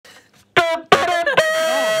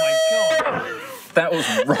That was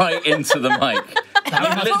right into the mic. You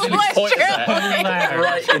literally pointed that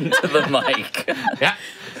right into the mic. Yeah.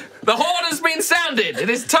 The horn has been sounded. It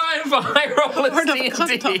is time for High Rollers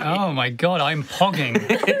D&D. Oh my god, I'm pogging.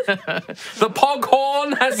 The pog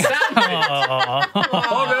horn has sounded.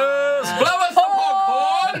 Poggers, bloweth the pog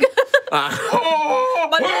horn.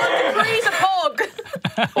 My Lord agrees a pog.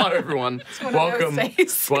 Hello, everyone. Welcome.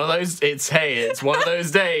 It's one of those. It's one of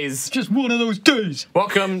those days. Just one of those days.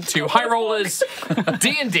 Welcome to High Rollers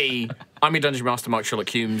D&D. I'm your Dungeon Master, Mark Sherlock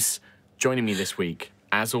Humes. Joining me this week,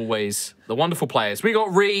 as always, the wonderful players. We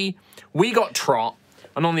got Ree, we got Trot,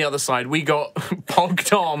 and on the other side, we got Pog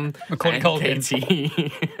Tom Macaulay and Culkin.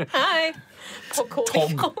 Katie. Hi.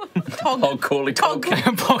 Pog Corley Tog.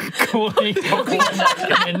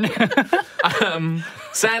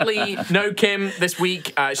 Sadly, no Kim this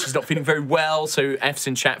week. She's not feeling very well, so F's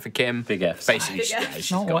in chat for Kim. Big F's. Basically, Big yeah, F.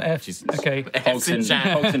 she's Not got, what F. she's, Okay. F's in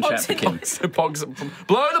chat. Pogs in chat for Kim. So Pogs,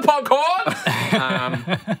 blow the pog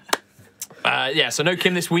horn. Yeah, so no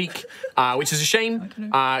Kim this week, which is a shame,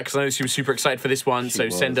 because I know she was super excited for this one. So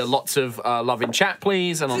send her lots of love in chat,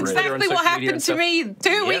 please. And on Twitter Exactly and what social media happened and to stuff. me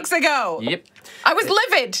 2 weeks ago. Yep. I was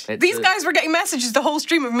livid. These guys were getting messages the whole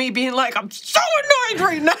stream of me being like, I'm so annoyed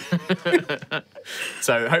right now.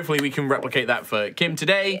 So hopefully we can replicate that for Kim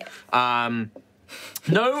today.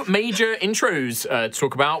 No major intros to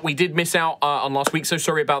talk about. We did miss out on last week, so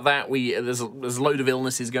sorry about that. There's a load of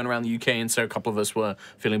illnesses going around the UK, and so a couple of us were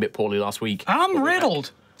feeling a bit poorly last week. I'm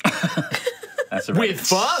riddled. That's a With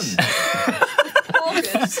fun!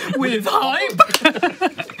 With hype.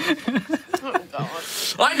 Oh, God.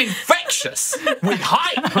 I'm infectious! With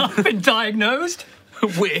hype! I've been diagnosed.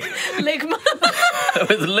 With Ligma.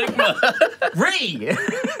 With Ligma. Ree!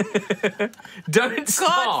 Don't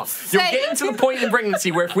start. You're sake. getting to the point in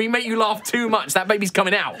pregnancy where if we make you laugh too much, that baby's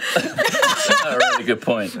coming out. A really good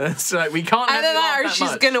point. So we can't have Either you laugh that or that she's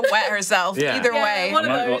much. going to wet herself. Yeah. Either Yeah, way. one I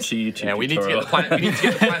of might those. watch a YouTube Yeah, we need to get tutorial.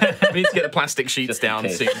 we need to get the plastic sheets down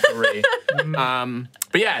okay. soon for Ree.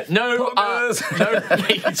 But yeah, no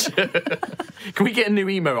major. Can we get a new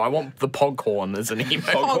emo? I want the pog horn as an emo.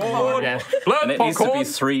 Pog horn. Yeah. Blow And the it pog needs to be horn.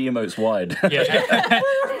 3 emotes wide. Yeah.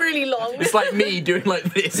 Really long. It's like me doing like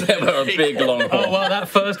this. A big long horn. Oh well, that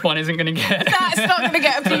first one isn't going to get. That's not going to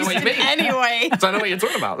get a know piece what you in mean. anyway. I don't know what you're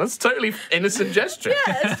talking about. That's totally innocent gesture.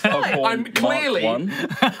 Yeah, it's Pog fine. horn I'm Mark clearly- 1.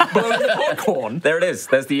 Blow the pog horn. There it is.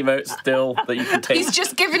 There's the emote still that you can take. He's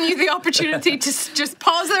just giving you the opportunity to just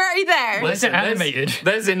pause it right there. Well, is it animated?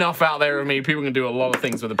 There's enough out there of me. People can do a lot of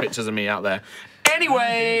things with the pictures of me out there.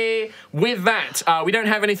 Anyway, with that, we don't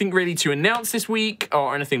have anything really to announce this week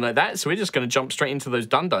or anything like that, so we're just going to jump straight into those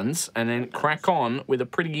dun-duns and then crack on with a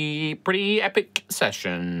pretty epic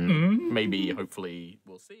session. Maybe, hopefully,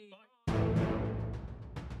 we'll see.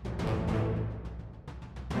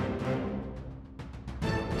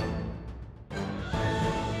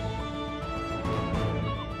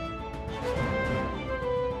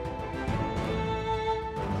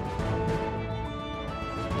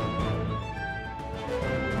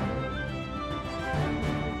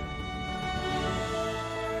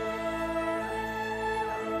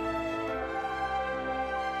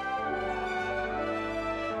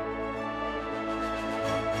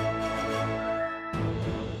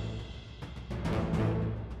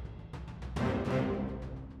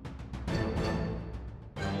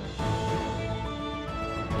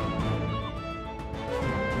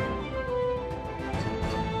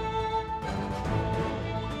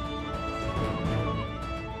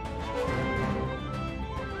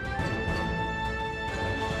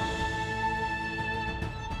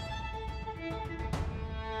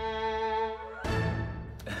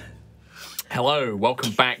 Hello,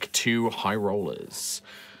 welcome back to High Rollers.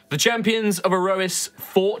 The champions of Aerois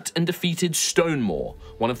fought and defeated Stonemaw,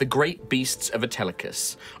 one of the great beasts of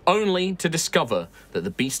Atelicus, only to discover that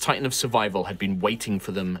the Beast Titan of Survival had been waiting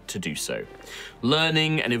for them to do so.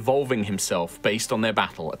 Learning and evolving himself based on their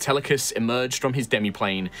battle, Atelicus emerged from his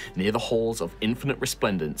demiplane near the halls of infinite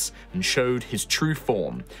resplendence and showed his true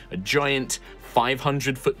form, a giant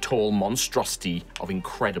 500-foot-tall monstrosity of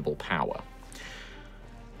incredible power.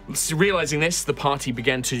 Realizing this, the party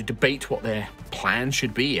began to debate what their plan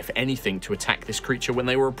should be, if anything, to attack this creature when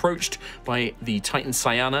they were approached by the Titan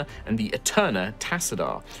Cyana and the Eterna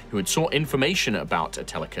Tassadar, who had sought information about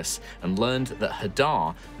Atelicus and learned that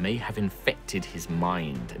Hadar may have infected his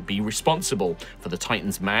mind and be responsible for the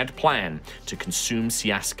Titan's mad plan to consume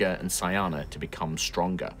Siaska and Cyana to become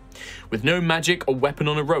stronger. With no magic or weapon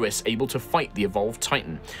on Aerois able to fight the evolved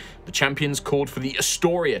Titan, the champions called for the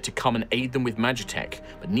Astoria to come and aid them with Magitech,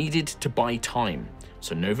 but needed to buy time.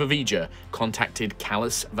 So Nova Vija contacted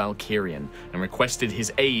Callus Valkyrian and requested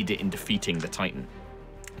his aid in defeating the Titan.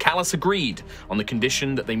 Callus agreed on the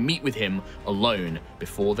condition that they meet with him alone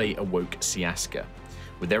before they awoke Siaska.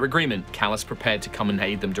 With their agreement, Callus prepared to come and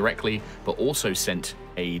aid them directly, but also sent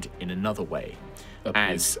aid in another way.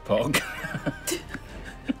 As Pog.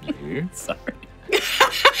 you, Sorry.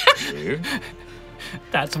 you,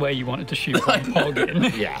 That's where you wanted to shoot one Pog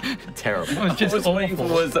in. yeah, terrible. It was I just was waiting for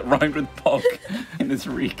awful. words that rhymed with Pog in this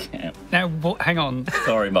recap. Now, hang on.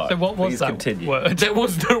 Sorry, Mark. So what was Please that continue. word? There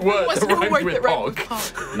was no word What's that the rhymed word with that rhymed with hog.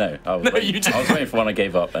 hog? No, I was, No, waiting, you didn't. I was waiting for one I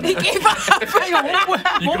gave up. And Give up. Hang on, what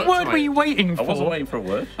got word were time. you waiting for? I wasn't waiting for a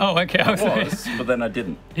word. Oh, okay. I was, but then I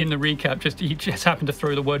didn't. In the recap, you just happened to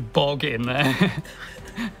throw the word bog in there.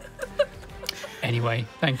 Anyway,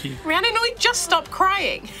 thank you. Rhiannon only just stopped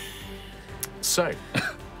crying. So,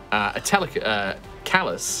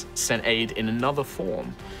 Callus sent aid in another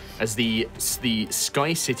form as the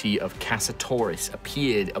sky city of Cassatoris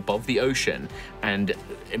appeared above the ocean and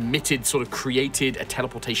created a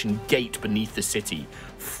teleportation gate beneath the city,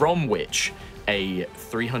 from which a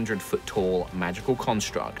 300-foot tall magical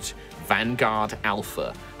construct, Vanguard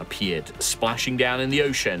Alpha, appeared, splashing down in the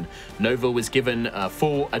ocean. Nova was given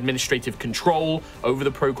full administrative control over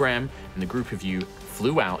the program, and the group of you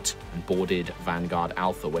flew out and boarded Vanguard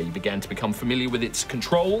Alpha, where you began to become familiar with its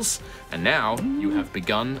controls, and now you have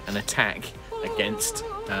begun an attack against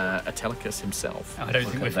Atelicus himself. I don't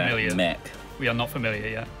think we're Look at that familiar. mech. We are not familiar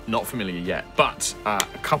yet. Not familiar yet, but a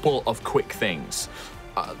couple of quick things.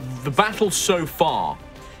 The battle so far,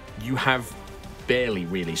 you have barely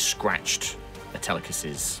really scratched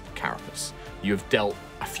Atelicus's carapace. You have dealt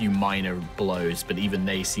a few minor blows, but even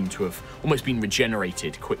they seem to have almost been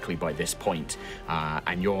regenerated quickly by this point.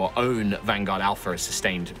 And your own Vanguard Alpha has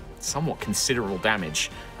sustained somewhat considerable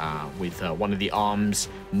damage, with one of the arms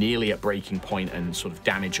nearly at breaking point and sort of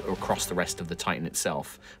damage across the rest of the Titan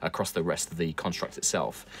itself, across the rest of the construct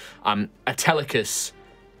itself. Atelicus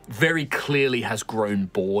very clearly has grown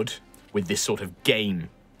bored with this sort of game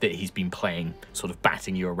that he's been playing, sort of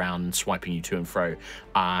batting you around and swiping you to and fro,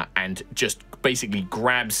 and just basically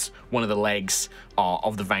grabs one of the legs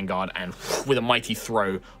of the Vanguard and with a mighty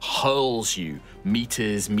throw hurls you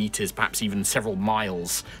meters, perhaps even several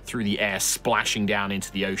miles through the air, splashing down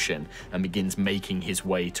into the ocean, and begins making his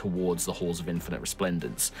way towards the Halls of Infinite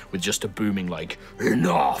Resplendence with just a booming like,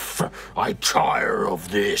 "Enough! I tire of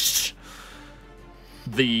this!"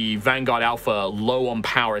 The Vanguard Alpha, low on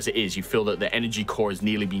power as it is, you feel that the energy core has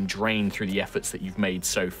nearly been drained through the efforts that you've made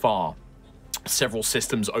so far. Several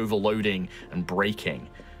systems overloading and breaking.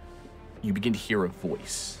 You begin to hear a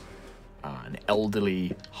voice, an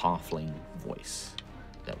elderly halfling voice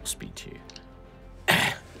that will speak to you.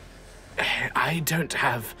 I don't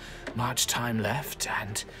have much time left,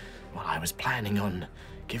 and well, I was planning on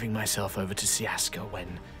giving myself over to Siaska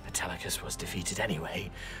when Atelicus was defeated anyway,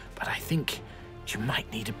 but I think you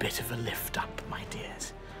might need a bit of a lift up, my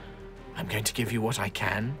dears. I'm going to give you what I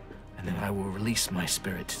can, and then I will release my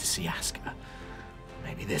spirit to Siaska.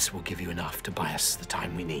 Maybe this will give you enough to buy us the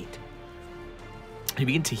time we need. You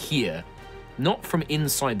begin to hear, not from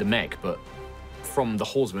inside the mech, but from the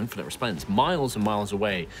Halls of Infinite Resplendence, miles and miles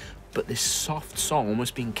away, but this soft song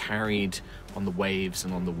almost being carried on the waves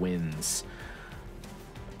and on the winds.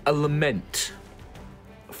 A lament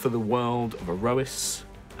for the world of Aerois,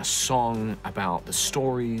 a song about the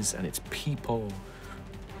stories and its people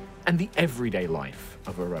and the everyday life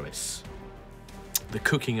of Aerois. The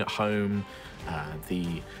cooking at home,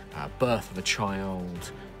 the birth of a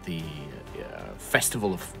child, the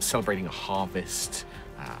festival of celebrating a harvest,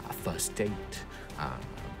 a first date,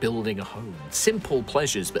 building a home. Simple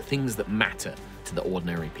pleasures, but things that matter to the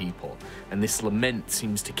ordinary people. And this lament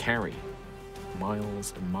seems to carry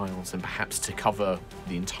miles and miles, and perhaps to cover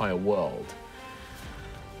the entire world.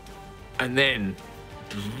 And then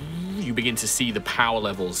you begin to see the power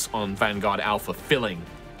levels on Vanguard Alpha filling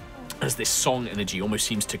as this song energy almost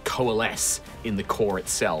seems to coalesce in the core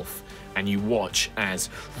itself. And you watch as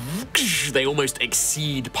they almost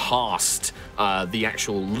exceed past the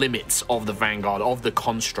actual limits of the Vanguard, of the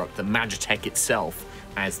construct, the Magitech itself,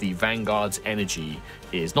 as the Vanguard's energy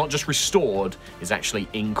is not just restored, is actually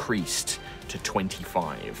increased to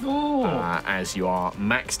 25. As you are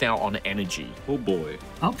maxed out on energy. Oh boy.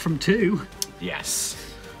 Up from 2. Yes.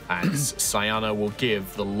 As Sayana will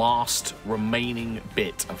give the last remaining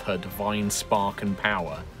bit of her divine spark and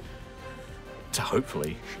power to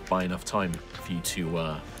hopefully buy enough time for you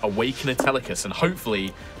to awaken Atelicus and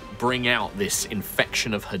hopefully bring out this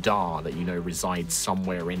infection of Hadar that you know resides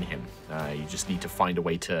somewhere in him. You just need to find a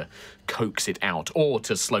way to coax it out, or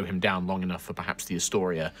to slow him down long enough for perhaps the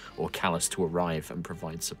Astoria or Callus to arrive and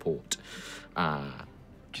provide support.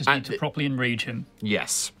 Just need to properly enrage him.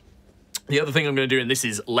 Yes. The other thing I'm going to do, and this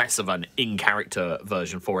is less of an in-character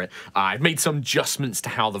version for it, I've made some adjustments to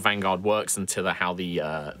how the Vanguard works and to how the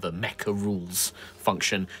mecha rules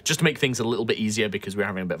function, just to make things a little bit easier, because we were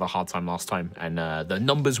having a bit of a hard time last time, and the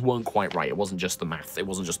numbers weren't quite right. It wasn't just the math, it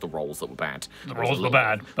wasn't just the rolls that were bad. The rolls were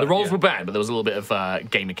bad. The rolls were bad, but there was a little bit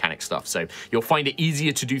of game mechanic stuff. So you'll find it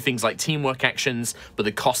easier to do things like teamwork actions, but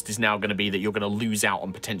the cost is now going to be that you're going to lose out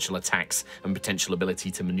on potential attacks and potential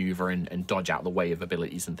ability to maneuver and dodge out of the way of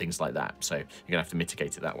abilities and things like that. So you're going to have to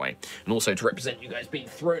mitigate it that way. And also to represent you guys being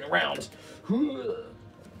thrown around.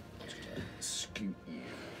 Scoot you.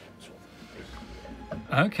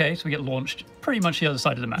 Okay, so we get launched pretty much the other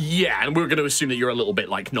side of the map. Yeah, and we're going to assume that you're a little bit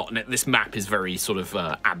like not. This map is very sort of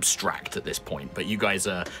abstract at this point, but you guys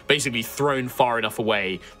are basically thrown far enough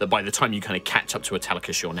away that by the time you kind of catch up to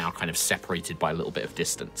Atelicus, you're now kind of separated by a little bit of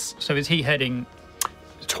distance. So is he heading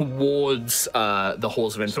towards the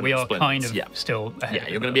halls of infinite So we are splendors. kind of still ahead. Yeah,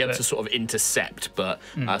 you're going to be able to sort of intercept, but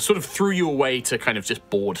sort of threw you away to kind of just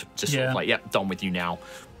board, just sort of like, yep, done with you now.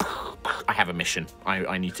 I have a mission.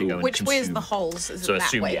 I need to go and Which way is consume. the holes? Is So it that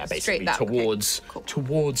assume, way? yeah, basically Straight that, towards okay. Cool.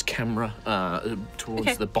 towards camera,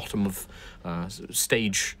 towards the bottom of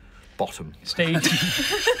stage bottom.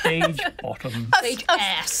 Stage bottom. Stage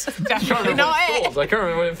S. Definitely not it. I can't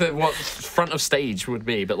remember what front of stage would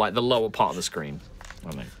be, but like the lower part of the screen. I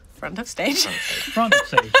don't know. Front of stage. Front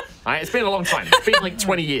stage. It's been a long time. It's been like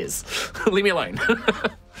 20 years. Leave me alone.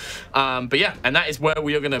 But yeah, and that is where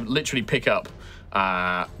we are going to literally pick up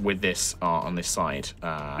with this on this side.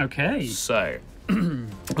 Okay. So,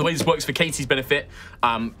 the way this works for Katie's benefit,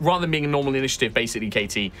 rather than being a normal initiative, basically,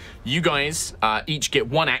 Katie, you guys each get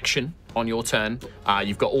one action on your turn.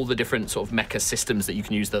 You've got all the different sort of mecha systems that you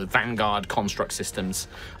can use, the Vanguard construct systems.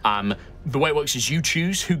 The way it works is you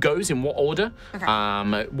choose who goes in what order.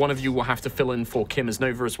 Okay. One of you will have to fill in for Kim as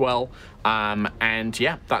Nova as well. And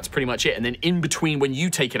yeah, that's pretty much it. And then in between, when you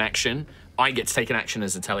take an action, I get to take an action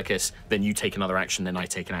as Atelicus, then you take another action, then I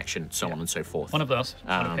take an action, so on and so forth. One of us,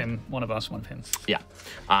 one of him, one of us, one of him. Yeah.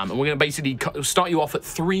 And we're going to basically start you off at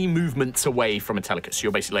 3 movements away from Atelicus. So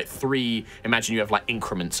you're basically like 3, imagine you have like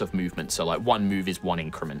increments of movement. So like 1 move is 1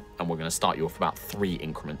 increment, and we're going to start you off about 3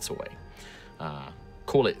 increments away.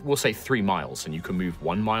 Call it, we'll say 3 miles, and you can move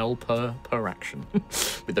 1 mile per action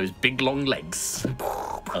with those big long legs.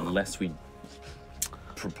 Unless we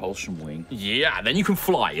propulsion wing. Yeah, then you can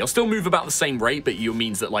fly. You'll still move about the same rate, but it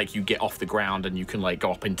means that like you get off the ground and you can like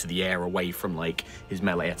go up into the air away from like his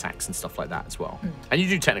melee attacks and stuff like that as well. And you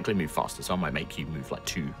do technically move faster, so I might make you move like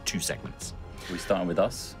two segments. Are we starting with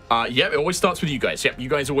us? Yeah, it always starts with you guys. Yep, you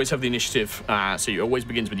guys always have the initiative, so it always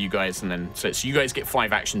begins with you guys, and then so you guys get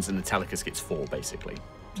 5 actions, and the Atelicus gets 4 basically.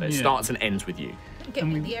 So it starts and ends with you.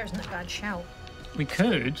 Getting in the air isn't a bad shout. We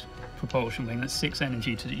could propulsion wing, that's 6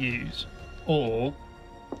 energy to use, or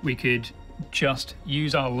we could just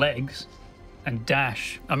use our legs and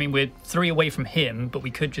dash. I mean, we're 3 away from him, but we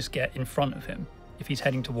could just get in front of him if he's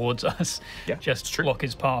heading towards us. Yeah, just block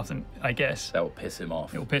his path, and I guess that will piss him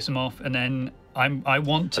off. It will piss him off, and then I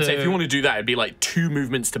want to. I'd say if you want to do that, it'd be like 2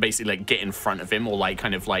 movements to basically like get in front of him, or like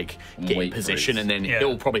kind of like get in position, and then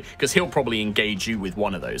he'll probably engage you with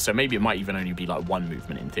one of those. So maybe it might even only be like 1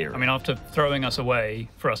 movement in theory. I mean, after throwing us away,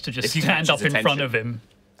 for us to just stand up in front of him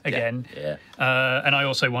again. Yeah. And I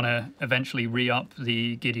also want to eventually re-up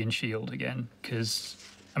the Gideon shield again, because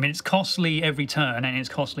I mean it's costly every turn, and it's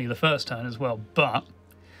costly the first turn as well. But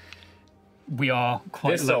we are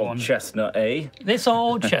quite this low old on chestnut, eh? this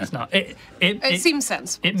old chestnut. It seems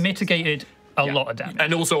sensible. It mitigated a lot of damage,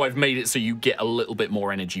 and also I've made it so you get a little bit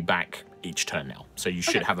more energy back each turn now, so you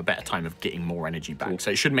should have a better time of getting more energy back.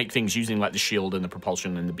 So it should make things using like the shield and the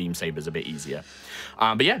propulsion and the beam sabers a bit easier.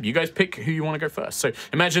 But yeah, you guys pick who you want to go first. So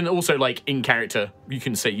imagine also like in character, you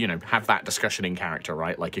can say, you know, have that discussion in character,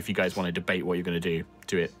 right? Like if you guys want to debate what you're going to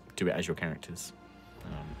do it as your characters.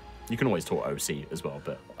 You can always talk OC as well,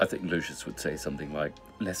 but I think Lucius would say something like,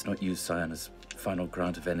 "Let's not use Cyanus' final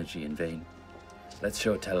grant of energy in vain. Let's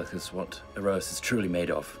show Atelicus what Aerois is truly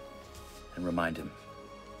made of, and remind him."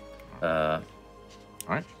 All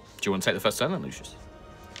right. Do you want to take the first turn then, Lucius?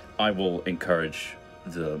 I will encourage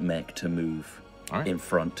the mech to move in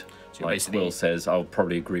front. So like Quill says, I'll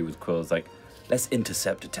probably agree with Quill. It's like, let's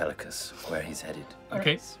intercept Atelicus where he's headed.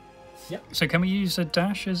 Okay. Yeah. So can we use a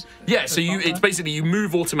dash as? Yeah. So it's basically you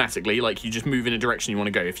move automatically, like you just move in a direction you want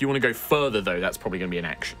to go. If you want to go further though, that's probably going to be an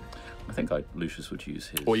action. I think Lucius would use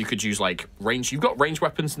his. Or you could use like range. You've got range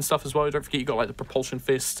weapons and stuff as well. Don't forget you got like the propulsion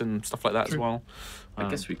fist and stuff like that as well. I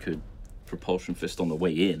guess we could propulsion fist on the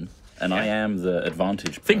way in. And I am the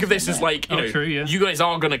advantage. Think of this as like, you know, true, yeah. you guys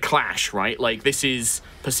are going to clash, right? Like, this is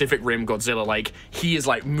Pacific Rim Godzilla. Like, he is,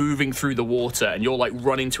 like, moving through the water, and you're, like,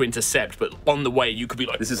 running to intercept, but on the way, you could be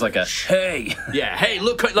like... This is like a, hey! Yeah, hey,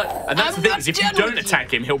 look, like... And that's the thing, is if you don't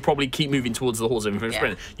attack him, he'll probably keep moving towards the horse.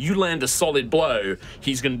 You land a solid blow,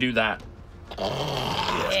 he's going to do that...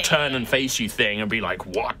 turn and face you thing and be like,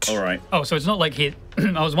 what? All right. Oh, so it's not like he...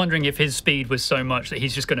 I was wondering if his speed was so much that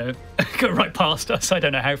he's just going to go right past us. I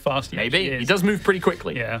don't know how fast he Maybe. is. He does move pretty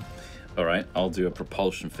quickly. Yeah. All right, I'll do a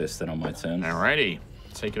propulsion fist then on my turn. Alrighty.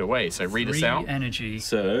 Take it away. So read us out. 3 energy.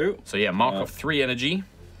 So yeah, mark off 3 energy.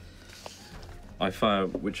 I fire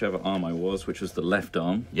whichever arm I was, which was the left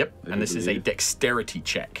arm. Yep. And this is a dexterity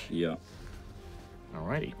check. Yeah.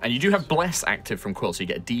 Alrighty. And you do have Bless active from Quill, so you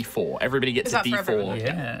get a D4. Everybody gets Is a that for everyone? D4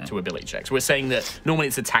 Yeah. to ability checks. We're saying that normally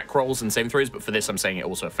it's attack rolls and saving throws, but for this I'm saying it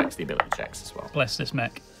also affects the ability checks as well. Bless this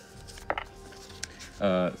mech.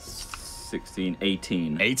 16,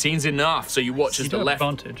 18. 18's enough. So you watch as You the do have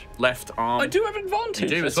left advantage. arm. I do have advantage. You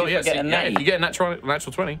do Let's as well, see if yes. I get a Yeah, nat. if you get a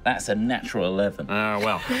natural 20. That's a natural 11.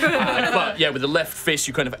 Well. But yeah, with the left fist,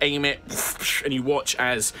 you kind of aim it, and you watch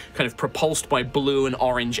as, kind of propulsed by blue and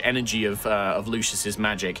orange energy of Lucius's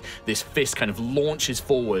magic, this fist kind of launches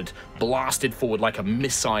forward, blasted forward like a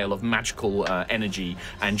missile of magical energy,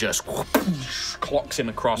 and just clocks him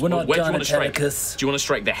across. We're not Where do you done, want to strike? Atelicus. Do you want to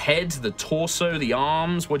strike the head, the torso, the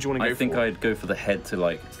arms? What do you want to go I think for? I'd go for the head to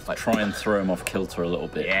like try and throw him off kilter a little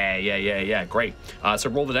bit. Yeah, great.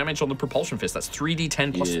 So roll the damage on the propulsion fist. That's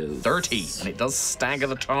 3d10 plus Yes. 30, and it does stagger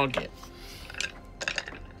the target.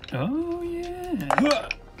 Oh, yeah.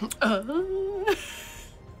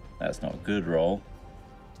 That's not a good roll.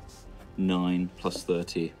 9 plus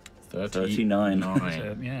 30. 39.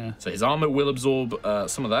 So, yeah. So his armor will absorb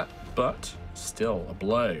some of that, but still a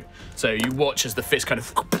blow. So you watch as the fist kind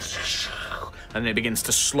of... and it begins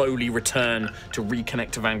to slowly return to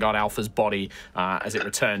reconnect to Vanguard Alpha's body. As it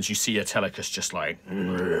returns, you see Atelicus just like,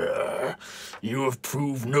 you have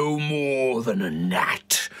proved no more than a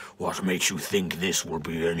gnat. What makes you think this will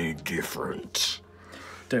be any different?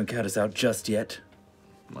 Don't count us out just yet.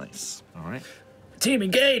 Nice. All right. Team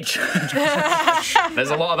engage!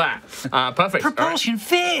 There's a lot of that. Perfect. Propulsion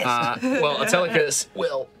fist! Well, Atelicus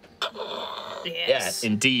will... Yes.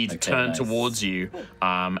 Yeah, indeed, Okay, turn nice. towards you,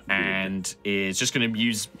 and is just going to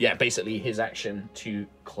use, basically his action to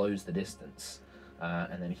close the distance,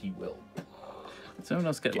 and then he will. Does anyone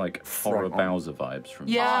else get like horror front on. Bowser vibes from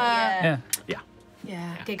yeah.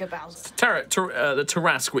 Yeah. Giga Bowser. The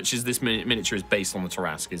Tarrasque, which is this miniature, is based on the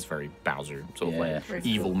Tarrasque, is very Bowser, sort of Yeah. like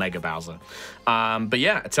evil Mega Bowser. But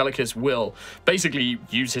yeah, Atelicus will basically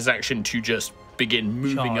use his action to just begin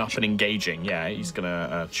moving Charge. up and engaging. Yeah, he's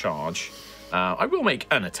gonna charge. I will make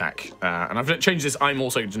an attack, and I've changed this. I'm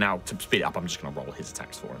also now, to speed it up, I'm just going to roll his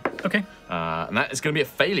attacks for him. Okay. And that is going to be a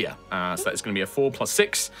failure. So that's going to be a 4 plus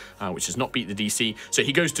 6, which does not beat the DC. So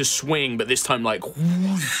he goes to swing, but this time, like,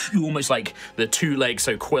 almost like the 2 legs,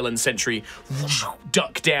 so Quill and Sentry,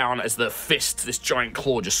 duck down as the fist, this giant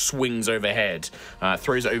claw, just swings overhead,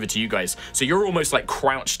 throws it over to you guys. So you're almost like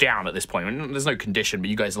crouched down at this point. I mean, there's no condition, but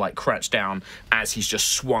you guys are like crouched down as he's just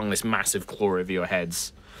swung this massive claw over your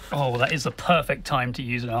heads. Oh, that is the perfect time to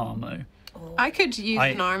use an arm, though. I could use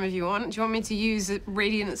an arm if you want. Do you want me to use a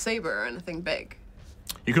Radiant Saber or anything big?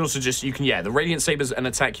 You can also just, the Radiant Saber's an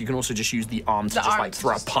attack. You can also just use the arm to just arm like to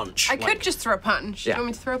throw just- a punch. I like, could just throw a punch. Yeah. Do you want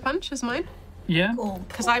me to throw a punch as mine? Yeah.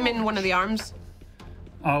 Because I'm in one of the arms.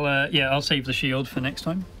 I'll save the shield for next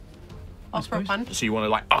time. I'll throw a punch. So you want to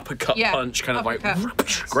like uppercut Yeah, punch, kind of like,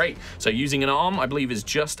 uppercut. great. So using an arm, I believe, is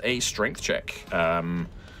just a strength check.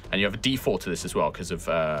 And you have a D4 to this as well because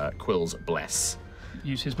of Quill's Bless.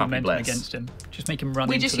 Use his Puppy momentum bless. against him. Just make him run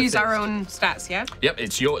We into just the use our fist. own stats, yeah? Yep,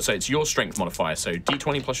 it's your strength modifier. So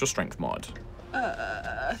D20 plus your strength mod.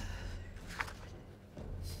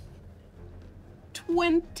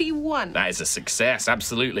 21. That is a success,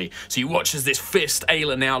 absolutely. So you watch as this fist,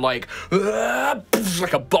 Ayla, now like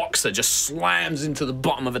a boxer, just slams into the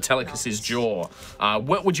bottom of Atelicus's jaw.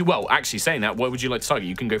 What would you, actually saying that, what would you like to target?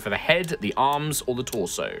 You can go for the head, the arms, or the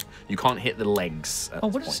torso. You can't hit the legs. Oh,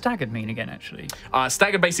 what does staggered mean again, actually?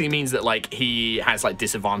 Staggered basically means that like he has like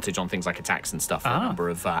disadvantage on things like attacks and stuff for a number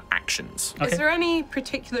of actions. Is there any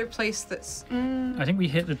particular place that's... I think we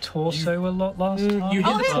hit the torso a lot last time. You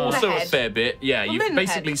I'll hit the hit the torso a head. fair bit. Yeah, you've in the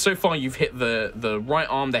basically, head. so far you've hit the right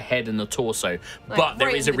arm, the head, and the torso. But there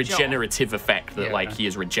right is a in the jaw. regenerative effect that like he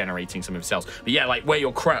is regenerating some of his cells. But yeah, like where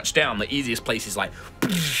you're crouched down, the easiest place is like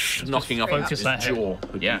knocking up focus his that head. jaw.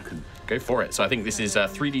 Yeah. go for it. So I think this is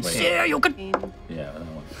 3d6. Yeah, you're good. Yeah, that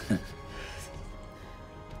one.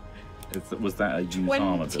 Was that a use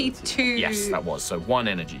armor ability? 22. Yes, that was. So 1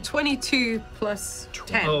 energy. 22 plus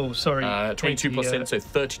 10. Oh, sorry. 22 plus 80, 10, so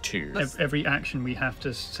 32. Every action we have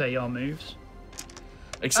to say our moves.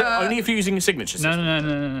 Except only if you're using a signature No, system.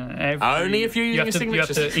 no. Only if you're using a signature You have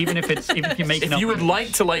to, system. even if you're making If you would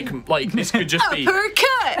like to, like this could just be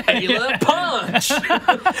Uppercut! Ayla punch!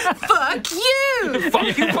 Fuck you!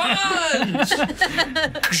 Fuck you punch!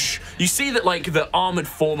 You see that like the armored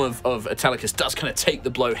form of Atelicus does kind of take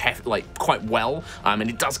the blow quite well, and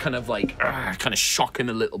it does kind of like kind of shock him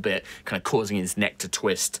a little bit, kind of causing his neck to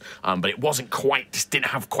twist. But it wasn't quite, just didn't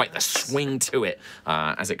have quite the swing to it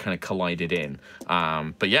as it kind of collided in.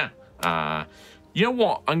 But yeah. You know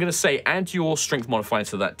what? I'm going to say add your strength modifier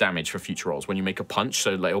to that damage for future rolls when you make a punch.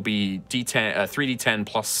 So like, it'll be D10, 3d10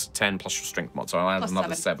 plus 10 plus your strength mod. So I'll add Plus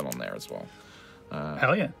another 7. 7 on there as well.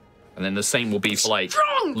 Hell yeah. And then the same will be for like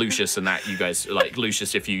Lucius and that. You guys, like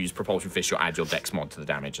Lucius, if you use Propulsion Fist, you'll add your Dex mod to the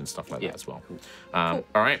damage and stuff like that as well. All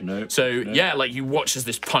right. Yeah, like you watch as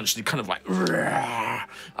this punch, it kind of like,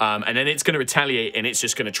 and then it's going to retaliate and it's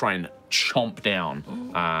just going to try and chomp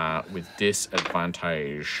down with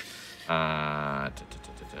disadvantage. Gotta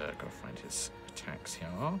find his attacks here.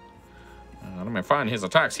 Let me find his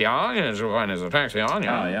attacks here. Yeah.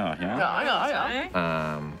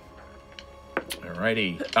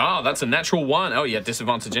 Alrighty. Ah, that's a natural 1. Oh, yeah,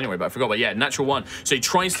 disadvantage anyway, but I forgot. But yeah, natural 1. So he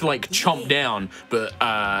tries to like chomp down, but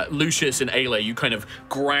Lucius and Ayla, you kind of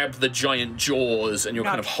grab the giant jaws and you're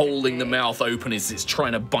kind of holding the mouth open as it's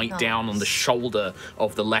trying to bite down on the shoulder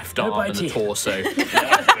of the left arm and the torso.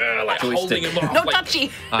 Like holding him off. No like,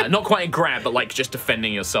 touchy. not quite a grab, but like just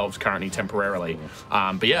defending yourselves currently temporarily.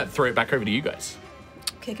 But yeah, throw it back over to you guys.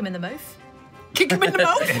 Kick him in the mouth. Kick him in the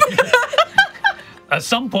mouth. At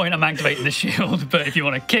some point, I'm activating the shield, but if you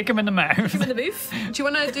want to kick him in the mouth. Kick him in the mouth. Do you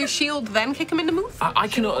want to do shield then kick him in the mouth? I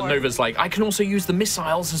can. Nova's like, I can also use the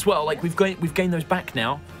missiles as well. Like we've gained those back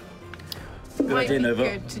now. Might idea, be Nova.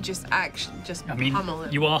 good to just I mean, pummel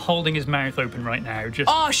it. you are holding his mouth open right now. Just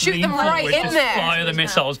shoot lean them right forward, in just there. Fire the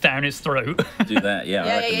missiles down his throat. Do that, yeah. I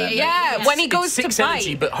reckon that Yeah, when he goes It's to 6 bite.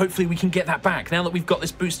 energy, but hopefully we can get that back now that we've got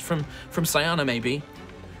this boost from Sayana. Maybe.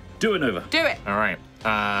 Do it, Nova. Do it. All right.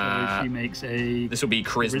 She makes a This will be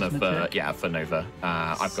charisma check. for Nova.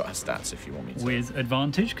 I've got her stats if you want me to. with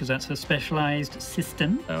advantage because that's a specialized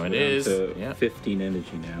system. Oh, it We're is. down to Yeah. 15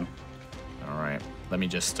 energy now. All right. Let me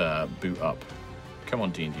just boot up. Come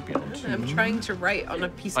on, D&D Beyond. I'm trying to write on a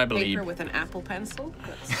piece I of believe. paper with an Apple pencil.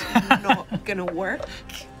 That's not gonna work.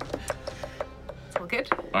 It's all good.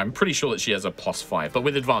 I'm pretty sure that she has a +5, but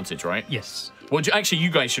with advantage, right? Yes. Well, actually, you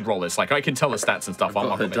guys should roll this. Like, I can tell the stats and stuff. I've got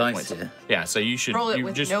not her gonna make dice points. here. Yeah, so you should Roll it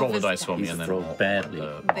with just roll the Nova's dice for me dice. and then Roll I'll badly.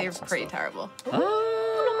 the They're box and pretty stuff. terrible.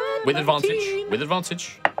 With advantage. With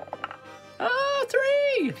advantage.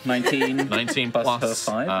 3! 19. 19 Plus plus her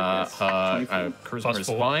 5, I guess. her charisma Plus is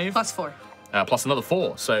 4. 5. Plus 4. Plus another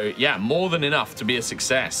 4. So, yeah, more than enough to be a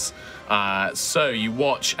success. So you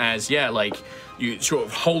watch as, yeah, like, you sort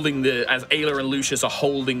of holding as Ayla and Lucius are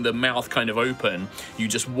holding the mouth kind of open, you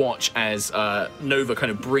just watch as Nova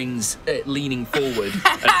kind of brings it leaning forward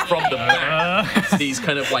and from the back, these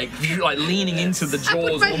kind of like leaning into the jaws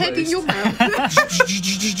Put my head in your mouth.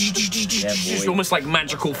 Just almost like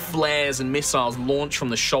magical flares and missiles launch from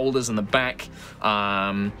the shoulders and the back.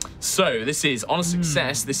 So this is, on a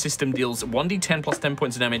success, this system deals 1d10 plus 10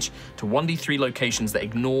 points of damage to 1d3 locations that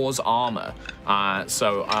ignores armor. Do you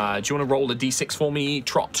want to roll a d6 for me,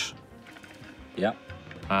 Trot? Yeah.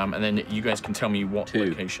 And then you guys can tell me what 2.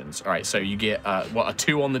 locations. All right, so you get, a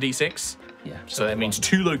 2 on the d6? Yeah. So that means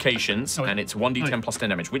 2 locations, and it's 1d10 plus 10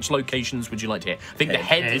 damage. Which locations would you like to hit? I think the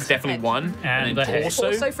head is definitely one, and And then the head. torso.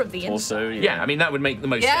 Also from the inside. Also, Yeah, I mean, that would make the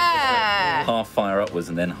most sense. Yeah. half fire upwards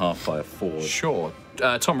and then half fire forward. Sure.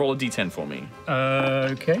 Tom, roll a d10 for me.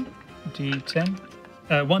 Okay. D10.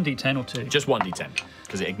 1d10 or 2? Just 1d10,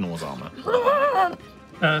 because it ignores armor.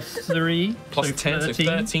 3. Plus so 10, so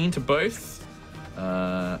 13 to both.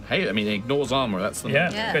 Hey, I mean, it ignores armor. That's the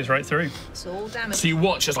Yeah, Yeah. goes right through. It's all damage. So you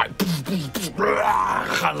watch as like,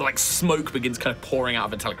 kind of like smoke begins kind of pouring out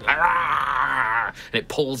of it, and it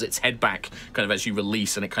pulls its head back, kind of as you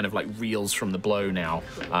release, and it kind of like reels from the blow now.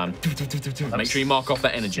 Make sure you mark off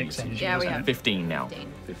that energy. 6 energy. Yeah, we wasn't have. it? 15 now.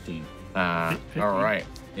 15. All right.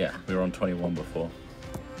 Yeah, we were on 21 before.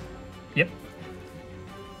 Yep.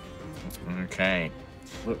 Okay.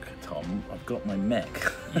 Look, Tom, I've got my mech.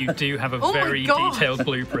 You do have a Oh my very God. detailed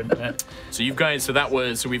blueprint there. So you've guys, so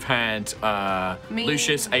we've had Me.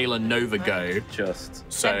 Lucius, Ayla, Nova go. Just.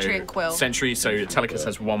 So, Sentry and Quill. Sentry, so Atelicus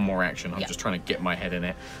has one more action. I'm just trying to get my head in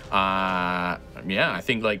it. Yeah, I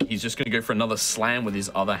think like he's just going to go for another slam with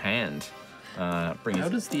his other hand. How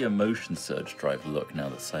does the emotion surge drive look now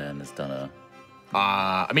that Cyan has done a...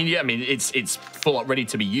 it's full up, ready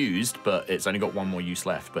to be used, but it's only got one more use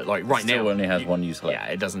left. But like right Still now, only has one use left. Yeah,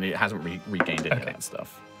 it hasn't regained any of that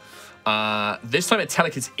stuff. This time,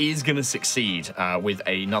 Atelicus is going to succeed with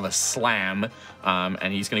another slam,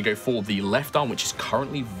 and he's going to go for the left arm, which is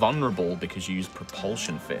currently vulnerable because you used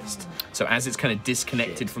Propulsion Fist. So as it's kind of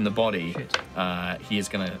disconnected from the body, he is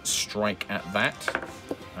going to strike at that,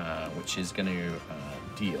 which is going to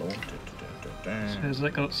deal. So has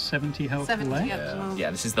that got 70 health 70 left? as well.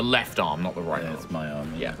 Yeah, this is the left arm, not the right arm. It's my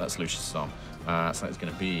arm. Yeah, that's Lucius' arm. So that's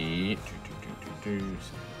going to be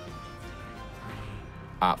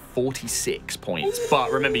 46 points.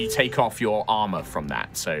 But remember, you take off your armor from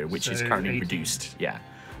that, which is So currently 18. reduced. Yeah.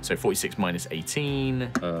 So 46 minus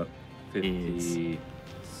 18. 50,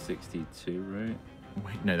 62, right?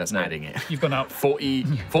 Wait, no, that's No. adding it. You've gone up.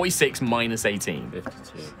 46 minus 18.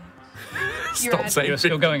 52. Stop saying You're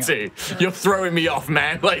still going up. 52. You're throwing me off,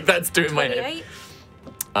 man. Like that's doing my head.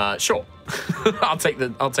 28? Sure. I'll take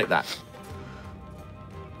that.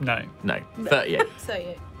 No. No. 38.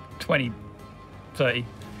 38. 20. 30.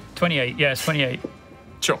 28. Yes, 28.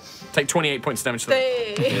 Sure. Take 28 points of damage to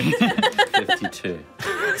that. 52.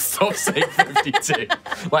 Stop saying 52.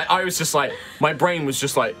 Like I was just like, my brain was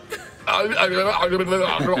just like. Oh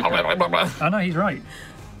no, he's right.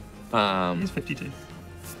 He's 52.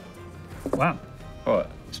 Wow.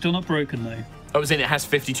 What? Still not broken though. I was in. It has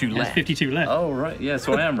 52 There's left. 52 left. Oh, right. Yeah,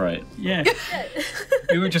 so I am right. Yeah.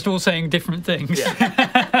 We were just all saying different things.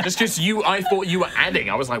 Just because I thought you were adding.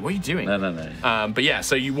 I was like, what are you doing? No. But yeah,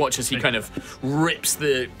 so you watch as he kind of rips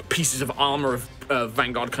the pieces of armor of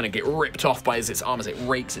Vanguard kind of get ripped off by its arm as it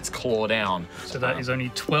rakes its claw down. So that is only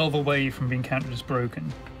 12 away from being counted as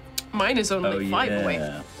broken. Mine is only 5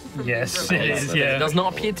 away. Yes, it is, It yeah. does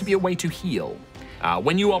not appear to be a way to heal.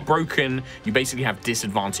 When you are broken, you basically have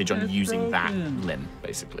disadvantage on using that limb,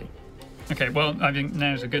 basically. Okay, well, I think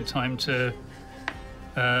now's a good time to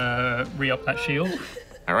re-up that shield.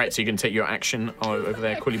 All right, so you can take your action over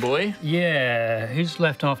there, Quilly boy. Yeah, who's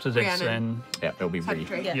left after this Rhiannon. then? Yeah, it'll be Ree.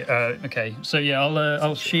 Sentry. Yeah. Okay, so yeah,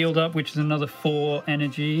 I'll shield up, which is another 4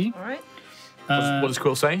 energy. All right. What does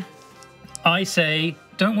Quill say? I say,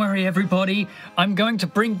 don't worry, everybody. I'm going to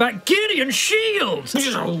bring back Gideon's shield. So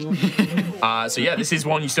yeah, this is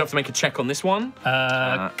one. You still have to make a check on this one.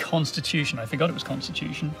 Constitution. I forgot it was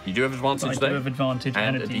Constitution. You do have But I advantage do though. have advantage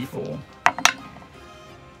and, And a a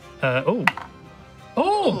D4.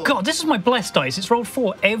 Oh, God, this is my blessed dice. It's rolled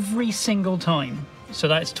 4 every single time. So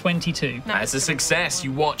that's 22. As a success,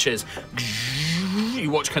 you watch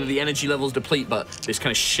kind of the energy levels deplete, but this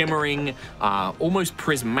kind of shimmering, almost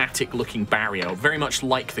prismatic looking barrier, very much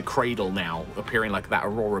like the cradle now, appearing like that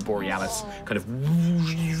Aurora Borealis kind of.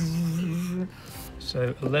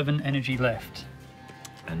 So 11 energy left.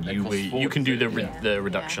 And you can do the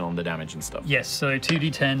reduction on the damage and stuff. Yes, so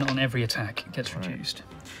 2d10 on every attack gets reduced.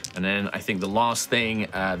 And then I think the last thing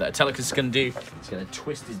that Atelicus is going to do is going to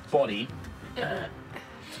twist his body to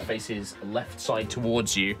face his left side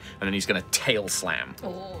towards you, and then he's going to tail slam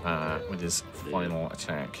with his final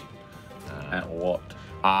attack. At what?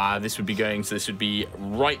 This would be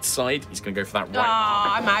right side. He's going to go for that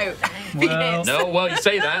right. I'm out. Well, No, well, you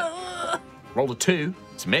say that. Roll a 2.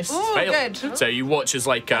 It's missed. It's Ooh, failed. good. So you watch as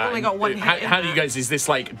like. I've only got one how hit in how do you that. guys? Is this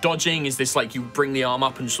like dodging? Is this like you bring the arm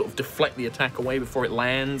up and sort of deflect the attack away before it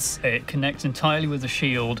lands? it connects entirely with the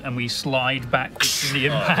shield, and we slide backwards to the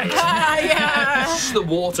impact. Yeah. The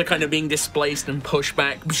water kind of being displaced and pushed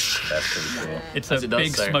back. That's pretty cool. It's As a it does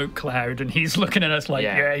big so. smoke cloud, and he's looking at us like,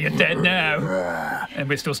 Yeah. yeah, you're dead now. And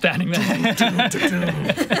we're still standing there.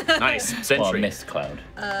 Nice. Well, a Sentry. mist cloud.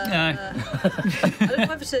 No. I don't know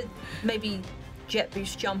whether to maybe jet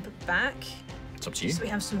boost jump back It's up to you. so we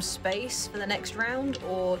have some space for the next round,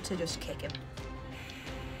 or to just kick him.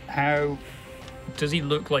 How does he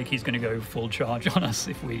look like he's going to go full charge on us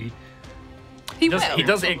if we... He will. He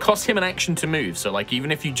does. It costs him an action to move. So like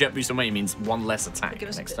even if you jet boost away, it means one less attack Give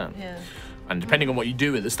us next a bit, turn. yeah. And depending on what you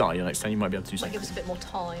do at the start of your next turn, you might be able to do Might give something. us a bit more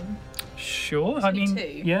time. Sure, I only mean,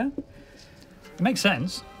 2. yeah. It makes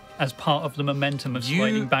sense as part of the momentum of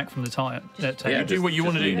sliding back from the tire. You do what you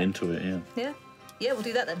want to lean do. into it, yeah. Yeah. Yeah, we'll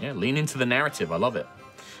do that then. Yeah, lean into the narrative. I love it.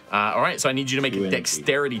 All right, so I need you to make a Energy.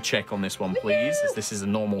 dexterity check on this one, please, as this is a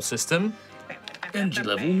normal system. Energy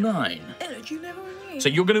level 9. Energy level So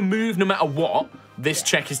you're going to move no matter what. This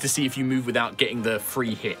check is to see if you move without getting the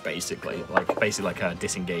free hit, basically. Basically like a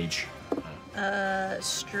disengage.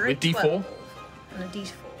 Straight With D4? 12 and a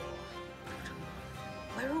D4.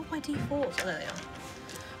 Where are all my D4s? Oh, there they are.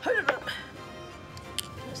 Hold on.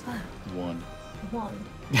 What's that? 1. 1.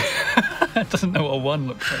 Doesn't know what a 1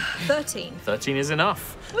 looks like. 13. 13 is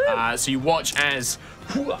enough. So you watch as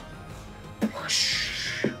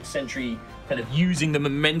Sentry kind of using the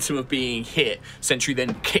momentum of being hit. Sentry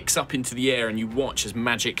then kicks up into the air, and you watch as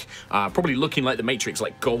magic, probably looking like the Matrix,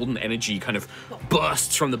 like golden energy kind of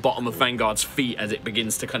bursts from the bottom of Vanguard's feet as it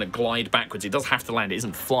begins to kind of glide backwards. It does have to land. It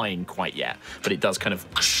isn't flying quite yet, but it does kind of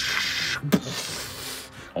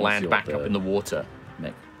land back up in the water.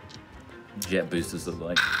 Jet boosters look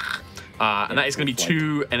like. And that is going to be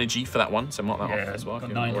 2 energy for that one, so mark that off as well.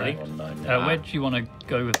 Got 9 already. Where do you want to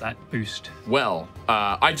go with that boost? Well,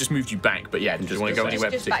 I just moved you back, but yeah, do you want to go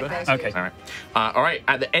anywhere just particular? back there, Okay. All right.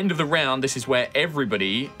 At the end of the round, this is where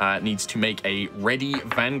everybody needs to make a ready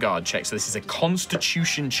Vanguard check. So this is a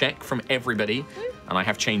Constitution check from everybody, and I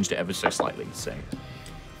have changed it ever so slightly. So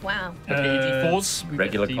Wow. D4s,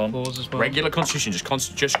 regular D4s as well. regular Constitution, just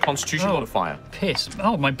Constitution modifier. Piss.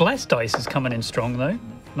 Oh, my blessed dice is coming in strong though.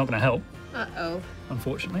 Not going to help, Uh-oh.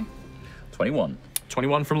 unfortunately. 21.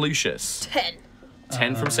 21 from Lucius. 10.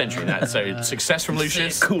 10 from Sentry. So success from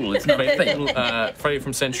Lucius. Cool, it's not Failure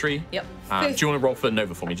from Sentry. Yep. Do you want to roll for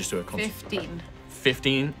Nova for me? Just do a Constitution. 15.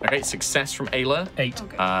 15. Okay, success from Ayla. 8.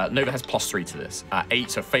 Okay. Nova has +3 to this. 8,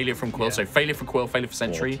 so failure from Quill. Yeah. So failure for Quill, failure for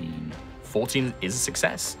Sentry. 14 is a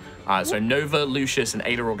success. So Nova, Lucius, and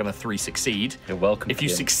Ayla are all going to 3 succeed. You're welcome. If you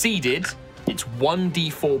Kim. succeeded, it's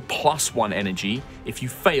 1d4 plus 1 energy. If you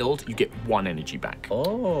failed, you get 1 energy back.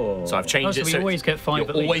 Oh. So I've changed so it. we So always get 5 you'll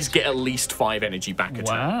at always least. get at least 5 energy back a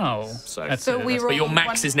turn. Wow. So we but your roll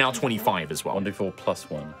max one- is now 25 as well. 1d4 plus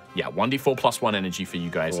 1 Yeah, 1d4 plus 1 energy for you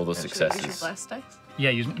guys. for all the Should we use your successes. blessed dice?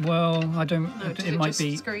 Yeah, well, I don't. No, did it might just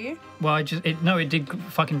be. screw you? Well, it did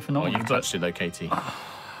fucking Oh, phenomenal. you've but touched it though, Katie.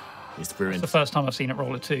 It's it's ruined. the first time I've seen it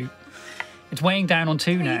roll a 2. It's weighing down on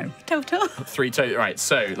 2 now. Total. 3 total. Right,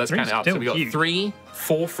 so let's Three's count it up. So still we got huge. 3,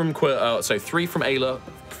 4 from Quill. So 3 from Ayla,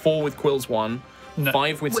 4 with Quill's 1, No,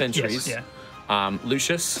 5 with yes, Sentries. yeah.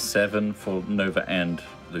 Lucius. 7 for Nova and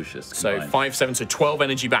Lucius. So combined. 5, 7, so 12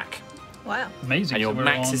 energy back. Wow. Amazing. And your So we're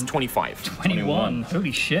max is on 25. 21.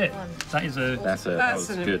 Holy shit. That is a. That That's was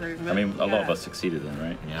an good. improvement, I mean, a lot of yeah. us succeeded then,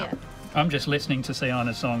 right? Yeah. I'm just listening to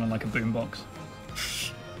Sayana's song on like a boombox.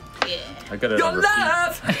 Yeah. I got it Your on repeat.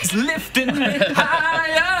 love is lifting me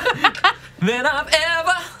higher than I've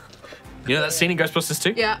ever. You know that scene in Ghostbusters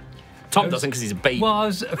 2? Yeah. Tom doesn't because he's a baby.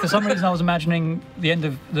 Well, for some reason, I was imagining at the end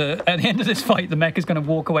of this fight, the mech is going to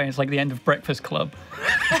walk away. And it's like the end of Breakfast Club,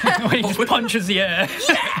 where he just punches the air.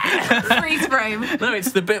 Freeze frame. No,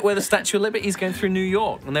 it's the bit where the Statue of Liberty is going through New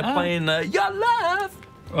York and they're playing Your Love.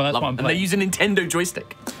 Well, that's what I'm And they playing. use a Nintendo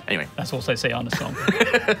joystick. Anyway, That's also Sayana's song.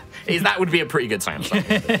 that would be a pretty good sound.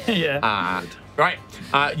 Yeah. Right,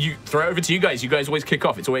 you throw it over to you guys. You guys always kick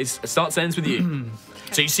off. It starts and ends with you.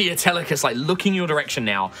 So you see Atelicus like looking your direction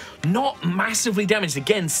now, not massively damaged.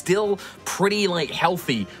 Again, still pretty like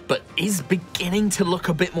healthy, but is beginning to look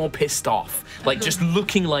a bit more pissed off. Like just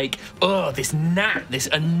looking like, oh, this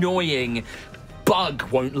annoying bug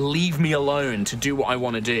won't leave me alone to do what I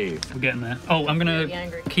want to do. We're getting there. Oh, I'm going Really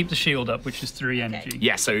angry. to keep the shield up, which is 3 energy.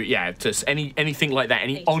 Yeah, so yeah, just anything like that,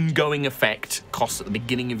 any ongoing effect costs at the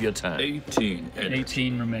beginning of your turn. 18.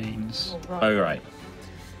 18 remains. All right.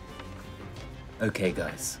 Okay,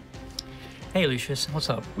 guys. Hey, Lucius, what's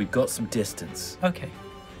up? We've got some distance. Okay.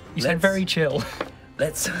 You sound Let's- very chill.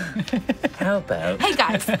 Let's. How about. Hey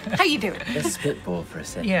guys, how you doing? Let's spitball for a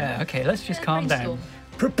second. Yeah, okay, let's just calm down.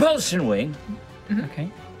 Propulsion wing. Okay.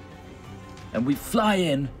 And we fly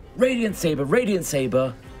in. Radiant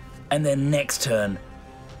Saber. And then next turn,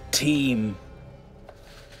 team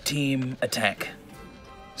attack.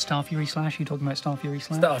 Star Fury Slash? You talking about Star Fury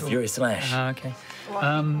Slash? Star or- Fury Slash. Okay.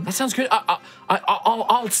 That sounds good.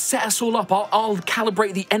 I'll set us all up. I'll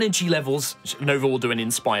calibrate the energy levels. Nova will do an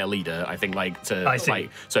inspire leader. I think I see.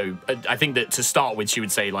 I think that to start with, she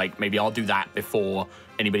would say like maybe I'll do that before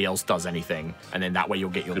anybody else does anything, and then that way you'll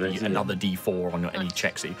get your Good idea. another D4 on any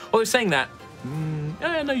checks. Although saying that,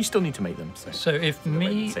 no, you still need to make them. So if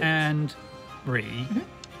me Say- and Ree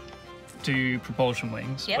do propulsion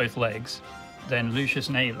wings, Yep. both legs, then Lucius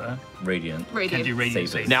and Ayla Radiant. can do radiant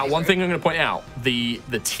Sabers. sabers. Now, one thing I'm going to point out, the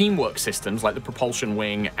teamwork systems, like the propulsion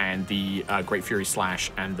wing and the Great Fury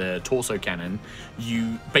Slash and the torso cannon,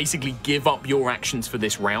 you basically give up your actions for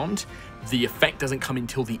this round. The effect doesn't come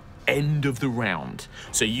until the end of the round.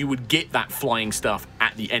 So you would get that flying stuff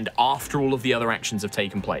at the end after all of the other actions have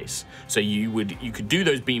taken place. So you could do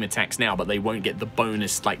those beam attacks now, but they won't get the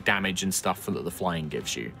bonus like damage and stuff that the flying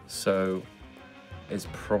gives you. So it's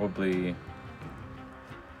probably...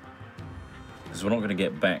 Because we're not going to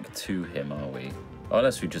get back to him, are we?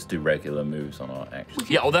 Unless we just do regular moves on our actions.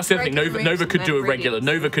 Yeah, well, that's the other thing. Regular Nova moves could and do a then regular. radiant.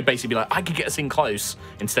 Nova could basically be like, I could get us in close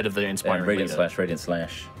instead of the inspiring Radiant leader.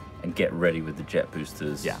 Slash, and get ready with the jet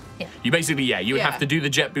boosters. Yeah. Yeah. You basically, you would Yeah. have to do the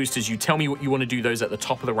jet boosters. You tell me what you want to do those at the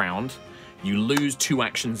top of the round. You lose 2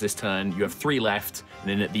 actions this turn. You have 3 left, and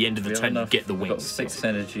then at the end of the We have turn, you enough- get the we've got wings. 6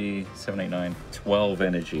 energy, 7, 8, 9, 12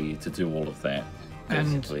 energy to do all of that.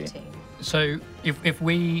 And- Basically. So if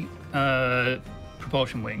we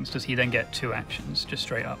propulsion wings, does he then get 2 actions just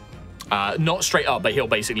straight up? Not straight up, but he'll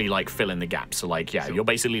basically like fill in the gaps. So like, you'll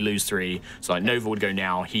basically lose 3. So like Nova would go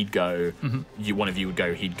now, he'd go. One of you would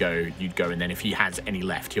go, he'd go, you'd go, and then if he has any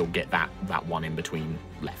left, he'll get that one in between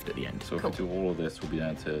left at the end. So if we do all of this, we'll be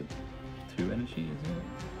down to 2 energy, is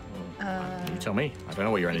it? You tell me. I don't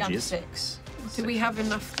know what your Down energy to is. 6. Do we have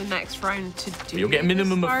enough the next round to do? You'll get a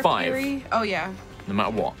minimum of Star 5. Fury? Oh yeah. No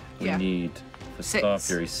matter what. We Yeah. need for Star 6.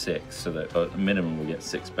 Fury 6, so that at minimum we'll get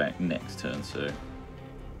 6 back next turn. So,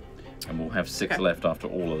 and we'll have 6 Okay. left after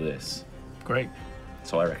all of this. Great.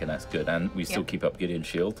 So I reckon that's good, and we still Yeah. keep up Gideon's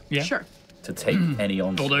shield Yeah. Sure. to take any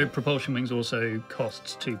on. Although propulsion wings also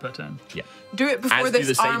costs 2 per turn, Yeah. Do it before As do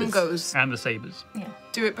this the arm sabers. goes. and the sabers. Yeah.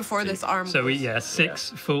 Do it before this arm So we goes.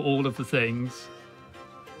 6 for all of the things.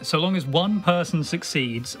 So long as one person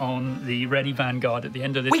succeeds on the ready vanguard at the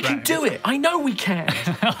end of this We can round, do it. I know we can.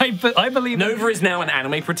 I believe Nova is now an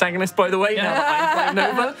anime protagonist, by the way. Now that I'm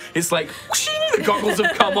playing Nova, it's like whoosh, the goggles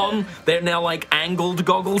have come on. They're now like angled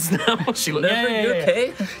goggles now. She looks, Yeah. You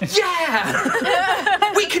okay?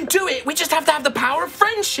 yeah, we can do it. We just have to have the power of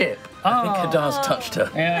friendship. I think Hadar's touched her.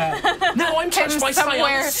 Yeah. No, I'm touched by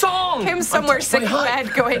Cyan's song. Him somewhere sick in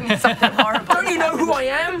bed going something horrible. Don't you know who I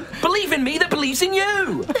am? Believe in me that believes in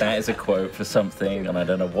you. That is a quote for something, and I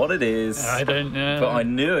don't know what it is. I don't know. But I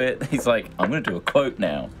knew it. He's like, I'm going to do a quote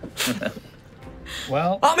now.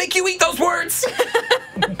 Well, I'll make you eat those words.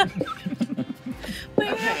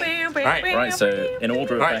 Right, so in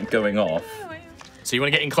order of Right. that going off, So you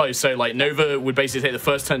want to get in close. So like Nova would basically take the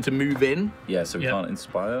first turn to move in. yeah, so we Yeah. can't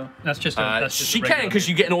inspire. that's just a She can because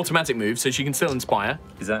you get an automatic move, so she can still inspire.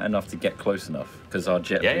 Is that enough to get close enough? Because our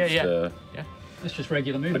jet Yeah, booster... Yeah. It's just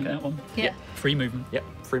regular movement, Okay. that one. Yeah. Free movement. Yep.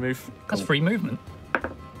 Free move. That's free movement.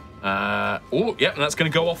 Oh, yep, and that's going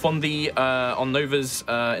to go off on the on Nova's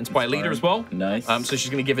Inspire Leader as well. Nice. So she's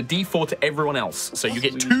going to give a D4 to everyone else. So you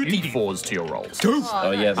get 2 D4s to your rolls.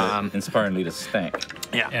 Oh, yeah, the inspiring leader stack.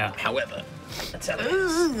 Yeah. However,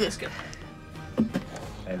 let's go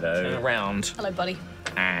Hello. around Hello, buddy.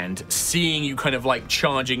 and seeing you kind of like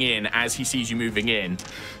charging in as he sees you moving in.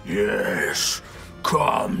 Yes,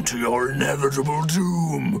 come to your inevitable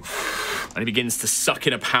doom. And he begins to suck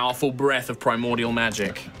in a powerful breath of primordial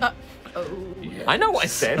magic. I know what I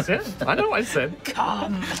said. I know what I said.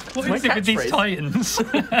 What my is it with these catchphrase. Titans?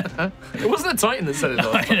 It wasn't a Titan that said it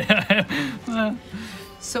last time.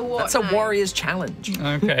 So what? That's a now? warrior's challenge.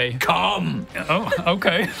 Okay. Come. Oh,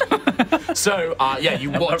 okay. So,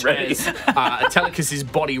 you watch ready. as Atelicus'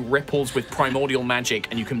 body ripples with primordial magic,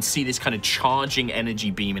 and you can see this kind of charging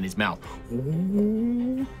energy beam in his mouth.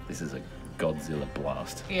 This is a Godzilla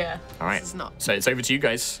blast. Yeah. All right. This is not- So it's over to you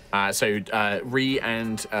guys.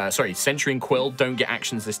 Sentry and Quill don't get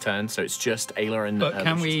actions this turn, so it's just Ayla and. But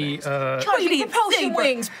can Lucius we? next. Charging propulsion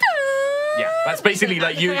wings. Yeah, that's basically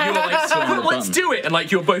like you're like, the let's button. do it, and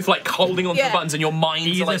like you're both like holding onto the Yeah. buttons, and your minds are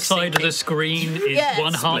Either like side of syncing. the screen is Yeah.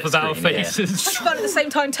 one half Split of our screen, yeah. faces. But at the same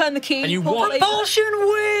time, turn the key. And you pull want- the lever.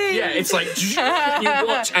 Yeah, it's like you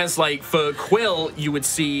watch as like for Quill, you would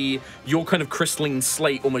see your kind of crystalline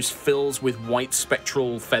slate almost fills with white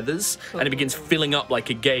spectral feathers, and it begins filling up like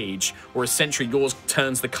a gauge. Whereas Sentry, yours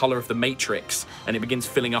turns the color of the Matrix, and it begins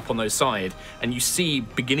filling up on those side. And you see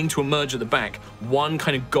beginning to emerge at the back one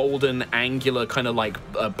kind of golden, angular kind of like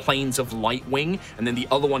planes of light wing, and then the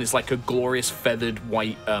other one is like a glorious feathered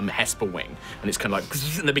white Hesper wing, and it's kind of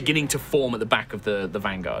like and they're beginning to form at the back of the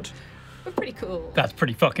Vanguard. We're pretty cool. That's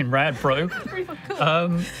pretty fucking rad, bro. Pretty fucking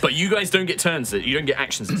cool. But you guys don't get turns. You don't get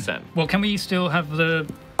actions this turn. Well, can we still have the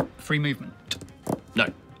free movement? No,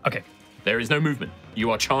 Okay. there is no movement.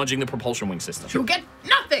 You are charging the propulsion wing system. You get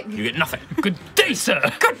nothing. You get nothing. Good day, sir.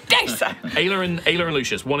 Good day, sir. Ayla and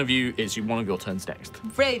Lucius, one of you is one of your turns next.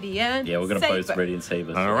 Radiant. Yeah, we're going to both Radiant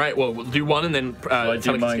Sabers. All right, well, we'll do one and then I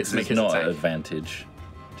do Atelicus mine gets to because make it's his not attack. an advantage.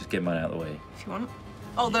 Just get mine out of the way. If you want.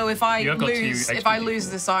 Although if I You have got two lose, if extra I lose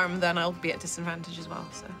people. this arm, then I'll be at disadvantage as well.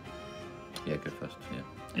 So. Yeah, go first.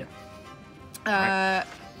 Yeah.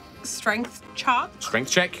 Strength chart.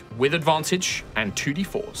 Strength check with advantage and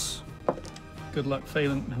 2d4s. Good luck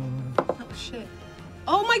failing. No. Oh shit.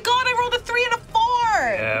 Oh my god! I rolled a 3 and a 4.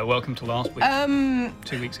 Yeah, welcome to last week.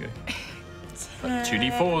 2 weeks ago.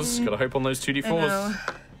 2d4s. Gotta hope on those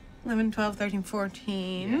 2d4s. 11, 12, 13,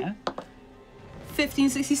 14. Yeah. 15,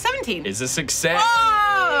 16, 17. Is a success. Oh!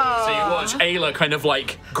 So you watch Ayla kind of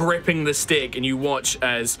like gripping the stick, and you watch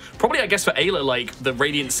as probably, I guess, for Ayla, like the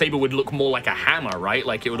Radiant Saber would look more like a hammer, right?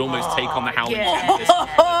 Like it would almost take on the Howling.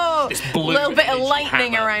 Yeah. This blue little bit of edged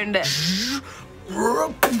lightning hammer. around it.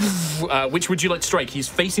 Which would you like to strike? He's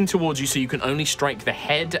facing towards you, so you can only strike the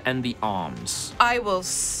head and the arms. I will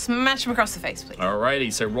smash him across the face, please.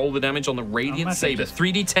 Alrighty, so roll the damage on the Radiant I'm Saber.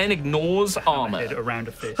 actually 3d10 ignores armor. Head around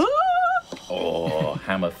a fist. Oh,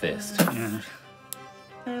 hammer fist. Yeah.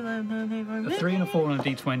 A 3 and a 4 on a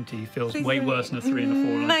d20 feels way worse than a 3 and a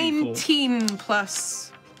 4 on a d4. 19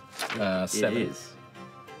 plus. 7. It is.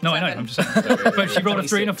 No, I know. I'm just saying. But she rolled a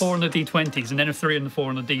 3 and a 4 on the d20s, and then a 3 and a 4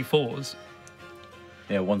 on the d4s.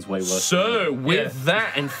 Yeah, one's way worse. So, with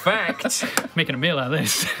that, in fact, Making a meal out of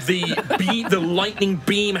this. the lightning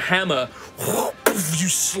beam hammer, you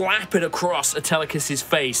slap it across Atelicus'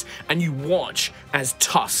 face, and you watch as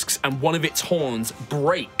tusks and one of its horns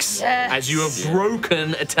breaks as you have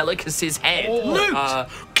broken Atelicus' head.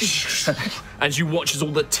 As you watch as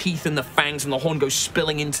all the teeth and the fangs and the horn go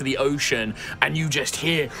spilling into the ocean, and you just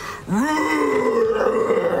hear.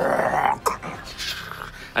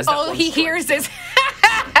 As that Oh, one he strikes. hears this.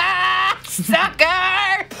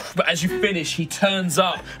 Sucker! But as you finish, he turns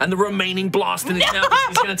up, and the remaining blast in his mouth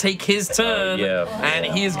is going to take his turn, and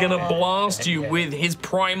he is going to blast you with his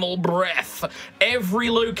primal breath. Every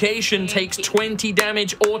location takes 20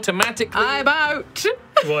 damage automatically. I'm out.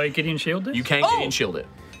 Do I Gideon shield this? You can get and shield it.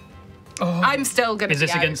 I'm still gonna. Is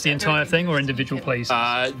this be out. against the entire thing or individual places?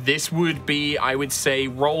 This would be, I would say,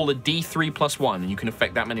 roll a d3 plus 1, and you can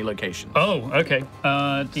affect that many locations. Oh, okay.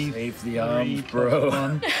 D3 Save the arms, plus bro.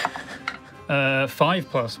 1. 5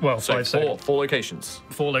 plus, well, So 5 so four locations.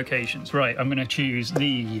 4 locations. Right, I'm going to choose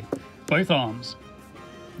both arms.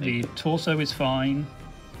 The torso is fine.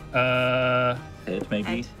 Head, maybe.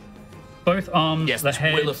 Head. Both arms, Yes, the this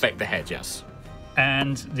head, will affect the head, yes.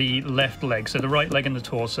 and the left leg. So the right leg and the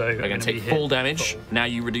torso are They're going to take be full hit damage. full. Now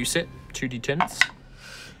you reduce it, 2d10s.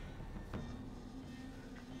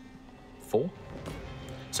 4.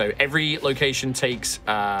 So every location takes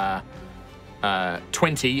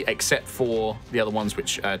 20, except for the other ones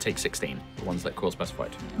which take 16, the ones that Quill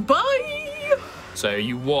specified. Bye. So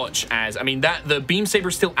you watch as, I mean, the beam saber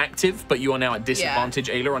is still active, but you are now at disadvantage,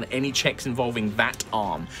 Ayla, on any checks involving that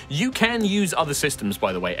arm. You can use other systems,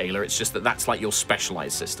 by the way, Ayla. It's just that that's like your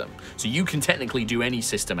specialized system. So you can technically do any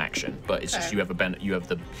system action, but it's just you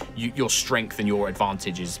have your strength and your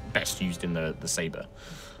advantage is best used in the saber.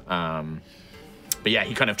 But yeah,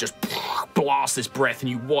 he kind of just blasts this breath, and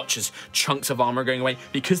you watch as chunks of armor are going away.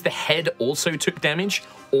 Because the head also took damage,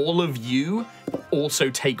 all of you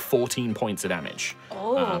also take 14 points of damage.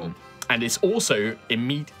 Oh. And it's also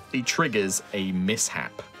immediately triggers a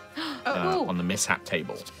mishap on the mishap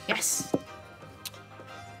table. Yes.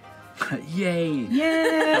 Yay!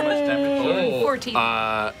 Yeah. How much damage? 14.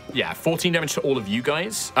 Yeah, 14 damage to all of you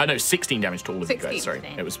guys. No, 16 damage to all of you 16. guys. Sorry,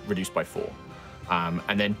 it was reduced by 4.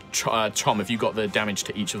 And then, Tom, have you got the damage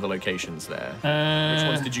to each of the locations there? Which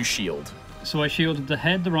ones did you shield? So I shielded the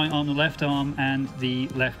head, the right arm, the left arm, and the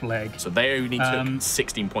left leg. So they only took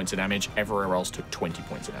 16 points of damage. Everywhere else took 20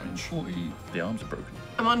 points of damage. The arms are broken.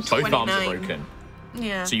 I'm on Both 29. arms are broken.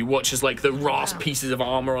 Yeah. So you watch as like the last pieces of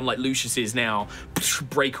armor on like Lucius's now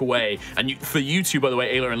break away, and for you two, by the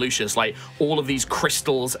way, Ayla and Lucius, like all of these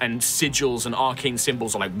crystals and sigils and arcane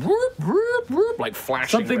symbols are like whoop, whoop, whoop, like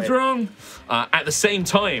flashing. Something's red. wrong. At the same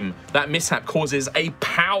time, that mishap causes a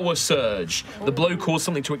power surge. The blow caused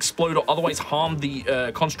something to explode or otherwise harm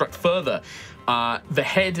the construct further. The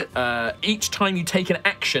head, each time you take an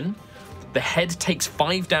action, the head takes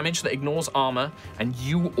 5 damage that ignores armor, and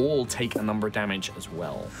you all take a number of damage as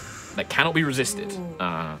well. That cannot be resisted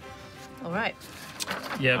All right.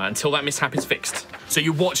 Yeah. until that mishap is fixed. So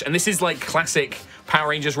you watch, and this is like classic Power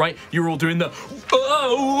Rangers, right? You're all doing the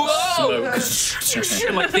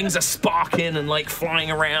and, like things are sparking and like flying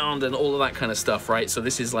around and all of that kind of stuff, right? So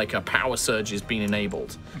this is like a power surge is being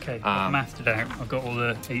enabled. Okay, I've mathed it out. I've got all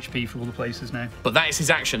the HP for all the places now. But that is his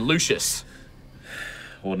action. Lucius,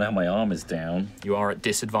 Well, now my arm is down. you are at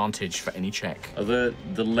disadvantage for any check. Are the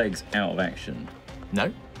legs out of action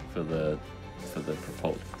No. for the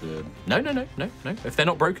No. If they're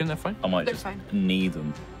not broken, they're fine. I might They're just fine. knee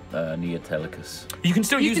them, knee Atelicus. You can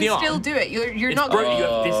still You use can the arm. still do it. You're It's not broken, going. you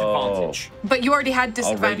have disadvantage. But you already had radiant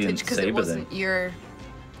disadvantage because it saber wasn't then. your.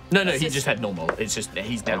 No, he just had normal. It's just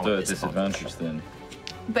he's now I'll do at a disadvantage then.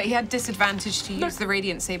 But he had disadvantage to use the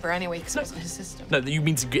radiant saber anyway because it wasn't his system. No, you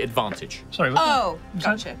mean to get advantage. Sorry, Oh, was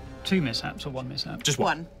gotcha. that 2 mishaps or 1 mishap? Just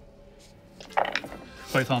one.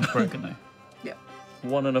 Both arms broken though. Yeah.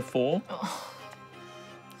 1 and a 4.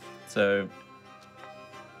 So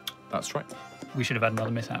That's right. We should have had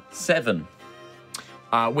another mishap. 7.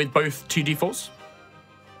 With both 2d4s?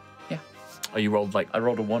 Yeah. Oh, you rolled like... I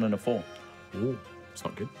rolled a 1 and a 4. Ooh, it's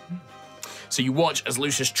not good. So you watch as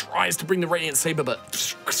Lucius tries to bring the Radiant Saber, but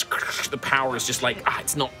the power is just like,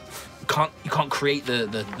 it's not... You can't create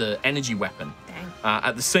the energy weapon.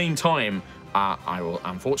 At the same time, I will,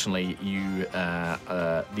 unfortunately,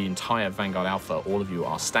 the entire Vanguard Alpha, all of you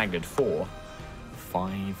are staggered for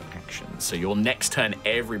 5 actions. So your next turn,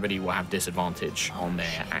 everybody will have disadvantage on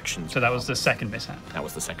their actions. So that was the second mishap. That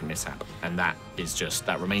was the second mishap, and that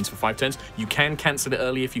remains for 5 turns. You can cancel it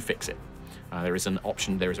early if you fix it. There is an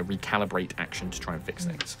option, there is a recalibrate action to try and fix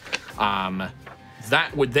things.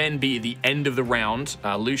 That would then be the end of the round.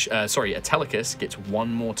 Atelicus gets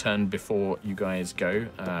 1 more turn before you guys go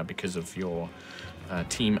because of your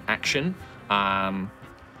team action. And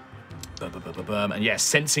yeah,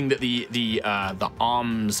 sensing that the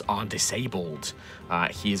arms are disabled,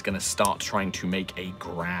 he is going to start trying to make a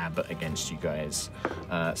grab against you guys.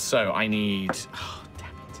 So I need... Oh,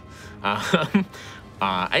 damn it.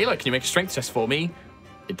 Ayla, can you make a strength test for me?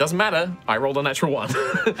 It doesn't matter. I rolled a natural 1.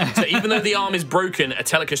 So even though the arm is broken,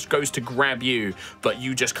 Atelicus goes to grab you, but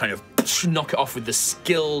you just kind of knock it off with the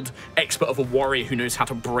skilled expert of a warrior who knows how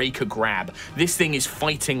to break a grab. This thing is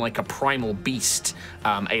fighting like a primal beast,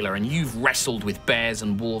 Ayla, and you've wrestled with bears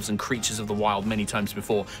and wolves and creatures of the wild many times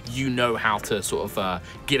before. You know how to sort of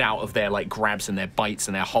get out of their like grabs and their bites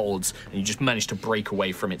and their holds, and you just manage to break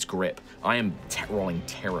away from its grip. I am rolling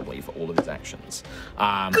terribly for all of his actions.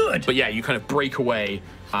 Good. But yeah, you kind of break away.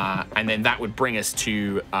 And then that would bring us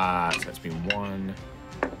to, so that's been 1,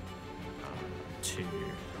 2,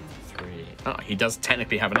 3. Oh, he does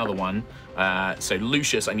technically have another one. So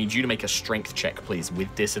Lucius, I need you to make a strength check, please,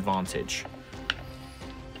 with disadvantage.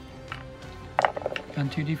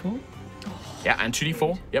 And 2d4? Yeah, and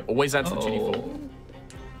 2d4. Yep, always add to the 2d4.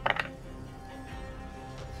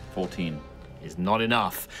 14. Is not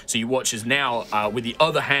enough. So you watch as now, with the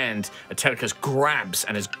other hand, Atelicus grabs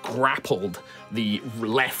and has grappled the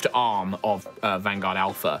left arm of Vanguard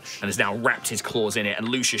Alpha and has now wrapped his claws in it. And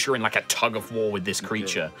Lucius, you're in like a tug of war with this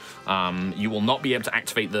creature. You will not be able to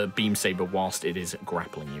activate the beam saber whilst it is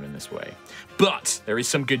grappling you in this way. But there is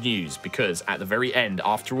some good news, because at the very end,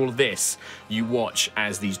 after all of this, you watch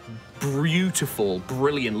as these beautiful,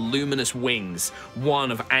 brilliant, luminous wings,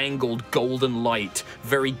 one of angled golden light,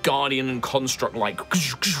 very guardian and construct-like.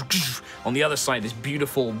 On the other side, this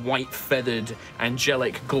beautiful, white-feathered,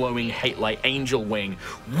 angelic, glowing, hate-light angel wing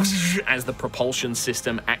as the propulsion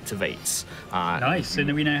system activates. Nice. And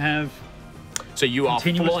then we now have... So you are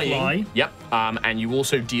Continuous flying. fly. Yep. And you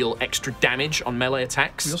also deal extra damage on melee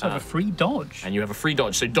attacks. We also have a free dodge. And you have a free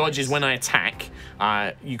dodge. So dodge is when I attack.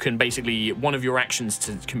 You can basically, one of your actions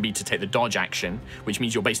can be to take the dodge action, which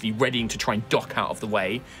means you're basically readying to try and duck out of the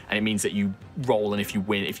way. And it means that you roll, and if you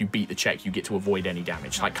win, if you beat the check, you get to avoid any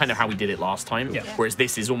damage. Like kind of how we did it last time. Yeah. Whereas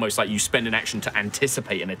this is almost like you spend an action to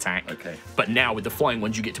anticipate an attack. Okay. But now with the flying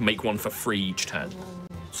ones, you get to make one for free each turn.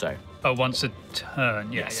 So. Oh, once a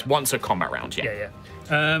turn. Yeah, Yes, yeah. once a combat round, Yeah,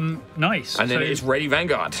 yeah. Nice. And then So it's ready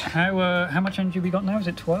Vanguard. how much energy we got now? Is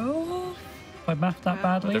it 12? If I math that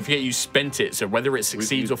badly? Don't forget you spent it, so whether it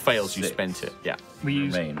succeeds or used fails, you 6. spent it. Yeah. We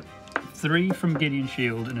used Remain. 3 from Gideon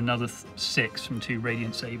Shield and another 6 from 2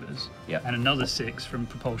 Radiant Sabers. Yeah. And another 6 from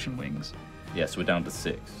Propulsion Wings. Yes, we're down to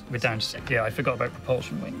 6. We're down to 6. Yeah, I forgot about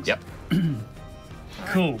Propulsion Wings. Yep.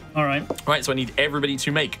 Cool. All right. Right, so I need everybody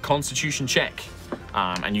to make a Constitution check.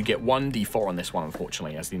 And you get 1d4 on this one,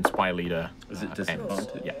 unfortunately, as the Inspire Leader. Is it ends.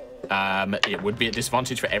 disadvantage? Yeah. It would be a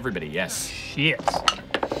disadvantage for everybody, yes. Shit.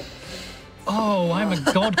 Oh, I'm a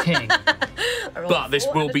God King. But this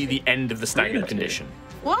will be the end of the staggered Really? condition.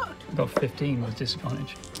 What? I got 15 with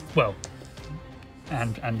disadvantage. Well,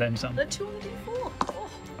 and then some. The 2 on the D4. Oh.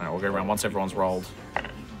 All right, we'll go around once everyone's rolled.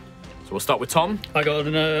 So we'll start with Tom. I got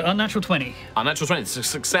an unnatural 20. Unnatural 20. It's a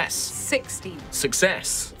success. 16.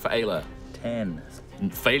 Success for Ayla. 10.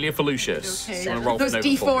 Failure for Lucius. Okay. You wanna roll Those for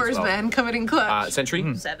Nova for me D4s, as well? man, coming in clutch.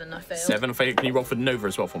 Sentry. 7, I failed. 7 failure. Can you roll for Nova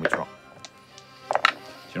as well for me, Trot?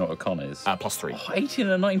 Do you know what a con is? +3. 18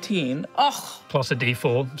 and a 19. Oh, Plus a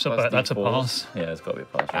D4, so Plus that's a D4s. pass. Yeah, it's got to be a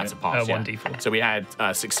pass, right? That's a pass. Yeah. 1d4. So we had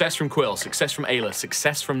success from Quill, success from Ayla,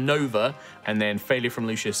 success from Nova, and then failure from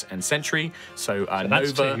Lucius and Sentry. So, that's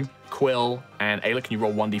Nova, 2. Quill, and Ayla, can you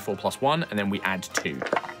roll 1d4 plus 1, and then we add 2.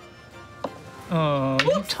 Oh,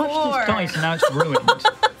 you touched 4. this dice and now it's ruined.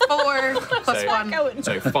 4 plus So- 1.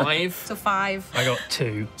 So 5, So 5. I got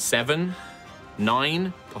 2. 7,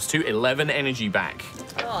 9 plus 2, 11 energy back.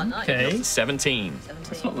 Oh, nice. Okay. 17.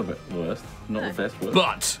 17. It's not the worst. Not the best worst.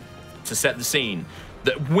 But to set the scene,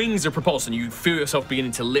 the wings are propulsed and you feel yourself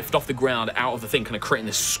beginning to lift off the ground out of the thing, kind of creating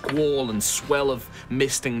this squall and swell of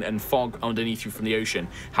mist and fog underneath you from the ocean.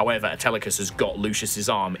 However, Atelicus has got Lucius's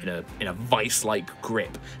arm in a vice-like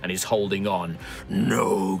grip and is holding on.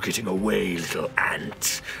 No getting away, little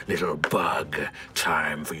ant, little bug.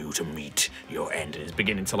 Time for you to meet your end. And is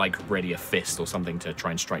beginning to like ready a fist or something to try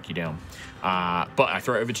and strike you down. But I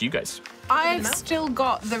throw it over to you guys. I've still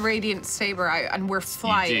got the Radiant Saber out and we're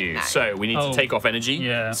flying You do. now. So we need to take off energy.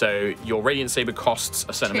 Yeah. So your Radiant Saber costs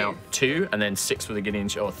a certain 2. amount, 2, and then 6 for the Gideon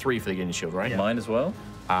Shield, or 3 for the Gideon Shield, right? Mine as well?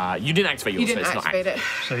 You didn't activate yours, You didn't so it's activate not it.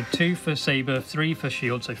 So 2 for saber, 3 for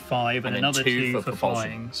shield, so 5, and then another 2 2 for for propulsion.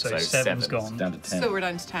 flying, so So 7's 7's gone. Down to 10. So we're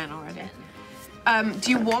down to 10 already. Do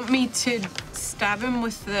you want me to stab him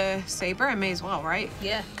with the saber? I may as well, right?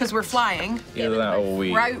 Yeah. Because we're flying. Either that or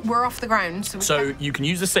we... We're off the ground. So, we So can't- you can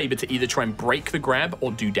use the Saber to either try and break the grab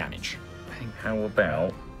or do damage. How about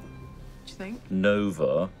What do you think?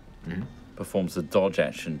 Nova performs a dodge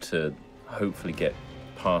action to hopefully get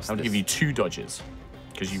past I'm going to this. give you 2 dodges,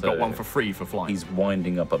 because you've So got 1 for free for flying. He's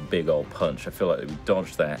winding up a big old punch. I feel like we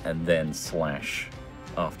dodge that and then slash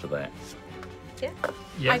after that. Yeah.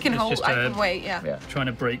 Yeah, I can it's hold. just, I can wait. Yeah. Yeah. Trying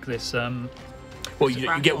to break this. Well, you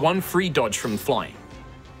get grapple. 1 free dodge from flying.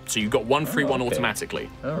 So you've got 1 free one okay. automatically.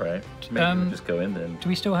 All right. Maybe we'll just go in then. Do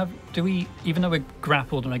we still have? Do we? Even though we're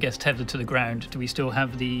grappled and I guess tethered to the ground, do we still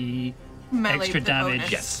have the Melee, extra the damage?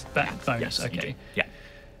 bonus. Yes. Back bonus. Yes, you do. Okay. Yeah.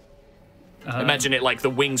 Imagine it like the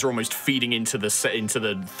wings are almost feeding into the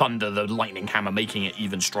thunder, the lightning hammer, making it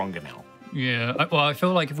even stronger now. Yeah. Well, I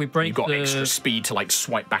feel like if we break You've got the extra speed to like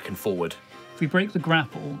swipe back and forward. if we break the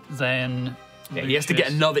grapple, then Yeah, he has to get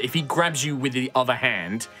Lucius- another. If he grabs you with the other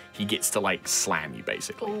hand, he gets to like slam you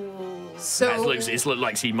basically. So It's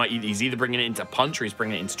like he's either bringing it into punch or he's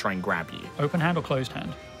bringing it in to try and grab you. open hand or closed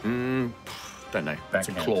hand. Don't know. It's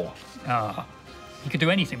a Backhand. claw. Ah, you could do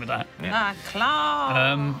anything with that.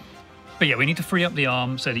 claw. But yeah, we need to free up the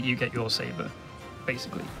arm so that you get your saber,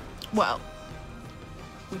 basically. Well,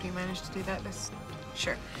 would you manage to do that?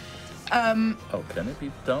 Sure. Oh, can it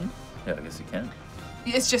be done? Yeah, I guess it can.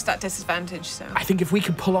 It's just that disadvantage. So I think if we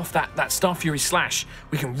can pull off that Star Fury slash,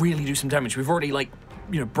 we can really do some damage. We've already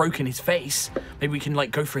broken his face. Maybe we can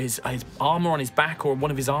like go for his armor on his back or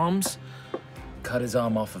one of his arms. Cut his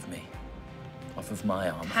arm off of me. Off of my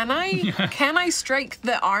arm. can I strike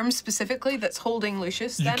the arm specifically that's holding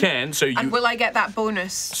Lucius? You then? can. So And will I get that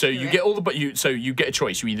bonus? So to you it? get all the so you get a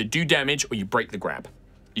choice. You either do damage or you break the grab.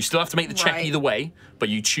 You still have to make the check Right. either way, but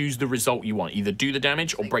you choose the result you want. Either do the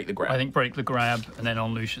damage or break the grab. I think break the grab, and then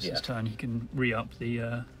on Lucius's turn, he can re-up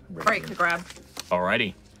the. break the grab.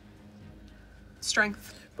 Alrighty.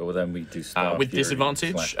 Strength. But then we do Star With Fury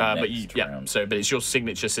disadvantage, slash but next yeah. round. So, but it's your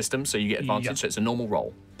signature system, so you get advantage. Yeah. So it's a normal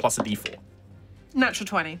roll plus a d4. Natural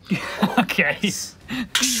 20. Okay.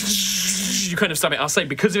 You kind of stab it. I'll say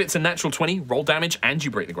because if it's a natural 20, roll damage and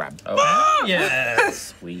you break the grab. Oh,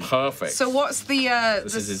 Yes. sweet. Perfect. So what's the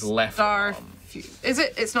This is his left Star arm. Is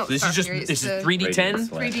it? It's not. This Star is just Fury, this it's is the 3d10.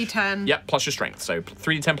 3d10. Yep, plus your strength. So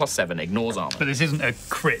 3d10 plus 7 ignores armor. But this isn't a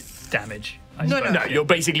crit damage. I No, suppose. No, you're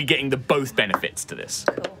basically getting the both benefits to this.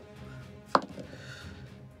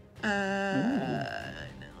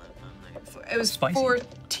 It was Spicy.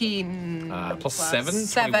 14. Plus 7?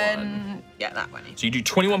 7. Yeah, that one. So you do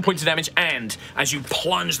 21 points of damage, and as you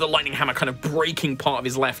plunge the lightning hammer, kind of breaking part of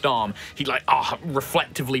his left arm, he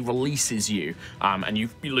reflectively releases you, and you,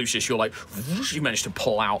 Lucius, you're like, you manage to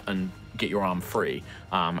pull out and get your arm free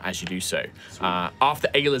as you do so. After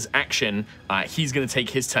Ayla's action, he's going to take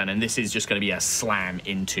his turn, and this is just going to be a slam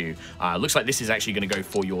into. Looks like this is actually going to go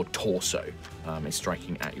for your torso. It's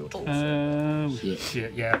striking at your torso.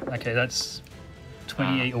 Shit, yeah. Okay, that's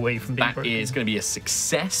 28 away from being That broken. is going to be a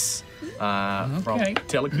success from Okay.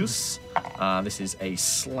 Atelicus. This is a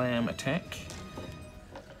slam attack.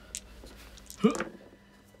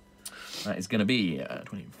 That is going to be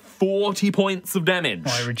 40 points of damage.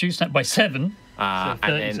 I reduced that by 7. So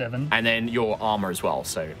 37. And then your armor as well,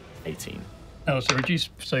 so 18. Oh, so reduce,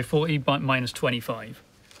 so 40 by minus 25.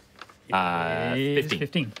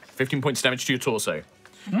 15. 15 points of damage to your torso.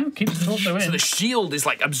 Oh, keeps the torso in. So the shield is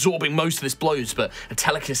like absorbing most of this blows, but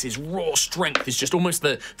Atelicus' raw strength is just almost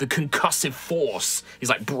the concussive force. He's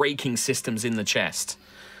like breaking systems in the chest.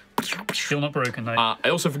 Still not broken though. I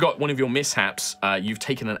also forgot one of your mishaps. You've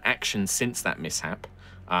taken an action since that mishap.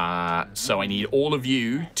 So I need all of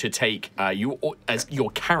you to take, as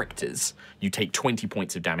your characters, you take 20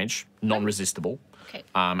 points of damage, non-resistible. Okay.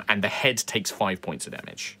 And the head takes 5 points of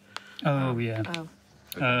damage. Oh, yeah.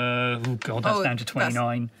 Oh, God, that's down to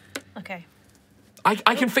 29. Okay.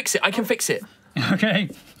 I can fix it. I can fix it. Okay.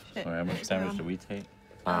 Sorry, how much damage do we take?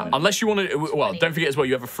 Unless you want to, well, don't forget as well,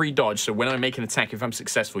 you have a free dodge. So when I make an attack, if I'm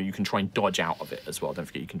successful, you can try and dodge out of it as well. Don't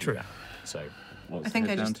forget you can do that. So What's I think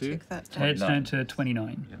the I head just down to? took that down. Head's down to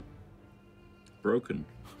 29. Broken.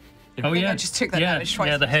 Oh, think yeah. I just took that damage twice,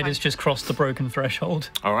 Yeah, the that's head fine. has just crossed the broken threshold.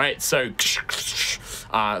 all right, so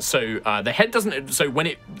the head doesn't. So when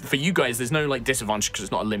it for you guys, there's no like disadvantage because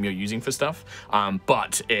it's not a limb you're using for stuff.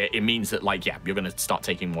 But it means that like you're gonna start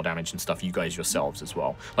taking more damage and stuff. You guys yourselves as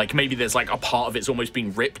well. Like maybe there's like a part of it's almost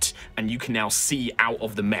being ripped, and you can now see out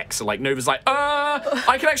of the mech. So like Nova's like,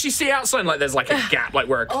 I can actually see outside. Like there's like a gap, like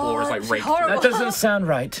where a claw is like raked. That doesn't sound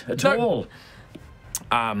right at all.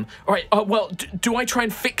 All right. Well, do I try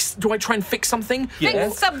and fix? Do I try and fix something?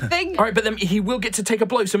 Fix something. All right, but then he will get to take a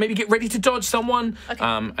blow, so maybe get ready to dodge someone. Okay.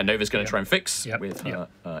 And Nova's going to try and fix with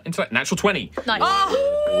intellect. Natural 20. Nice.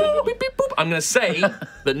 Beep, beep, boop. I'm going to say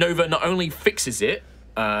that Nova not only fixes it,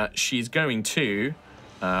 she's going to.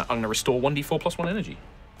 I'm going to restore 1d4 plus 1 energy.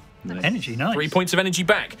 Energy, nice. 3 points of energy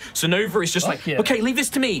back. So Nova is just like, okay, leave this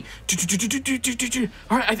to me.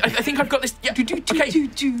 All right, I think I've got this. Yeah. Okay.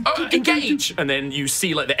 Engage. And then you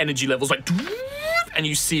see like the energy levels like, and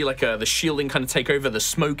you see like the shielding kind of take over. The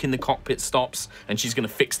smoke in the cockpit stops, and she's going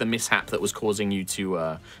to fix the mishap that was causing you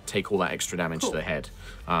to take all that extra damage to the head.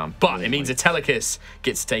 But it means Atelicus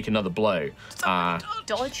gets to take another blow.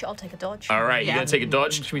 Dodge. I'll take a dodge. All right, you're going to take a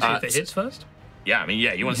dodge. Should we see if it hits first? Yeah, I mean,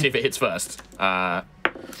 yeah, you want to see if it hits first.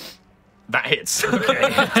 That hits.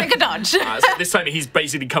 Take a dodge. So this time he's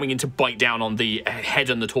basically coming in to bite down on the head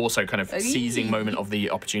and the torso, kind of seizing moment of the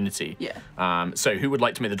opportunity. Yeah. So who would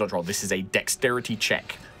like to make the dodge roll? This is a dexterity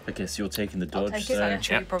check. I guess you're taking the dodge. take it, So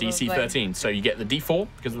actually. Yep, Probably. DC 13. So you get the D4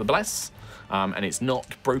 because of the bless, and it's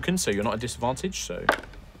not broken, so you're not at disadvantage. So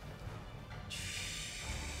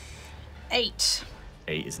 8.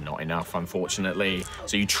 8 is not enough, unfortunately.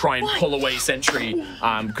 So you try and pull away Sentry,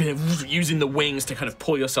 using the wings to kind of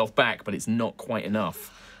pull yourself back, but it's not quite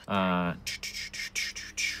enough. We're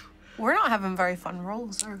not having very fun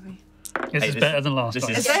rolls, are we? This is better than last This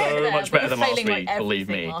time. is so much better than last week, believe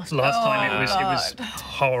me. Last time it was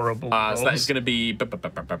horrible. So that is going to be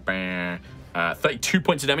 32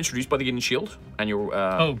 points of damage reduced by the Gideon Shield and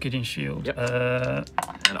your Gideon Shield. Yep.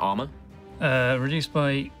 And armor. Reduced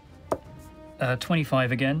by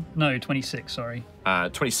 25 again. No, 26, sorry.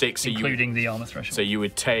 26. Including the armor threshold. So you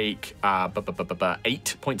would take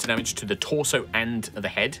 8 points of damage to the torso and the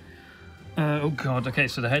head. Oh god, okay,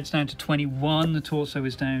 so the head's down to 21, the torso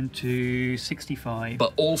is down to 65.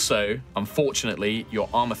 But also, unfortunately, your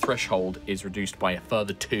armor threshold is reduced by a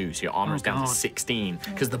further 2, so your armor is down to 16,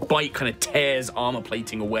 because the bite kind of tears armor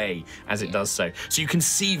plating away as it does so. So you can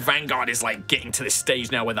see Vanguard is like getting to this stage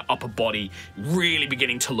now where the upper body really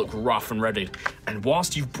beginning to look rough and redded. And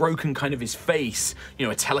whilst you've broken kind of his face, you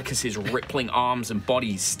know, Atelicus' rippling arms and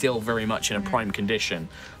body is still very much in a prime condition.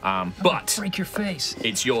 But break your face.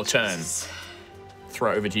 it's your turn.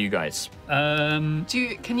 Throw it over to you guys. Can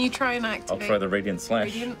you try and activate? I'll try the Radiant Slash.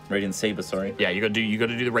 Radiant? Radiant Saber, sorry. Yeah, you got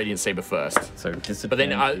to do the Radiant Saber first. So But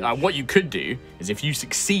then what you could do is if you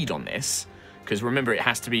succeed on this, because remember it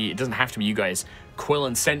doesn't have to be you guys. Quill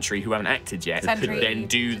and Sentry who haven't acted yet Sentry. could then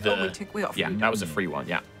do the. we got free. Yeah, that was a free one.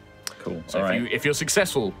 Yeah. Cool. So All right. if you're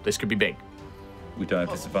successful, this could be big. We don't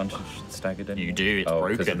have disadvantage staggered anymore? You do. It's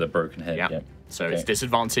because broken. of the broken head. Yeah. Yeah. So Okay. it's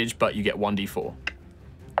disadvantage, but you get 1d4.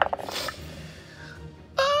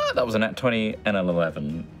 That was a nat 20 and an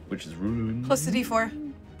 11, which is ruined. Plus the D4.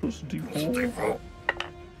 Plus D4.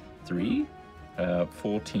 3.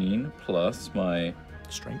 14 plus my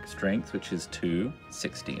Strength strength, which is 2.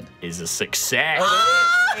 16. is a success.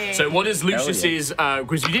 So what is Lucius's?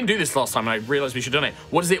 Because we didn't do this last time, and I realised we should have done it.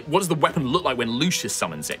 What does the weapon look like when Lucius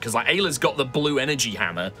summons it? Because like Ayla's got the blue energy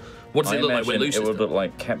hammer. What does it look like when Lucius? It would look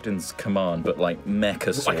like Captain's Command, but like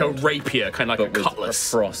mecha sword. Like a rapier, kind of like a cutlass. A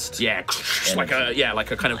frost. Yeah,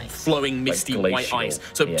 like a kind of flowing, misty white ice.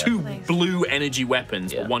 So two blue energy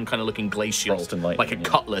weapons, but one kind of looking glacial, like a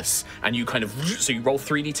cutlass. And you kind of so you roll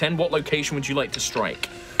 3d10. What location would you like to strike?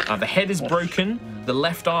 The head is broken. The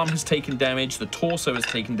left arm has taken damage. The torso has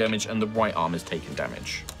taken damage, and the right arm has taken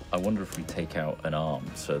damage. I wonder if we take out an arm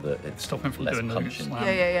so that it's Stop him from less doing the punching.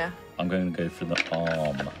 Yeah. I'm going to go for the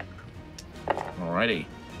arm. Alrighty.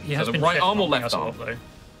 He has So the been right arm or checking left us arm? off, though.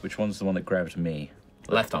 Which one's the one that grabbed me?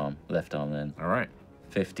 Left arm. Left arm then. All right.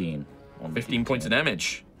 15. 15 points of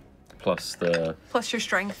damage. Plus the Plus your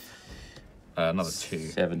strength. Another 2.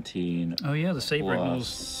 17. Oh yeah, the saber Plus-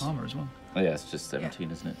 ignores armor as well. Oh yeah, it's just 17,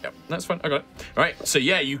 isn't it? Yep, that's fine. I got it. All right. So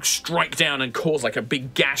yeah, you strike down and cause like a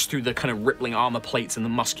big gash through the kind of rippling armor plates and the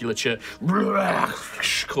musculature,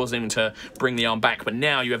 causing him to bring the arm back. But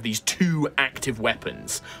now you have these 2 active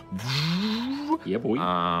weapons. Yeah, boy.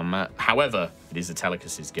 However, it is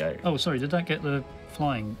Atelicus's go. Oh, sorry, did that get the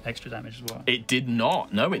flying extra damage as well? It did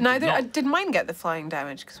not. No, it did Neither not. did mine get the flying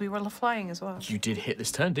damage because we were flying as well. You did hit this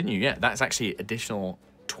turn, didn't you? Yeah, that's actually additional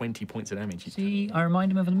 20 points of damage. See, I remind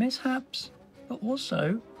him of the mishaps, but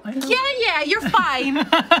also I know Yeah, you're fine. All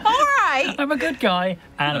right. I'm a good guy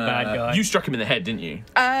and a bad guy. You struck him in the head, didn't you?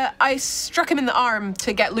 I struck him in the arm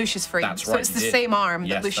to get Lucius free. That's so right. it's you the did. same arm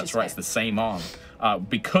Yes, that Lucius that's right. hit. It's the same arm.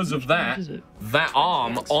 Because of that, is it? that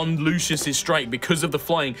arm on Lucius's strike, because of the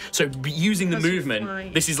flying, so using the Because you movement,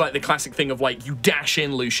 fly. this is like the classic thing of like you dash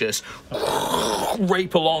in Lucius,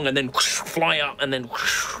 rape along, and then fly up, and then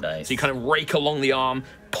Nice. so you kind of rake along the arm,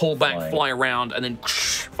 pull back, fly around, and then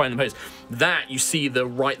find the pose. That you see the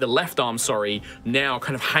left arm, now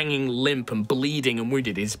kind of hanging limp and bleeding and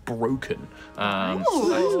wounded is broken. So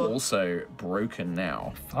that's also broken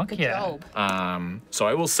now. Fuck Good yeah. job. So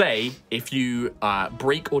I will say, if you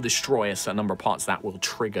break or destroy a certain number of parts, that will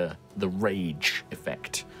trigger the rage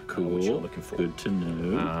effect. Cool. Which you're looking for. Good to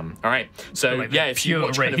know. All right. So like yeah, if you pure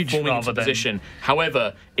watch kind of rage forming into rather than- position.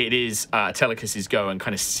 However, it is Atelicus's go, and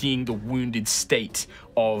kind of seeing the wounded state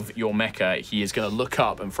of your mecha, he is going to look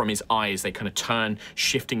up, and from his eyes they kind of turn,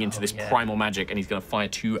 shifting into this yeah. primal magic, and he's going to fire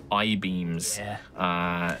 2 eye beams.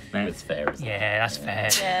 Yeah. That's fair, isn't it? Yeah, that's fair.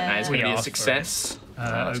 That is We going to be a asked for it. success.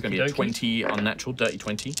 That's going to be a Okey-dokey. 20 unnatural, dirty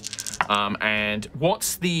 20. And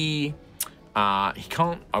what's the... he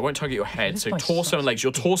can't... I won't target your head. So my torso and legs.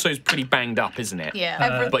 Your torso's pretty banged up, isn't it?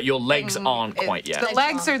 Yeah. But your legs aren't quite yet. The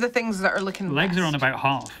legs are the things that are looking Legs are best. on about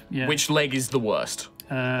half. Yeah. Which leg is the worst?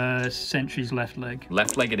 Sentry's left leg.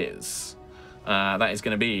 Left leg it is. That is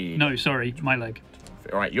going to be... No, sorry, my leg.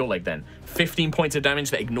 All right, your leg then. 15 points of damage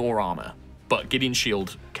that ignore armor. But Gideon's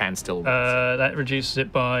shield can still... That reduces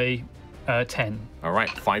it by 10. All right,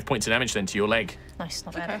 5 points of damage then to your leg. Nice,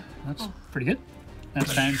 not bad. Okay. That's pretty good.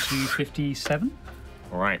 That's down to 57.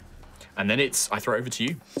 All right. And then it's... I throw it over to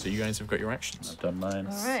you. So you guys have got your actions. I've done mine.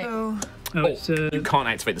 All right. So Oh, it's, You can't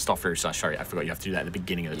activate the stuff through, so sorry, I forgot you have to do that at the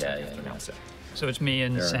beginning of the turn. Yeah, You have to yeah, announce it. so it's me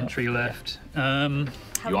and Fair Sentry enough. left. How You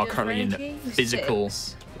many are of currently in energy? physical...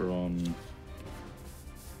 6. We're on...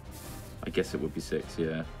 I guess it would be 6,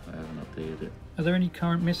 yeah. I haven't updated it. Are there any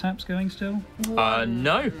current mishaps going still?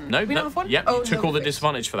 No. We don't have one? Yeah, Oh, you took Nova all the fixed.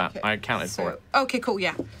 disadvantage for that. Okay. I accounted for it. Okay, cool,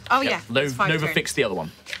 yeah. Oh, yeah. that's fine, Nova turn. fixed the other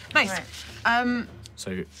one. Nice. Right.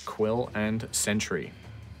 So Quill and Sentry.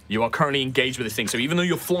 You are currently engaged with this thing, so even though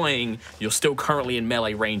you're flying, you're still currently in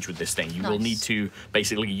melee range with this thing. You will Nice. need to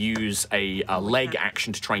basically use a leg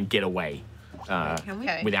action to try and get away Can we?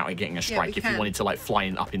 Okay. without it getting a strike. If you can. wanted to like fly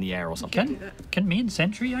up in the air or something. Can me and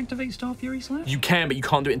Sentry activate Star Fury Slash? You can, but you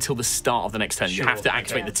can't do it until the start of the next turn. You Sure, have to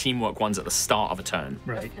activate okay. the teamwork ones at the start of a turn.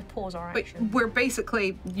 Right. The pause our But action. we're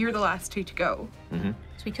basically, you're the last 2 to go.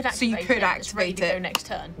 So we could So you activate could it. It's ready activate to go it. next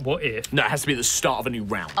turn. What if No, it has to be at the start of a new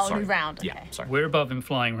round. Oh, sorry. new round, Yeah, okay. sorry. we're above him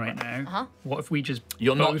flying right now? Uh-huh. What if we just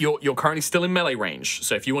You're not. both- You're currently still in melee range.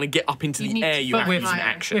 So if you want to get up into You the need air, to you But have to we're, use an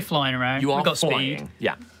action. we're flying around. You are We've got flying. speed.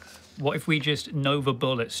 Yeah. What if we just Nova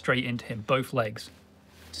bullet straight into him, both legs?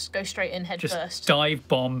 Just go straight in head Just first. dive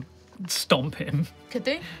bomb, stomp him. Could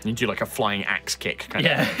do. You do like a flying axe kick. Kind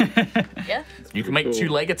of. Yeah. Yeah. You can make 2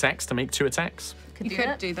 leg attacks to make 2 attacks. Could You do could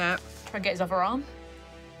that. do that. Try and get his other arm.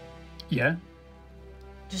 yeah.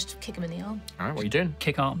 Just kick him in the arm. All right, what are you doing?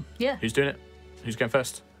 Kick arm. Yeah. Who's doing it? Who's going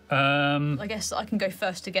first? I guess I can go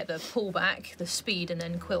first to get the pullback, the speed, and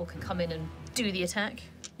then Quill can come in and do the attack.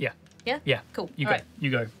 Yeah. Yeah? Yeah. Cool. You All go. right.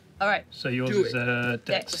 You go. All right. So yours is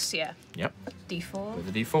Dex. Dex, yeah. Yep. D4. With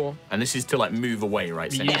a D4. And this is to like move away,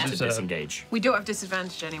 right? So you Yeah. need to disengage. We don't have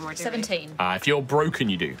disadvantage anymore, do we? 17. If you're broken,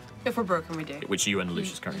 you do. If we're broken, we do. Which you and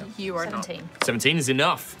Lucius currently have. You are 17. 17 is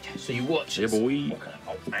enough. So you watch. Yeah, boy.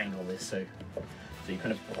 I'll angle this so you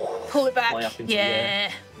kind of Pull it back. fly up into the air.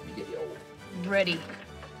 Yeah. You get the old Ready.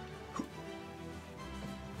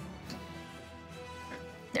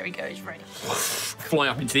 There he goes, ready. fly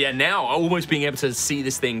up into the air now, almost being able to see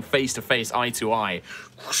this thing face to face, eye to eye,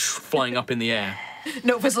 flying up in the air.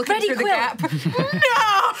 Nova's looking Ready, through the Quill. gap. No!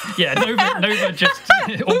 Yeah, Nova just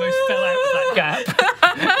almost fell out of that gap.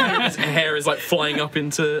 His hair is like flying up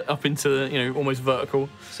into almost vertical.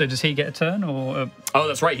 So does he get a turn or? Oh,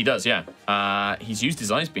 that's right, he does. Yeah, he's used his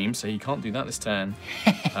ice beam, so he can't do that this turn.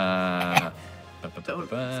 It's got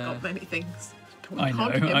many things.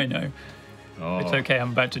 I know. Oh. It's okay.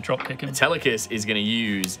 I'm about to drop kick him. Atelicus is going to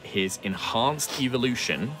use his enhanced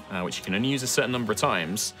evolution, which he can only use a certain number of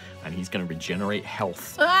times, and he's going to regenerate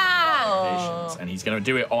health. Oh. And he's going to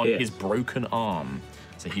do it on his broken arm.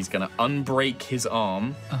 So he's going to unbreak his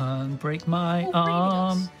arm. Unbreak my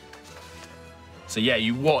arm. So yeah,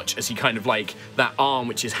 you watch as he kind of like, that arm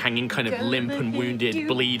which is hanging kind of limp and wounded,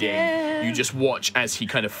 bleeding, you just watch as he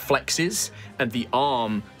kind of flexes and the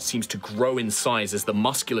arm seems to grow in size as the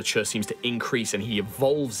musculature seems to increase and he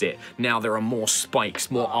evolves it. Now there are more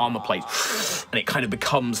spikes, more armor plates, and it kind of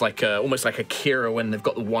becomes like almost like a Kira when they've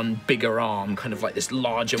got the one bigger arm, kind of like this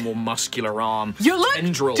larger, more muscular arm. You look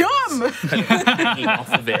Tendrils dumb! kind of hanging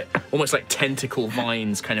off of it, almost like tentacle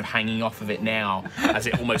vines kind of hanging off of it now as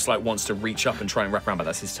it almost like wants to reach up and try and wrap around, but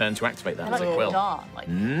that's his turn to activate that as a quill.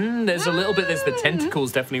 There's a little bit, there's the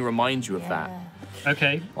tentacles definitely remind you of that.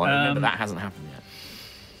 Okay. Well, I remember that hasn't happened yet.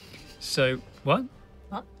 So what?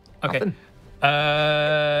 What? Okay.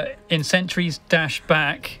 In Sentry's dash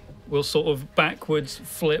back, we'll sort of backwards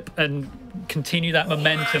flip and continue that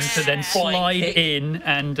momentum to then slide kick. in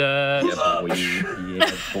and Yeah,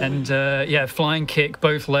 boy. flying kick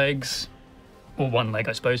both legs, or one leg,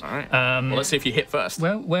 I suppose. All right. Well, let's see if you hit first.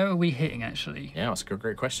 Where are we hitting actually? Yeah, that's a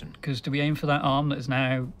great question. Because do we aim for that arm that is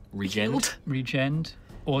now regened,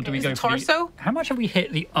 or do we Is go it for torso? the? How much have we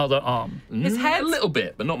hit the other arm? His head's a little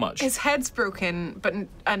bit, but not much. His head's broken,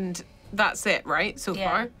 and that's it, right? So Yeah.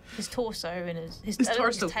 far. His torso and his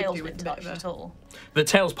torso could tail's do been with a bit touched of at all. The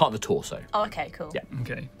tail's part of the torso. Oh, okay, cool. Yeah.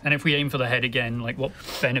 Okay. And if we aim for the head again, like what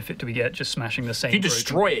benefit do we get just smashing the same? If you broken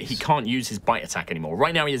destroy it, he piece? can't use his bite attack anymore.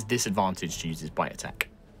 Right now, he has disadvantage to use his bite attack.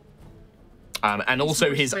 And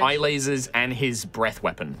also his eye lasers and his breath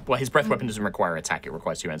weapon. Well, his breath weapon doesn't require attack, it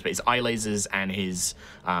requires 2 hands, but his eye lasers and his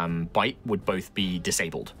bite would both be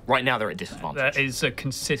disabled. Right now, they're at disadvantage. That is a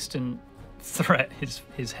consistent threat,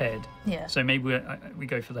 his head. Yeah. So maybe we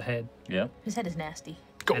go for the head. Yeah, His head is nasty.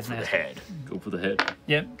 Go Head's for the nasty. head. go for the head.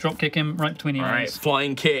 Yep, drop kick him right between the All right, eyes.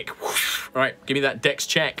 flying kick. Whoosh. All right, give me that dex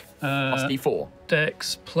check. Plus D4.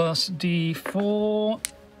 Dex plus D4.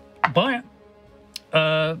 Buy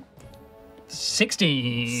it.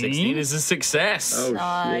 16. 16 is a success. Oh,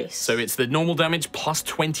 Nice. So it's the normal damage plus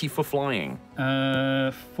 20 for flying.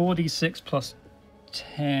 4d6 plus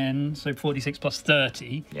 10, so 4d6 plus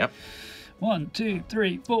 30. Yep. 1, 2,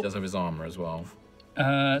 3, 4. Does have his armor as well.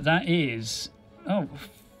 That is. Oh,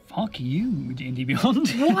 fuck you, D&D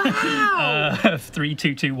Beyond. Wow! 3,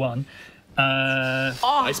 2, 2, 1.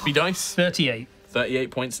 Ice be dice. 38.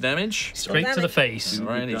 38 points of damage. Straight to the face.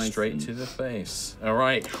 Alrighty, straight to the face. All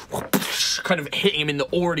right. Kind of hitting him in the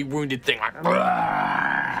already wounded thing.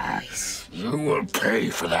 Like, You will pay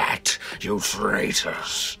for that, you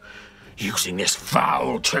traitors. Using this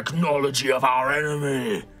foul technology of our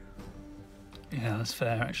enemy. Yeah, that's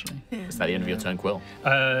fair, actually. is that the end of your turn, Quill?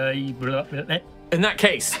 The In that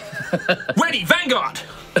case, ready, Vanguard!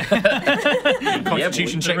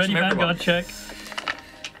 Constitution checks ready from everyone. Vanguard check.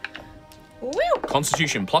 Woo!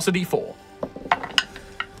 Constitution plus a D4.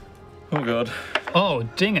 Oh god. Oh,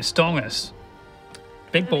 dingus dongus.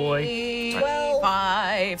 Big boy.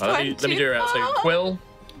 5, Let me do it out. So Quill,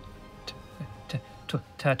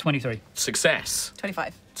 23. success.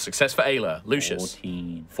 25. Success for Ayla. Lucius.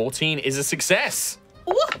 14. 14 is a success.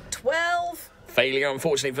 Ooh, 12. Failure,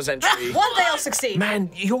 unfortunately, for Sentry. One day I'll succeed. Man,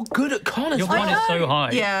 you're good at con as Your well. one is so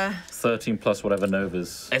high. Yeah. 13 plus whatever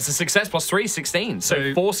Nova's. It's a success plus 3, 16. So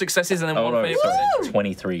So- 4 successes and then Oh, 1 no, failure. for Sentry. sorry.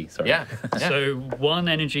 23, sorry. Yeah. So 1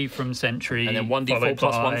 energy from Sentry. And then 1d4 followed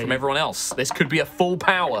plus 1 by- from everyone else. This could be a full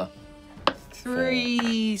power.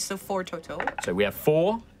 3, so 4 total. So we have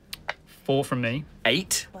 4, 4 from me.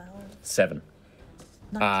 8, 7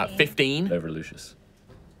 15, over Lucius.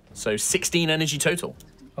 so 16 energy total.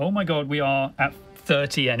 Oh my god, we are at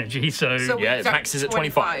 30 energy, so Yeah, it maxes at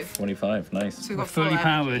 25. 25, nice. So we've we're got full fully energy.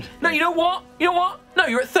 powered. No, you know what? You know what? No,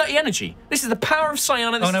 you're at 30 energy. This is the power of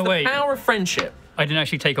Cyana. This Oh, no, is the wait. power of friendship. I didn't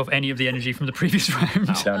actually take off any of the energy from the previous round.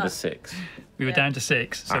 Down to 6. We were down to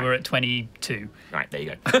 6, so we're at 22. Right, there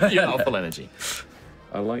you go. You're at full energy.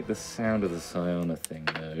 I like the sound of the Cyana thing,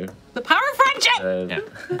 though. The power of friendship!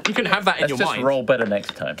 Yeah. You can have that in Let's your just mind. roll better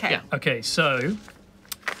next time. Okay. Yeah. Okay, so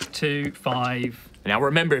 2, 5. Now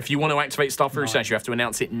remember, if you want to activate Star Fury Slash, you have to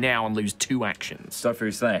announce it now and lose 2 actions. Star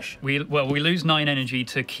Fury Slash. We lose 9 energy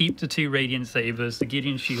to keep the 2 Radiant Sabers, the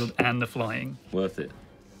Gideon Shield, and the flying. Worth it.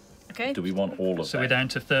 Okay. Do we want all of So that? we're down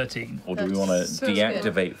to 13. Or do we want to Sounds good.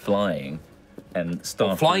 deactivate flying and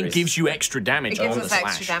Star Flying Fury? gives you extra damage It gives on the us slash.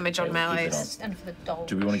 extra damage on Yeah, we'll keep it melees. And for the doll.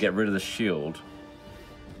 Do we want to get rid of the shield?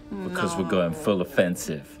 Because we're going full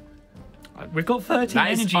offensive. We've got 13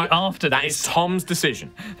 That is- energy I- after That this. is Tom's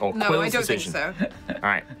decision. Or No, Quill's I don't decision. think so. All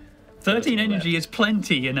right. 13 energy is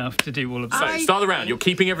plenty enough to do all of So, that. start the round. You're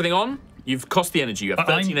keeping everything on. You've cost the energy. You have But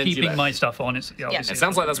 13 I'm energy keeping left. my stuff on. It's obviously It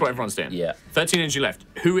sounds like that's what everyone's doing. Yeah. 13 energy left.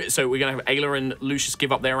 So we're going to have Ayla and Lucius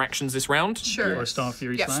give up their actions this round. Sure. Or a Star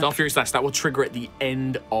Fury Yeah. Slash. Star Fury Slash, that will trigger at the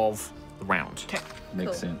end of the round. Okay.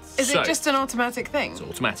 Makes Cool. sense. Is So- it just an automatic thing? It's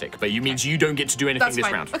automatic, but you means you don't get to do anything That's this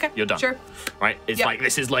fine. round. Okay, You're done. sure. Right? It's Yep. like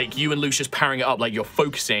this is like you and Lucius powering it up, like you're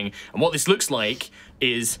focusing. And what this looks like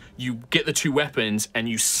is you get the 2 weapons and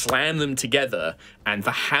you slam them together, and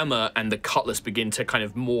the hammer and the cutlass begin to kind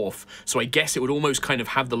of morph. So I guess it would almost kind of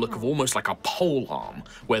have the look of almost like a pole arm,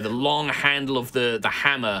 where the long handle of the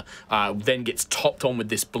hammer then gets topped on with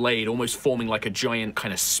this blade, almost forming like a giant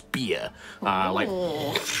kind of spear, like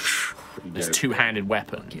this 2-handed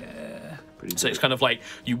weapon. So it's kind of like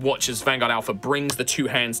you watch as Vanguard Alpha brings the 2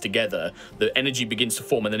 hands together, the energy begins to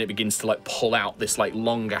form, and then it begins to like pull out this like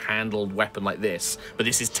longer handled weapon like this. But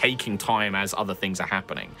this is taking time as other things are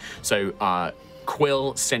happening. So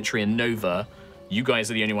Quill, Sentry, and Nova, you guys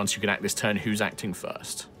are the only ones who can act this turn. Who's acting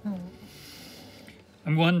first?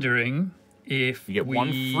 I'm wondering if You get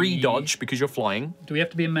 1 free dodge because you're flying. Do we have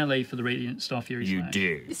to be in melee for the Radiant Star Fury You Slash?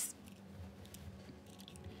 do.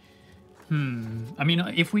 I mean,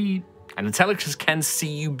 if we And Atelicus can see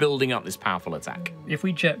you building up this powerful attack.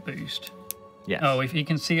 jet boost. Yeah. Oh, if he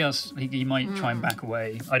can see us, he might try and back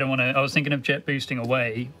away. I don't want to. I was thinking of jet boosting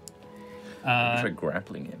away. Try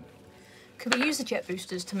grappling him. Could we use the jet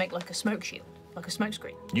boosters to make like a smoke shield, like a smoke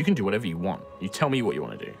screen? You can do whatever you want. You tell me what you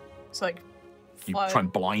want to do. It's like You fire- try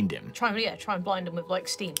and blind him. try and blind him with like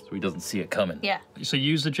steam. So he doesn't see it coming. Yeah. So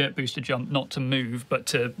use the jet booster jump not to move, but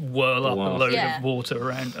to whirl up a Wow. load Yeah. of water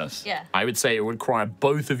around us. Yeah. I would say it would require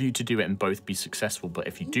both of you to do it and both be successful, but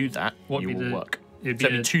if you do that, What you would be will the- work. it'd So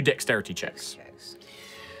be it'd be a- 2 dexterity checks.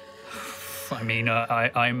 I mean, I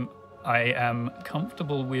am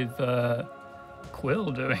comfortable with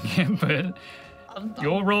Quill doing it, but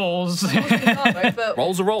your rolls. But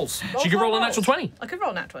Rolls are rolls. She could roll a natural 20. I could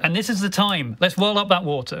roll a nat 20. And this is the time. Let's whirl up that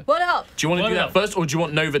water. What up? Do you want to do Well that first, or do you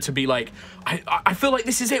want Nova to be like, I feel like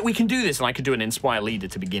this is it, we can do this, and I could do an Inspire Leader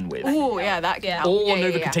to begin with? Oh, yeah, that could help. Or Yeah,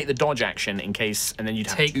 Nova yeah, could take the dodge action in case, and then you'd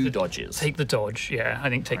have Take 2 the- dodges. Take the dodge. Yeah, I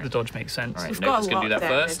think take the dodge makes sense. All right, We've Nova's got a going to do lot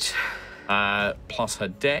that of first. Plus her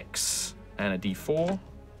dex and a d4,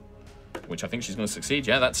 which I think she's going to succeed.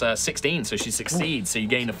 Yeah, that's 16, so she succeeds. So you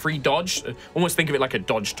gain a free dodge. Almost think of it like a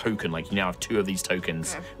dodge token, like you now have 2 of these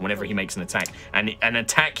tokens whenever he makes an attack. And an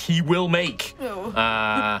attack he will make,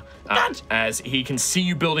 as he can see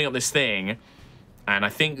you building up this thing. And I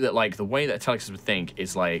think that like the way that Atelicus would think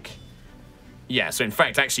is like, yeah, so in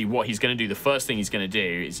fact, actually what he's going to do, the first thing he's going to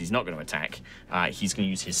do is he's not going to attack. He's going to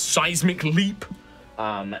use his seismic leap.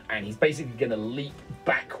 And he's basically going to leap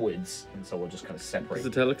backwards. And so we'll just kind of separate.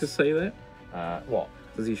 Does Atelicus say that? What?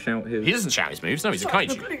 Does he shout his... He doesn't shout his moves. No, he's a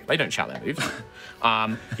kaiju. They don't shout their moves.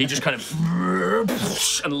 He just kind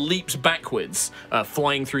of and leaps backwards,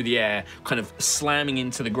 flying through the air, kind of slamming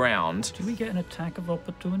into the ground. Do we get an attack of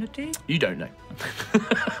opportunity? You don't know.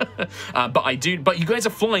 But I do. But you guys are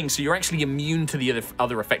flying, so you're actually immune to the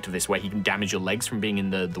other effect of this, where he can damage your legs from being in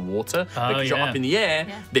the water. Because you're up in the air,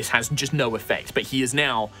 this has just no effect. But he is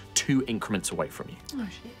now 2 increments away from you. Oh,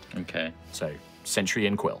 shit. Okay. So, Sentry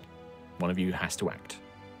and Quill, one of you has to act.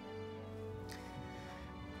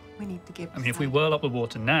 We need to give. I mean, if we whirl up the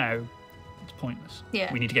water now, it's pointless.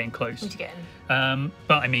 Yeah. We need to get in close. We need to get in.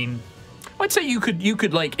 But I mean, I'd say you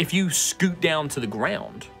could like, if you scoot down to the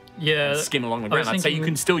ground, yeah. skim along the I was ground, I'd say you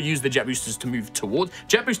thinking can still use the jet boosters to move towards.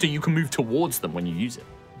 Jet booster, you can move towards them when you use it.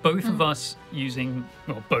 both of us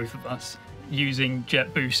using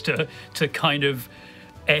jet booster to kind of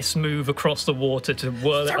S move across the water to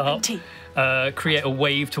whirl it up, create a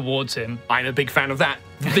wave towards him. I'm a big fan of that.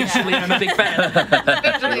 Visually, I'm a big fan.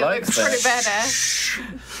 Visually, it looks pretty badass.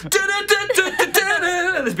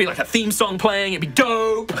 There'd be like a theme song playing. It'd be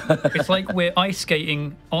dope. It's like we're ice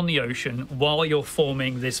skating on the ocean while you're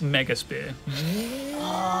forming this mega spear.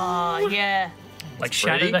 Oh, yeah. Like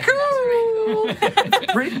shatter the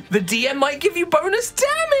The DM might give you bonus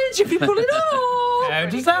damage if you pull it off. How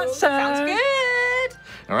does that sound? Sounds good.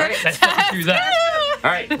 All right. Let's not do that.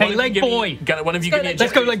 All right. Hey, leg boy. One of you give me a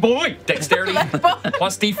Let's go, leg boy. dexterity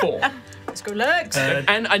plus D4. Let's go legs.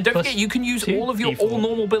 And don't forget, you can use all of your D4. all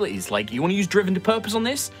normal abilities. Like, you want to use Driven to Purpose on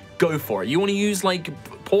this? Go for it. You want to use, like,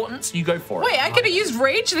 Portents? You go for it. Wait, I could have used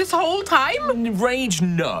rage this whole time? Rage,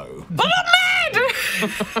 no. But I'm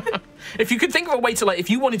mad! If you could think of a way to, like, if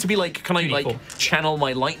you wanted to be like, can I, like, 2d4. channel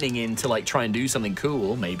my lightning in to, like, try and do something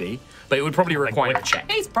cool, maybe. But it would probably require a check.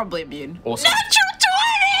 He's probably immune. Awesome.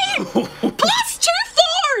 Natural 20! Plus 2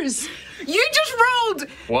 4s! You just rolled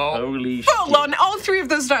Well, Holy full shit. on all 3 of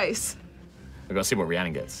those dice. I've got to see what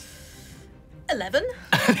Rhiannon gets. 11.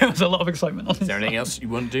 There was a lot of excitement on Is there anything else you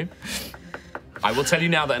want to do? I will tell you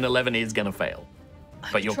now that an 11 is going to fail.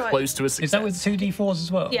 But you're try. close to a success. Is that with 2d4s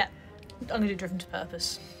as well? Yeah. I'm going to do Driven to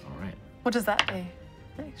Purpose. All right. What does that do?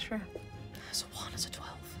 Extra. It's a 1, it's a 12.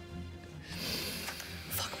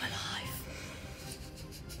 Fuck my life.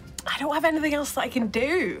 I don't have anything else that I can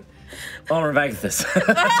do. Honor of Agathis.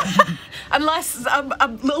 Unless a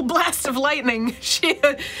little blast of lightning. I'm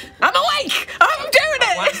awake! I'm doing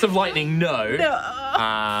it! Blast of lightning, no.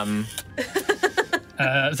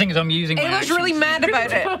 The thing is, I'm using my Ayla's actions. really mad about Driven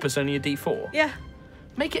to it. Purpose, only a D4. Yeah.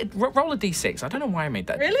 Make it roll a D6. I don't know why I made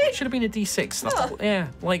that. Really? It should have been a D6. That's yeah,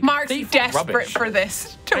 like Mark's D4 desperate rubbish. for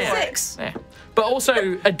this to Yeah. work. 6. Yeah. But also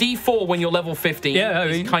a D4 when you're level 15 Yeah, I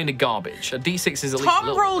is mean- kind of garbage. A D6 is at least a Tom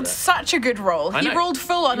little rolled better. such a good roll. I He know. rolled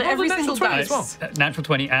full on You rolled every a single natural 20 dice. as well. Natural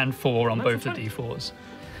 20 and 4 on both the 20. d4s.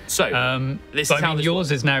 So this But is I how mean, this yours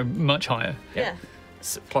works. is now much higher. Yeah.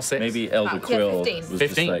 Plus 6. Maybe Elder yeah, Quill 15. was 15,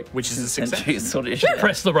 just like, which is a success. Sentry sort of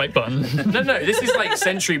Press the right button. No, this is like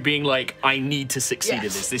Sentry being like, I need to succeed at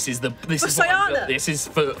Yes. this. This is what I'm Sayana. built- This is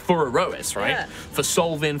for Aerois, right? Yeah. For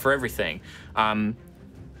solving, for everything.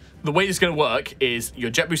 The way this is going to work is your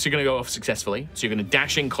jet boosts are going to go off successfully, so you're going to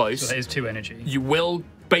dash in close. So that is 2 energy. You will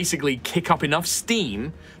basically kick up enough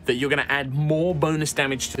steam that you're going to add more bonus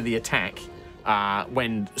damage to the attack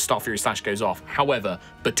when Star Fury Slash goes off. However,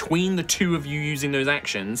 between the two of you using those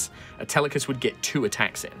actions, Atelicus would get 2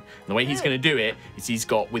 attacks in. And the way he's going to do it is he's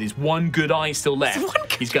got, with his one good eye still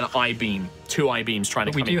left, he's going to I-beam, 2 I-beams trying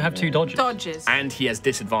But to we come do in. have 2 dodges. Dodges. And he has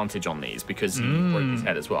disadvantage on these because he broke his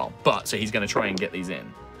head as well. But, so he's going to try and get these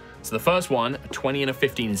in. So the first one, a 20 and a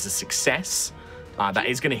 15 is a success. That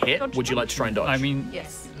is going to hit. Would you like to try and dodge? I mean,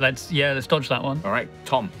 Yes. let's dodge that one. All right,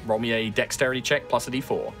 Tom, roll me a dexterity check plus a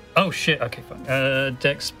D4. Oh shit. Okay, fine.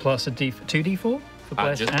 Dex plus a 2d4 for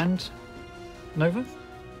Bless just- and Nova.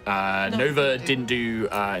 Nova didn't do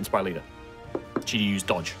Inspire Leader. She used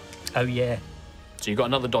dodge. Oh yeah. So you got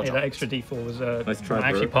another dodge Yeah, on that it. extra d4 was Nice try,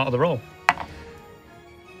 actually bro. part of the roll.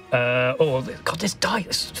 God, this die.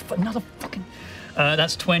 This is another fucking.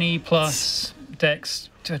 That's 20 plus Dex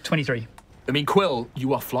 23. I mean, Quill,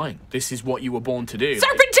 you are flying. This is what you were born to do.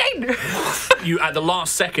 Serpentine! You, at the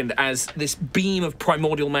last second, as this beam of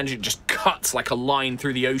primordial magic just cuts like a line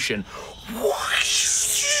through the ocean,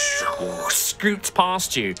 scoots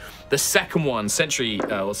past you. The second one, Sentry,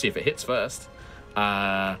 we'll see if it hits first.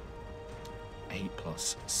 8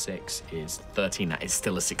 plus 6 is 13. That is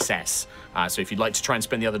still a success. So if you'd like to try and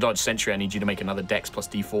spend the other dodge, Sentry, I need you to make another Dex plus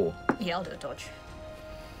D4. Yeah, I'll do a dodge.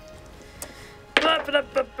 What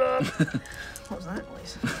was that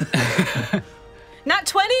noise? Nat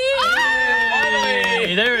 20!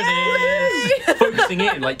 Hey, there it is. Focusing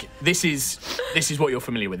in, like this is what you're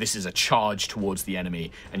familiar with. This is a charge towards the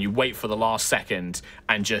enemy, and you wait for the last second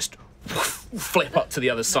and just flip up to the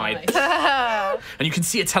other side. Nice. And you can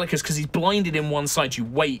see Atelicus because he's blinded in one side. You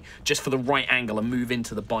wait just for the right angle and move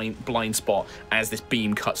into the blind spot as this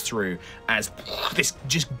beam cuts through, as this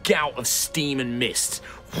just gout of steam and mist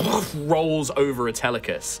rolls over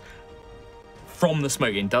Atelicus. From the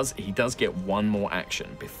smoke, he does get one more action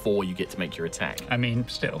before you get to make your attack. I mean,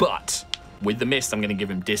 still. But with the mist, I'm going to give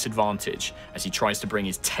him disadvantage as he tries to bring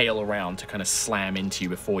his tail around to kind of slam into you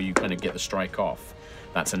before you kind of get the strike off.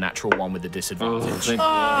 That's a natural 1 with the disadvantage.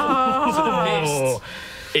 Oh.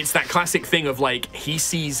 It's that classic thing of like he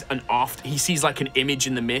sees like an image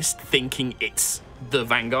in the mist, thinking it's the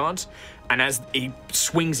Vanguard, And as he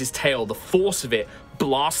swings his tail, the force of it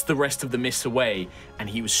blasts the rest of the mist away, and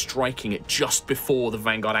he was striking it just before the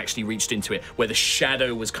Vanguard actually reached into it, where the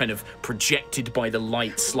shadow was kind of projected by the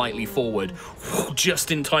light slightly forward, just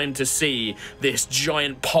in time to see this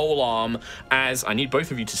giant pole arm as, I need both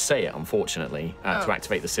of you to say it, unfortunately, to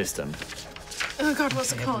activate the system. Oh god,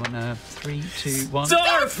 what's it called? 3, 2, 1.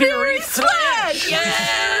 Star Fury Slash! Yeah!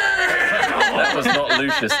 That was not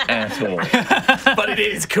Lucius at all. But it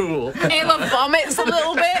is cool. Ayla vomits a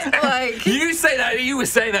little bit, like... You say that, you were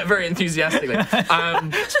saying that very enthusiastically.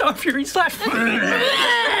 Star Fury Slash!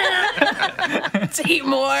 to eat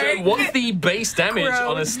more. So what's the base damage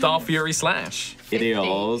on a Star Fury Slash? It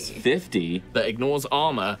is 50. That ignores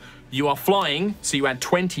armor. You are flying, so you add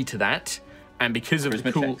 20 to that. And because of the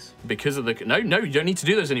Charisma cool, checks. because of the no, you don't need to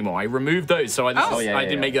do those anymore. I removed those, so I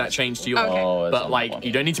didn't make that change to yours. Okay. Oh, that's But like, one.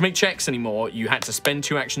 you don't need to make checks anymore. You had to spend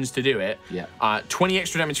 2 actions to do it. Yeah. 20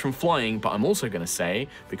 extra damage from flying, but I'm also going to say,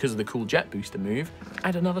 because of the cool jet booster move,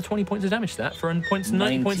 add another 20 points of damage to that for 90 points of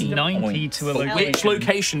damage. 90 to a location. Which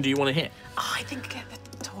location do you want to hit? Oh, I think get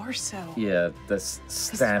the torso. Yeah, that's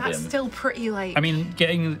stab That's him. still pretty like... I mean,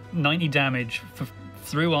 getting 90 damage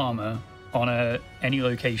through armor on any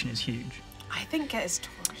location is huge. I think get his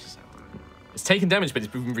torso. It's taken damage, but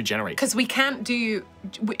it's been regenerated. Because we can't do...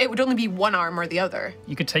 It would only be one arm or the other.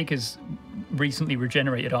 You could take his recently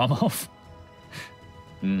regenerated arm off.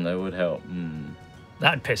 That would help.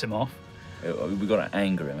 That'd piss him off. We got to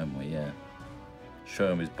anger him, haven't we? Yeah.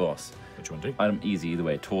 Show him his boss. What do you want to do? I'm easy either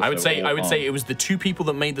way. Torso. I would say or arm. it was the 2 people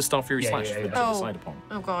that made the Star Fury Yeah, Slash yeah, for yeah. them to decide upon.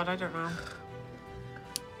 Oh god, I don't know.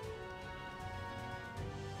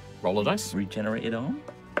 Roll a dice. Regenerated arm.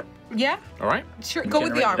 Yeah, All right. sure. Go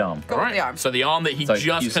with the Regenerated arm. arm. Go All with the right. arm. So the arm that he So just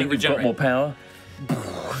you kind think of we've got more regenerated.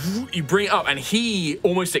 power? You bring it up, and he,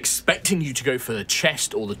 almost expecting you to go for the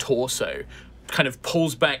chest or the torso, kind of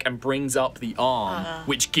pulls back and brings up the arm,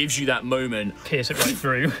 which gives you that moment, Pierce it right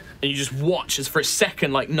through. and you just watch as for a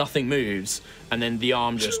second, like nothing moves, and then the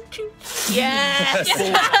arm just. Yes!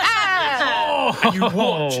 And you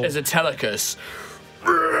watch as Atelicus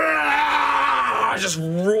just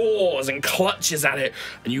roars and clutches at it,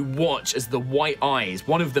 and you watch as the white eyes,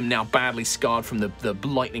 one of them now badly scarred from the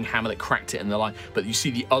lightning hammer that cracked it in the line, but you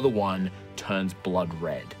see the other one turns blood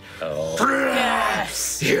red.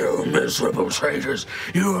 Yes! You miserable traitors!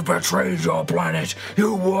 You have betrayed your planet!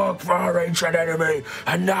 You work for our ancient enemy,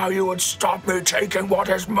 and now you would stop me taking what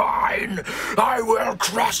is mine! I will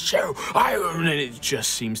crush you! And then it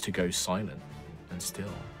just seems to go silent and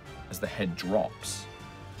still as the head drops.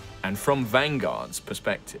 And from Vanguard's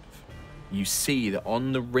perspective, you see that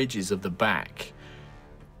on the ridges of the back,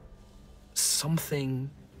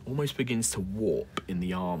 something almost begins to warp in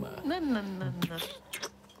the armor.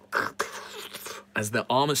 As the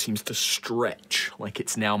armor seems to stretch, like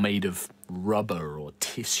it's now made of rubber or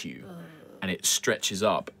tissue, and it stretches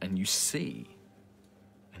up, and you see,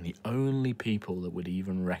 and the only people that would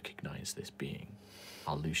even recognize this being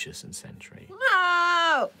are Lucius and Sentry.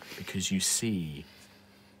 No! Because you see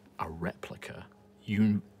a replica.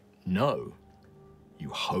 You know, you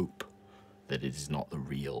hope that it is not the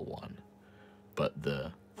real one, but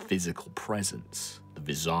the physical presence, the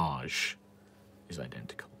visage, is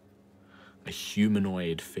identical. A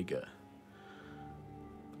humanoid figure,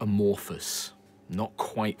 amorphous, not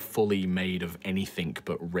quite fully made of anything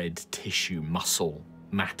but red tissue, muscle,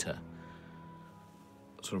 matter.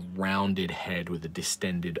 Sort of rounded head with a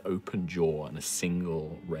distended open jaw and a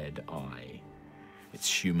single red eye.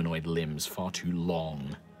 Its humanoid limbs far too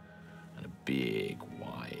long and a big,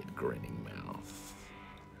 wide, grinning mouth.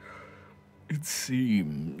 It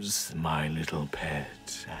seems my little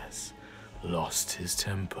pet has lost his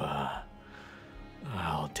temper.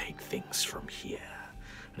 I'll take things from here.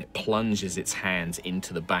 And it plunges its hands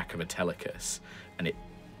into the back of Atelicus, and it,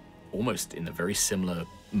 almost in a very similar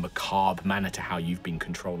macabre manner to how you've been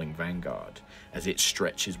controlling Vanguard, as it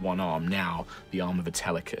stretches one arm, now the arm of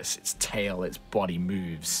Atelicus, its tail, its body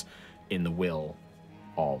moves in the will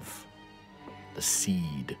of the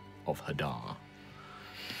Seed of Hadar.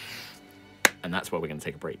 And that's where we're going to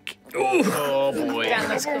take a break. Oh boy.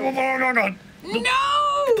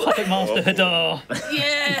 No! Puppet Master Hadar.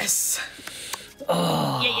 Yes!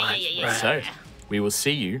 So, we will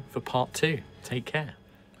see you for part 2. Take care.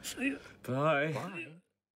 Bye.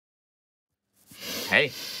 Hey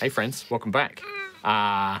friends, welcome back.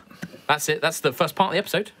 That's it. That's the first part of the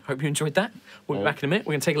episode. Hope you enjoyed that. We'll be back in a minute.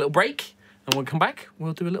 We're gonna take a little break, and when we come back,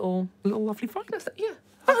 we'll do a little lovely fight. Yeah.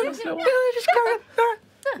 All right.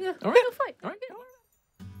 All right.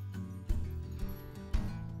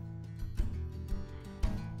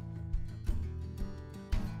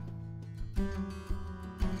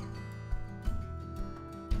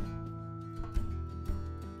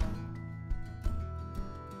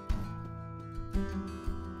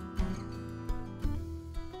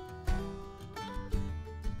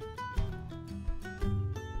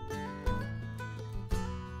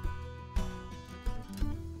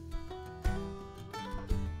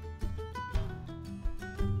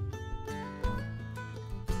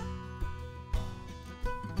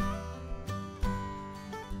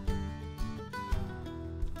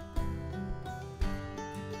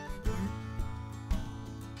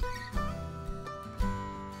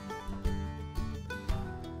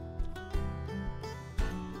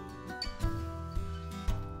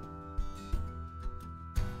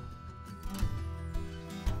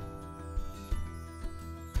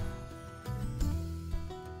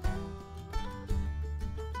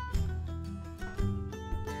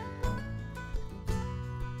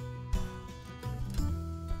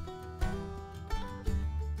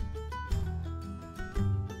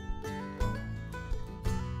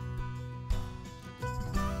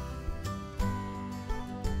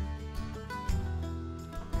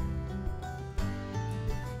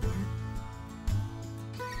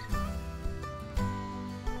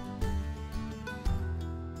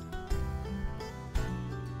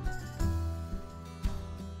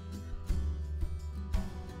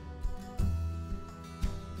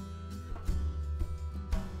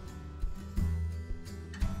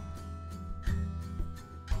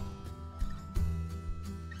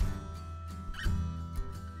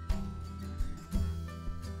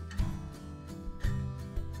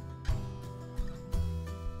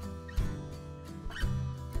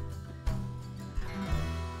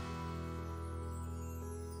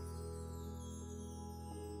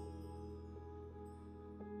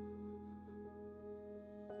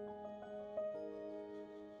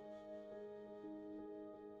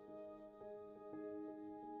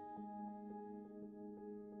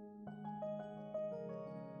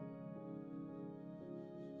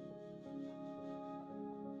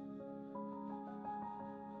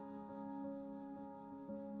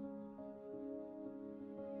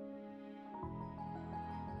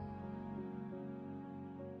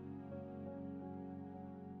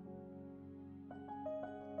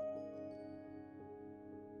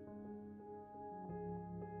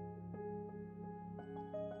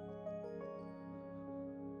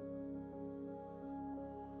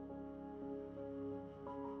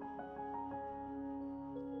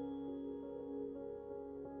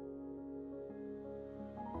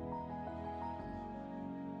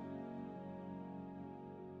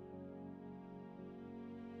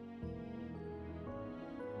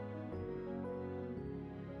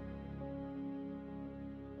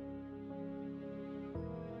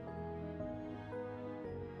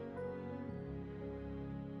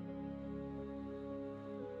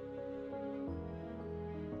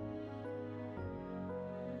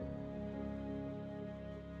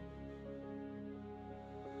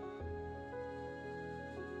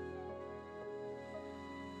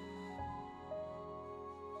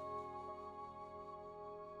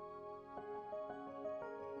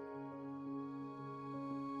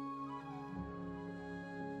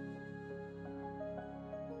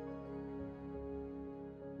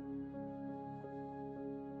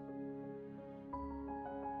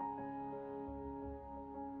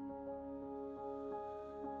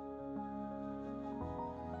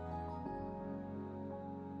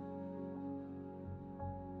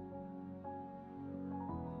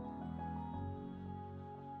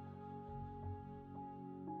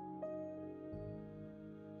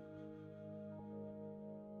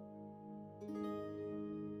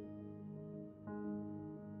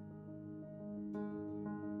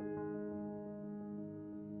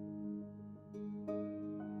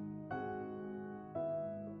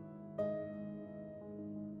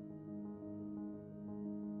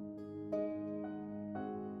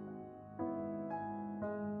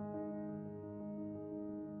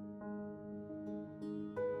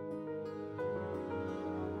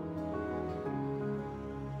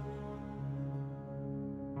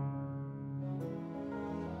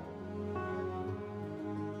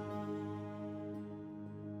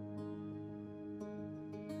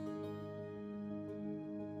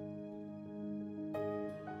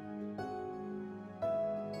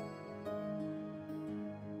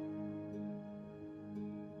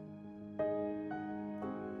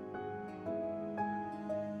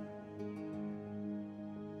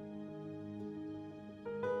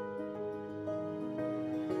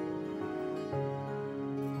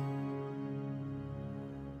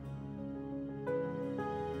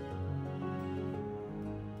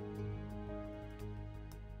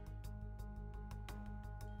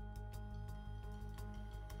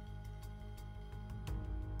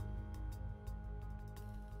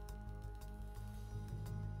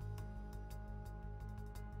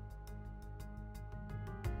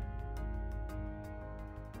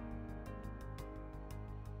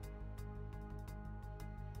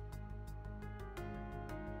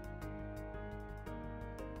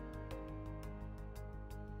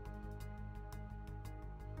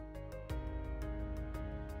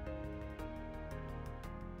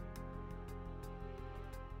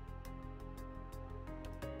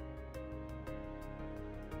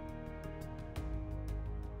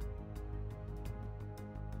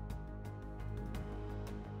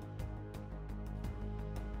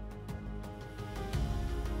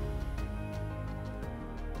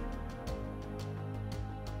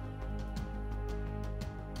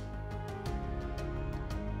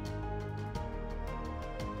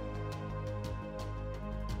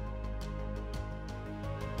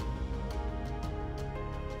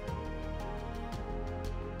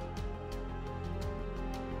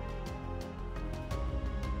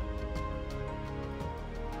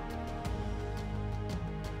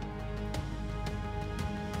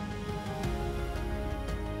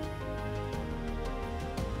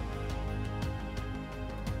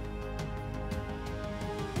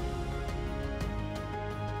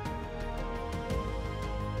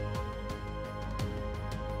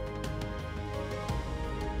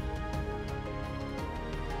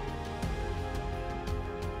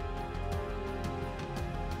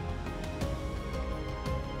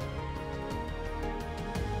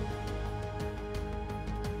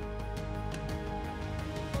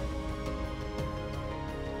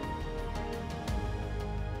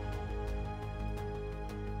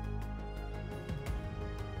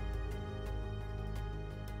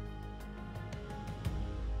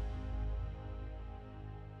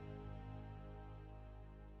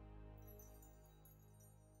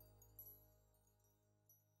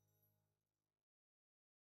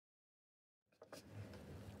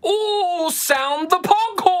 Oh, sound the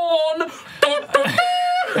ponghorn!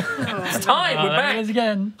 It's time. We're There it back is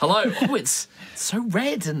again. Hello. Oh, it's so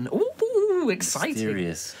red and exciting.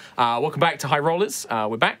 Mysterious. Welcome back to High Rollers.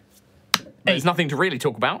 We're back. There's nothing to really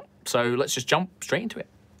talk about, so let's just jump straight into it.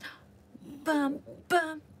 Bum,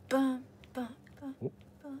 bum, bum, bum, bum,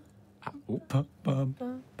 Bum, bum,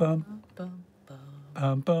 bum,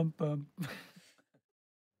 bum, bum, bum.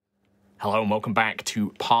 Hello and welcome back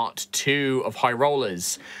to part 2 of High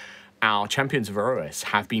Rollers. Our champions of Aerois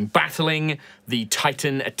have been battling the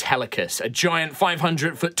Titan Atelicus, a giant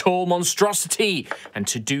 500-foot tall monstrosity. And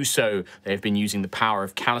to do so, they have been using the power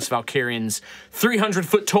of Callous Valkyrian's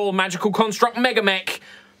 300-foot tall magical construct Megamech,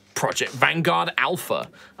 Project Vanguard Alpha,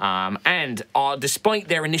 and despite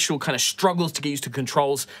their initial kind of struggles to get used to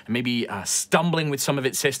controls and maybe stumbling with some of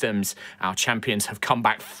its systems, our champions have come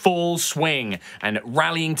back full swing, and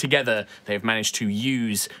rallying together, they have managed to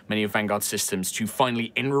use many of Vanguard's systems to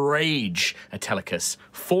finally enrage Atelicus,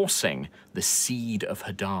 forcing the Seed of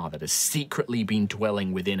Hadar that has secretly been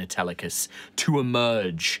dwelling within Atelicus to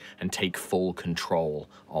emerge and take full control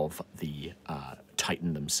of the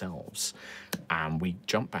Titan themselves. And we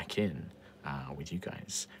jump back in with you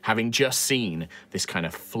guys, having just seen this kind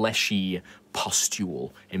of fleshy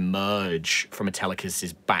pustule emerge from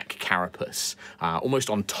Atelicus's back carapace, almost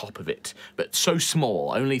on top of it, but so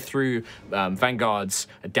small, only through Vanguard's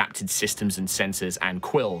adapted systems and sensors and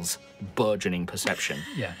Quill's burgeoning perception.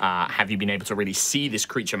 Have you been able to really see this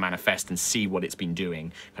creature manifest and see what it's been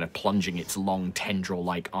doing, kind of plunging its long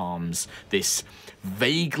tendril-like arms, this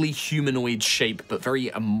vaguely humanoid shape, but very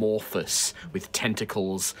amorphous, with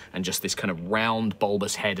tentacles and just this kind of round,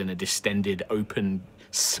 bulbous head and a distended, open,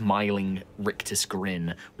 smiling rictus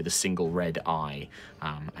grin with a single red eye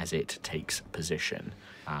as it takes position.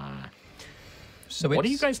 So what do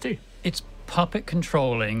you guys do? It's puppet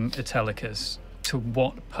controlling Atelicus. To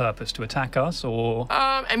what purpose? To attack us, or?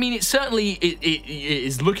 I mean, it certainly it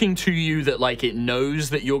is looking to you that like it knows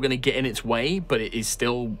that you're going to get in its way, but it is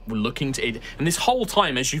still looking to it. And this whole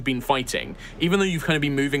time, as you've been fighting, even though you've kind of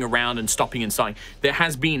been moving around and stopping and starting, there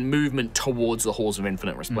has been movement towards the halls of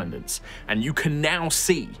infinite resplendence, and you can now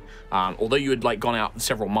see. Although you had like gone out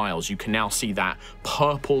several miles, you can now see that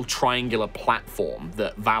purple triangular platform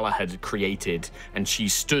that Vala had created, and she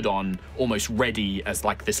stood on, almost ready as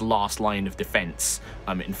like this last line of defense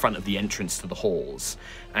in front of the entrance to the halls.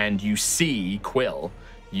 And you see Quill,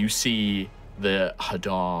 you see the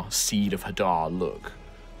Hadar, Seed of Hadar look.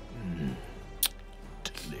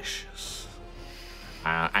 Delicious.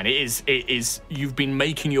 And it is, you've been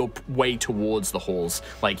making your way towards the halls.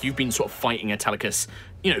 Like, you've been sort of fighting Atelicus.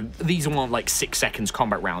 You know, these weren't like 6 seconds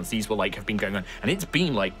combat rounds. These were like, have been going on. And it's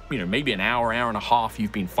been like, you know, maybe an hour and a half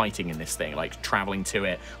you've been fighting in this thing, like traveling to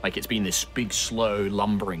it. Like, it's been this big, slow,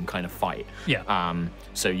 lumbering kind of fight. Yeah.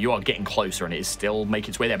 So you are getting closer, and it is still making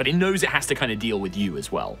its way there. But it knows it has to kind of deal with you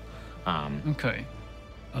as well. Okay.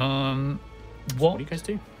 What do you guys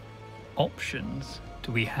do? Options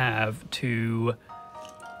do we have to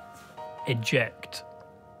eject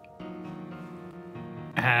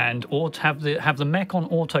and or have the mech on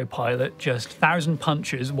autopilot, just 1,000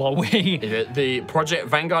 punches while we... The Project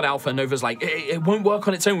Vanguard Alpha, Nova's like, it won't work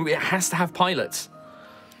on its own. It has to have pilots.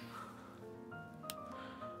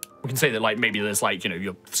 We can say that, like, maybe there's, like, you know,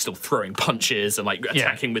 you're still throwing punches and, like,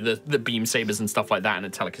 attacking with the beam sabers and stuff like that,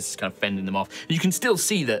 and Atelicus is kind of fending them off. You can still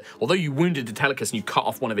see that, although you wounded Atelicus and you cut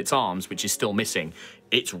off one of its arms, which is still missing,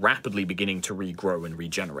 it's rapidly beginning to regrow and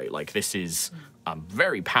regenerate. Like, this is a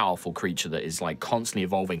very powerful creature that is, like, constantly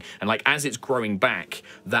evolving. And, like, as it's growing back,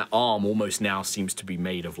 that arm almost now seems to be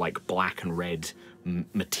made of, like, black and red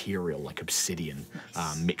material, like obsidian,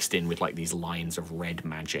 mixed in with, like, these lines of red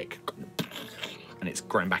magic. And it's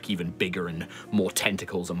grown back even bigger and more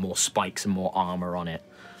tentacles and more spikes and more armor on it.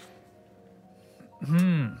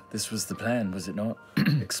 This was the plan, was it not?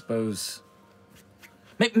 Expose.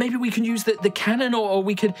 Maybe we can use the cannon, or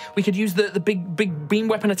we could use the big beam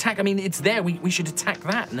weapon attack. I mean, it's there. We should attack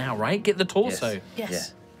that now, right? Get the torso.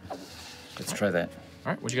 Yes. Yeah. Let's try that.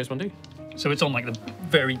 All right, what do you guys want to do? So it's on like the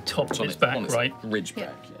very top of its back, right? Ridge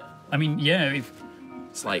back, yeah. I mean, yeah, if...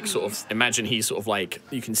 It's like sort of, imagine he's sort of like,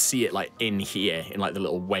 you can see it like in here, in like the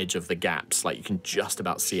little wedge of the gaps. Like you can just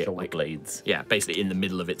about see it. Shoulder like blades. Yeah, basically in the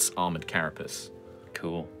middle of its armored carapace.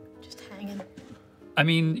 Cool. Just hanging. I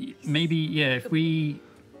mean, maybe, yeah, if we...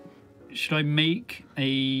 Should I make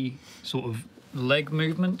a sort of leg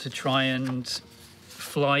movement to try and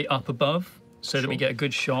fly up above so that we get a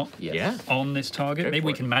good shot on this target? Maybe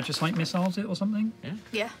we can Magicite missiles it or something?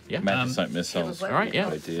 Yeah. Magicite missiles. All right,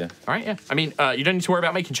 yeah. Good idea. All right, yeah. I mean, you don't need to worry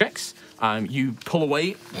about making checks. You pull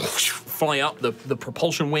away, fly up, the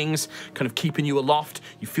propulsion wings kind of keeping you aloft.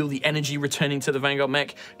 You feel the energy returning to the Vanguard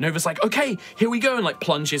mech. Nova's like, okay, here we go, and like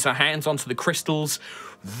plunges her hands onto the crystals.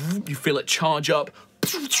 You feel it charge up.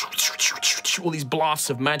 All these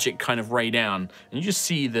blasts of magic kind of ray down, and you just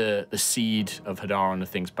see the Seed of Hadar on the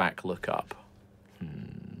thing's back look up.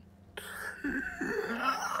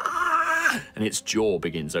 And its jaw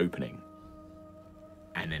begins opening.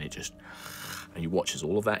 And then and you watch as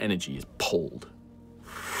all of that energy is pulled.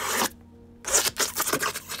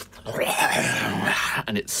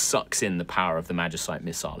 And it sucks in the power of the Magicite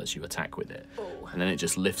missile as you attack with it. And then it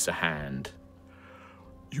just lifts a hand.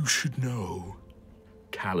 You should know,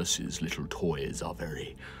 Callus's little toys are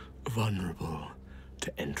very vulnerable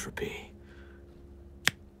to entropy.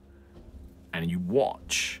 And you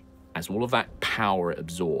watch as all of that power it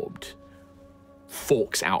absorbed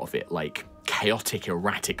forks out of it like chaotic,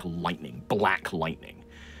 erratic lightning, black lightning.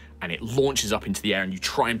 And it launches up into the air, and you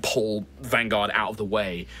try and pull Vanguard out of the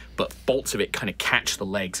way, but bolts of it kind of catch the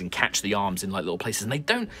legs and catch the arms in like little places, and they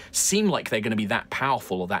don't seem like they're going to be that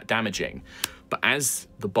powerful or that damaging. But as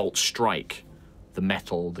the bolts strike, the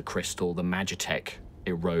metal, the crystal, the Magitech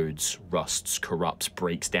erodes, rusts, corrupts,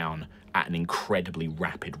 breaks down at an incredibly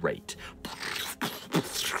rapid rate.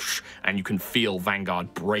 And you can feel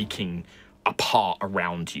Vanguard breaking apart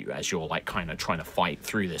around you as you're like kind of trying to fight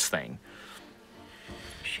through this thing.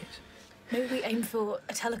 Shit. Maybe we aim for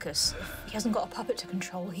Atelicus. If he hasn't got a puppet to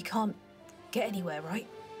control, he can't get anywhere, right?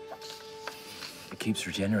 It keeps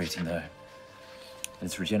regenerating, though. And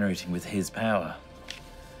it's regenerating with his power.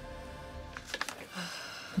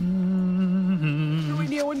 We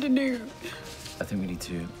know what to do. I think we need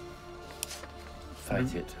to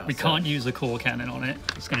fight it ourselves. We can't use a core cannon on it.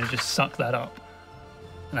 It's going to just suck that up.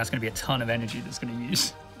 And that's going to be a ton of energy that's going to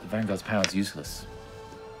use. The Vanguard's power is useless.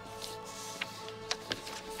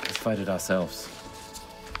 Let's fight it ourselves.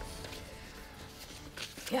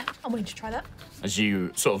 Yeah, I'm willing to try that. As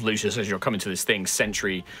you sort of, Lucius, as you're coming to this thing,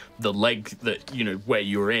 Sentry, the leg that, you know, where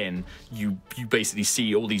you're in, you basically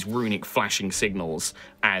see all these runic flashing signals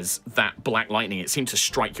as that black lightning, it seemed to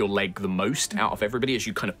strike your leg the most out of everybody as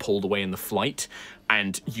you kind of pulled away in the flight.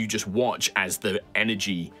 And you just watch as the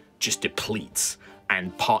energy just depletes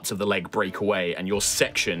and parts of the leg break away, and your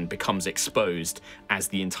section becomes exposed as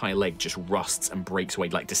the entire leg just rusts and breaks away,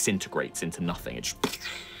 like disintegrates into nothing. It just...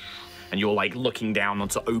 And you're like looking down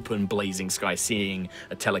onto open blazing sky, seeing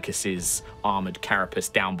Atelicus's armored carapace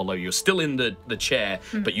down below you. You're still in the chair,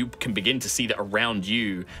 but you can begin to see that around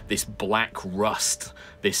you, this black rust,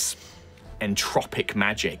 this entropic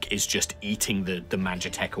magic is just eating the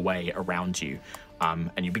Magitech away around you.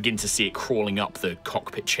 And you begin to see it crawling up the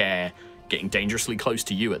cockpit chair, getting dangerously close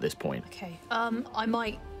to you at this point. Okay, I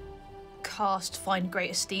might cast Find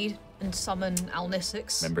Greater Steed and summon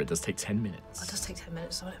Alnisix. Remember, it does take 10 minutes. Oh, it does take 10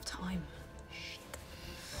 minutes, so I don't have time.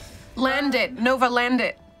 Land it, Nova, land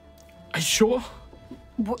it. Are you sure?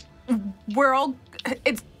 We're all...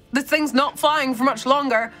 This thing's not flying for much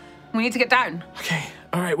longer. We need to get down. Okay,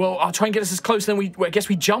 all right, well, I'll try and get us as close, then I guess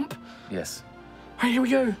we jump? Yes. All right, here we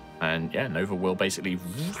go. And yeah, Nova will basically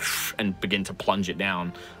and begin to plunge it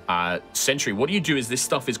down. Sentry, what do you do as this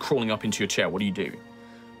stuff is crawling up into your chair? What do you do?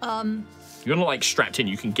 You're not like strapped in,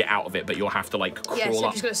 you can get out of it, but you'll have to like crawl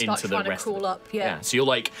up into the rest. Crawl up, yeah. So you're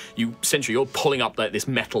like, Sentry, you're pulling up like this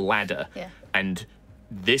metal ladder, and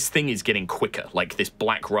this thing is getting quicker. Like this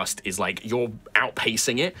black rust is like, you're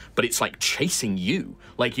outpacing it, but it's like chasing you.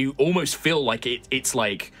 Like you almost feel like it's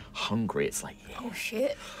like hungry. It's like, oh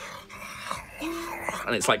shit.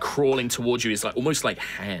 And it's like crawling towards you. It's like almost like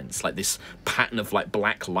hands, like this pattern of like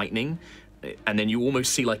black lightning. And then you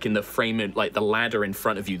almost see like in the frame, like the ladder in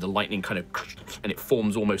front of you, the lightning kind of, and it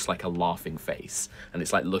forms almost like a laughing face. And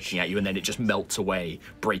it's like looking at you, and then it just melts away,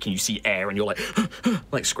 breaking. You see air, and you're like,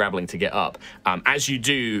 like scrabbling to get up. As you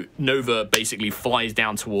do, Nova basically flies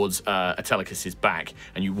down towards Atelicus's back,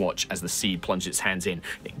 and you watch as the Seed plunges its hands in.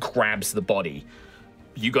 It grabs the body.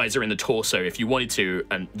 You guys are in the torso. If you wanted to,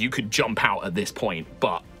 and you could jump out at this point,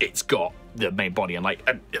 but it's got the main body, and like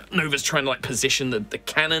Nova's trying to like position the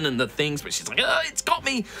cannon and the things, but she's like, it's got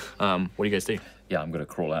me. What do you guys do? Yeah, I'm gonna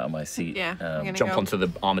crawl out of my seat. Yeah, jump onto the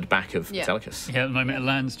armored back of Atelicus. Yeah, at the moment it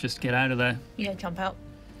lands, just get out of there. Yeah, jump out.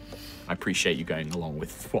 I appreciate you going along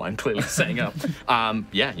with what I'm clearly setting up.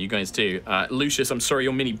 Yeah, you guys do. Lucius, I'm sorry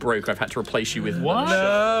your mini broke. I've had to replace you with what?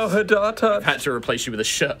 No, Hadar. I've had to replace you with a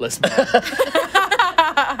shirtless man.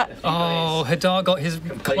 Oh, Hadar got his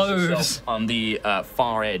clothes on the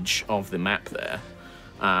far edge of the map there.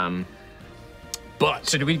 But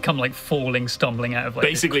so do we come like falling, stumbling out of like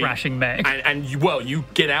basically this crashing mech? And you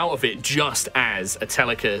get out of it just as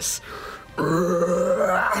Atelicus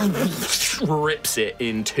rips it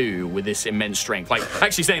in two with this immense strength. Like,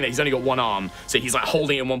 actually saying that he's only got one arm, so he's like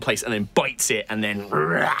holding it in one place and then bites it and then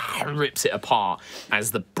rips it apart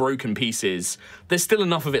as the broken pieces. There's still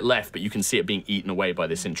enough of it left, but you can see it being eaten away by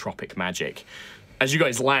this entropic magic. As you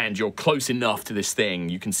guys land, you're close enough to this thing.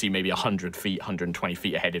 You can see maybe 100 feet, 120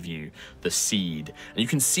 feet ahead of you, the seed. And you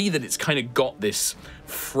can see that it's kind of got this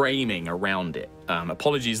framing around it.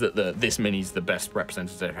 Apologies that this mini's the best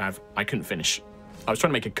representative I have. I couldn't finish. I was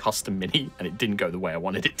trying to make a custom mini, and it didn't go the way I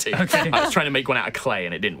wanted it to. Okay. I was trying to make one out of clay,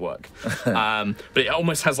 and it didn't work. But it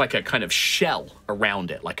almost has like a kind of shell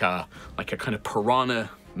around it, like a kind of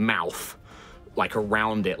piranha mouth, like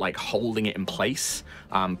around it, like holding it in place,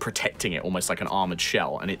 protecting it, almost like an armored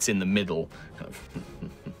shell, and it's in the middle, kind of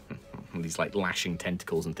these like lashing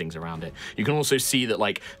tentacles and things around it. You can also see that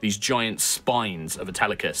like these giant spines of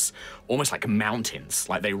Atelicus, almost like mountains,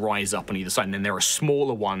 like they rise up on either side, and then there are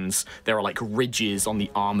smaller ones. There are like ridges on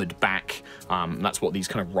the armored back. That's what these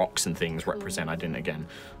kind of rocks and things represent. I didn't, again,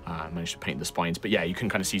 manage to paint the spines, but yeah, you can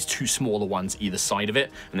kind of see two smaller ones either side of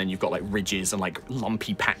it, and then you've got like ridges and like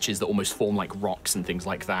lumpy patches that almost form like rocks and things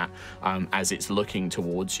like that as it's looking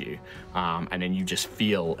towards you. And then you just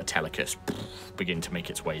feel Atelicus begin to make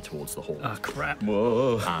its way towards the hall. Oh, crap.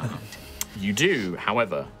 Whoa. You do,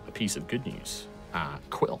 however, a piece of good news.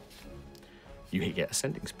 Quill, you get a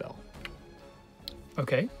sending spell.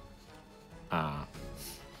 Okay.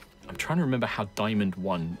 I'm trying to remember how Diamond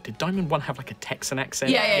 1... Did Diamond 1 have like a Texan accent?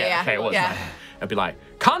 Yeah. Okay, it was. Yeah. It'd be like,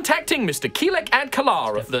 contacting Mr. Keelek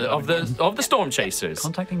Adkalar of the Storm Chasers.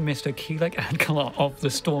 Contacting Mr. Keelek Adkalar of the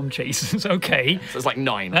Storm Chasers. Okay. So it's like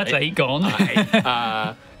 9. That's right? 8 gone.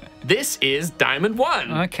 Okay. This is Diamond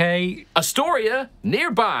 1. Okay. Astoria,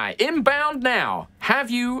 nearby, inbound now.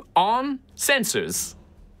 Have you on sensors.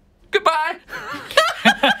 Goodbye.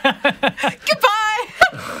 Goodbye.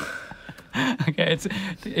 Okay,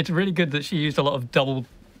 it's really good that she used a lot of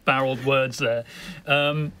double-barreled words there.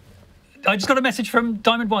 I just got a message from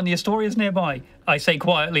Diamond 1. The Astoria's nearby. I say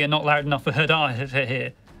quietly and not loud enough for Hadar to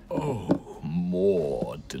hear. Oh,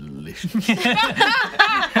 more delicious.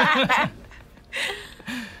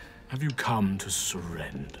 Have you come to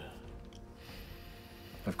surrender?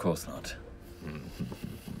 Of course not.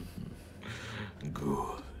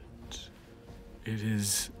 Good. It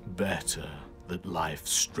is better that life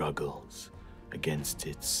struggles against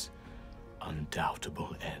its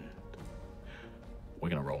undoubtable end. We're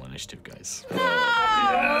gonna roll initiative, guys.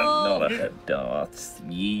 Not a Hadar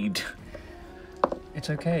seed. It's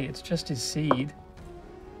okay, it's just his seed.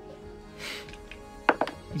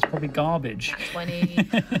 He's probably garbage. 20.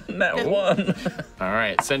 That one. All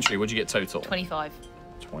right, Sentry, what'd you get total? 25.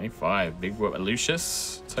 25. Big whoop.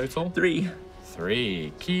 Lucius, total? 3.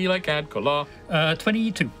 3. Keelek Adkalar.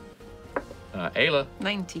 22. Ayla,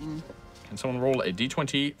 19. can someone roll a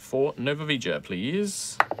d20 for Nova Vija,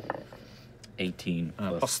 please? 18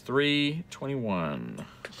 Plus 3, 21. I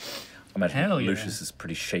imagine Hell yeah. Lucius is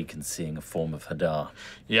pretty shaken seeing a form of Hadar.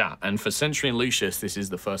 Yeah, and for Sentry and Lucius, this is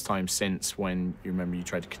the first time since when you remember you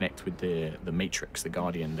tried to connect with the Matrix, the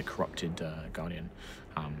Guardian, the corrupted Guardian.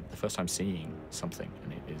 The first time seeing something,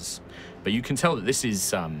 and it is. But you can tell that this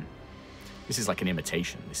is like an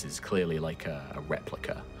imitation. This is clearly like a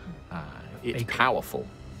replica. It's powerful,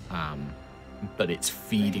 but it's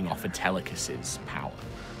feeding off Atelicus's power.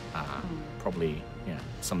 Probably, yeah,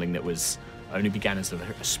 something that was only began as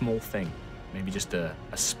a small thing, maybe just a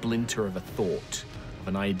splinter of a thought, of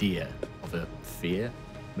an idea, of a fear,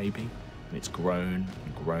 maybe. And it's grown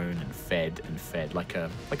and grown and fed like a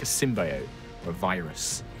symbiote or a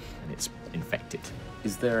virus, and it's infected.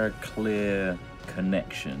 Is there a clear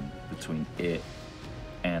connection between it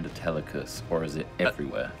and Atelicus, or is it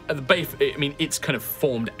everywhere? At the base, I mean, it's kind of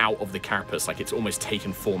formed out of the carapace, like it's almost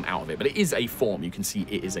taken form out of it. But it is a form. You can see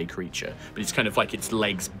it is a creature, but it's kind of like its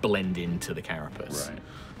legs blend into the carapace.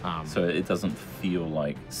 Right. So it doesn't feel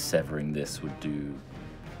like severing this would do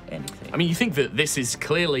anything. I mean, you think that this is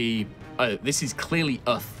clearly a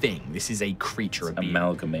thing. This is a creature, a being.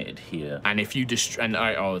 Amalgamated here. And if you and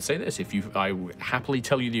I would say this: I would happily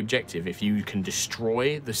tell you the objective. If you can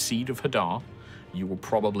destroy the Seed of Hadar, you will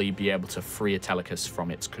probably be able to free Atelicus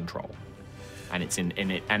from its control and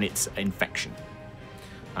its infection.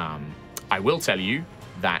 I will tell you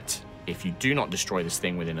that if you do not destroy this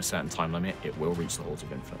thing within a certain time limit, it will reach the Halls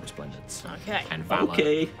of Infinite Resplendence. Okay. And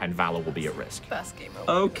Valor will be at risk. First game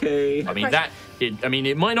over. Okay. I mean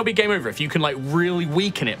it might not be game over if you can like really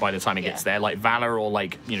weaken it by the time it gets there, like Valor or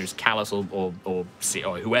like just Callus or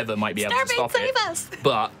whoever might be able to stop it. Save us.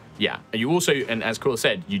 But Yeah. You also, and as Quill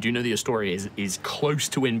said, you do know the Astoria is close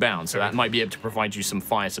to inbound, so that might be able to provide you some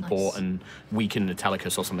fire support and weaken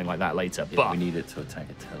Atelicus or something like that later. Yeah, but we need it to attack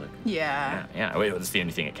Atelicus. yeah, well, that's the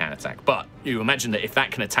only thing it can attack. But you imagine that if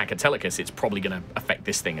that can attack Atelicus, it's probably going to affect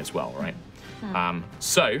this thing as well, right?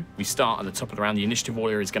 So we start at the top of the round. The initiative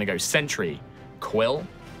order is going to go Sentry, Quill,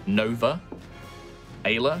 Nova,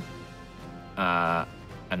 Ayla,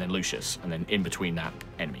 and then Lucius, and then in between that,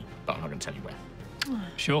 enemy. But I'm not going to tell you where.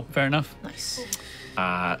 Sure, fair enough. Nice.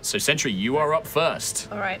 So Sentry, you are up first.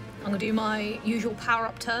 All right, I'm gonna do my usual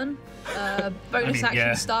power-up turn. Bonus action,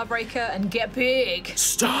 yeah. Starbreaker, and get big.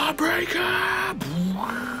 Starbreaker!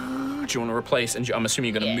 Do you want to replace, and I'm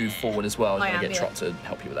assuming you're going to move forward as well. I You're am, going to get yeah. Trot to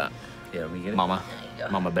help you with that. Yeah, we get it. Mama. There you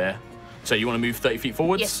go. Mama Bear. So you want to move 30 feet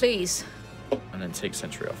forwards? Yes, please. And then take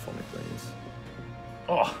Sentry off for me, please.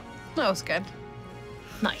 Oh, that was good.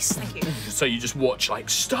 Nice, thank you. So you just watch like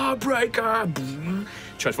Starbreaker.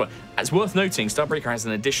 Transform. It's worth noting, Starbreaker has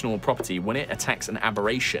an additional property. When it attacks an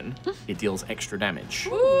aberration, it deals extra damage.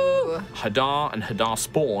 Ooh. Hadar and Hadar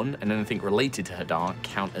spawn and anything related to Hadar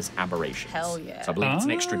count as aberrations. Hell yeah. So I believe it's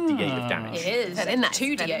an extra D8 of damage. It is. Very nice.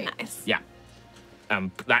 2d8. Very nice. Yeah.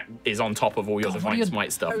 That is on top of all your God, what are Divine your-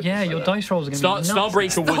 Smite stuff. Yeah, your dice rolls are going to be nuts.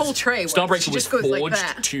 Starbreaker was The whole tray works. Starbreaker She was just goes like forged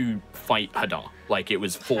that. to fight Hadar. Like it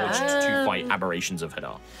was forged to fight aberrations of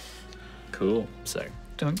Hadar. Cool. So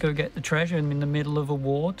Don't go get the treasure in the middle of a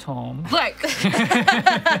war, Tom. Look,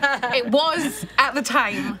 it was at the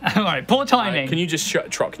time. All right, poor timing. can you just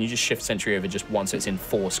Trot? Can you just shift Sentry over just once? So it's in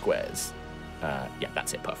 4 squares. Yeah,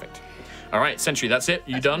 that's it. Perfect. All right, Sentry, that's it.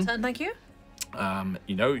 You done? Turn, thank you.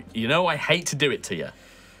 You know, I hate to do it to you.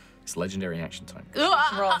 It's legendary action time.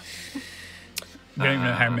 Roll. We don't even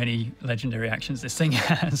know how many legendary actions this thing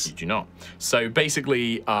has. You do not. So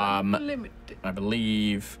basically, Limited. I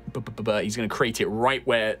believe he's going to create it right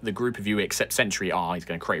where the group of you, except Sentry, are. He's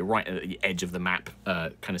going to create it right at the edge of the map,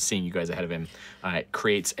 kind of seeing you guys ahead of him. It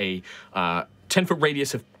creates a 10-foot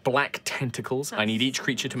radius of black tentacles. I need each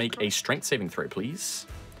creature to make a strength saving throw, please.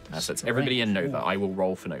 So that's everybody and Nova. I will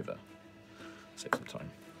roll for Nova. Save some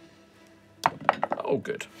time. Oh,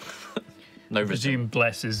 good. I presume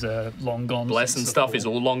Bless is long gone. Bless since and the stuff fall. is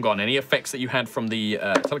all long gone. Any effects that you had from the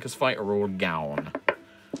Atelicus fight are all gone.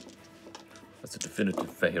 That's a definitive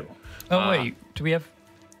fail. Oh, wait. Do we have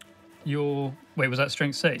your... Wait, was that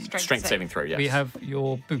strength save? Strength saving throw, yes. We have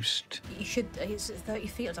your boost. You should. It's 30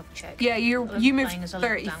 feet. I'll double check. Yeah, you move playing as a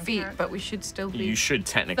level 30 down feet, character. but we should still be. You should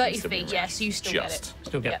technically 30 still be feet, yes, you still get just. it.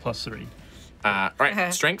 Still get Yep. +3.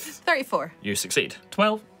 Right, strength. 34. You succeed.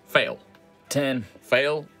 12. Fail. 10.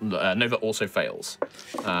 Fail. Nova also fails.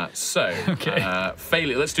 Okay.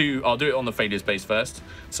 Failure. I'll do it on the failures base first.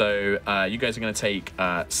 So you guys are going to take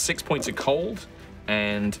 6 points of cold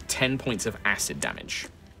and 10 points of acid damage.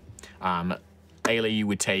 Ayla, you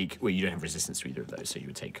would take. Well, you don't have resistance to either of those, so you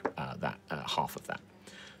would take that half of that.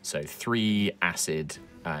 So 3 acid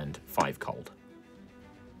and 5 cold.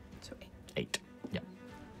 So 8. Yep.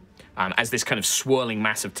 As this kind of swirling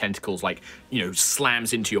mass of tentacles,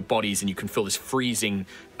 slams into your bodies, and you can feel this freezing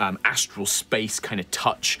astral space kind of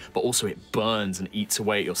touch, but also it burns and eats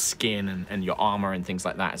away at your skin and your armor and things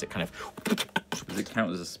like that as it kind of. Does it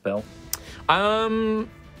count as a spell?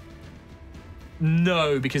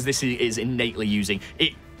 No, because this is innately using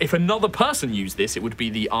it. If another person used this, it would be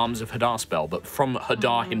the Arms of Hadar spell, but from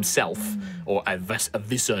Hadar himself, or a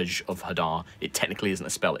visage of Hadar, it technically isn't a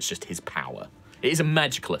spell, it's just his power. It is a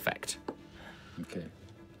magical effect. Okay.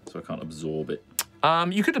 So I can't absorb it.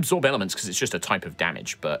 You could absorb elements because it's just a type of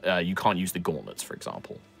damage, but you can't use the gauntlets, for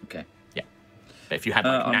example. Okay. Yeah. But if you had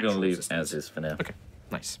I'm natural going to leave resistance. as is for now. Okay,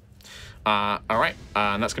 nice. All right,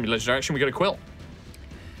 and that's going to be legendary action. We go to Quill.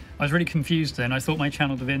 I was really confused then. I thought my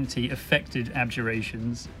channel divinity affected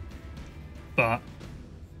abjurations, but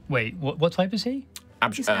wait, what type is he?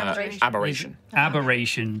 aberration. Aberration.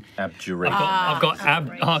 Aberration. Abjuration. I've got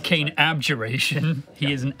arcane abjuration.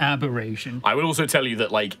 He is an aberration. I will also tell you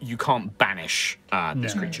that you can't banish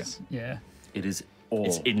this creature. Yeah. It is all.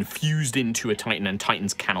 It's infused into a Titan, and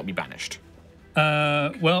Titans cannot be banished.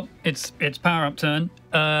 Well, it's power up turn.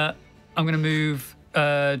 I'm gonna move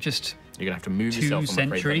just You're gonna have to move 2 yourself. I'm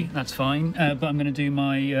afraid, sentry. buddy. That's fine. But I'm gonna do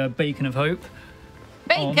my Beacon of Hope.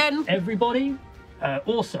 on Bacon! everybody.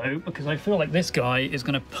 Also, because I feel like this guy is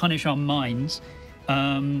going to punish our minds.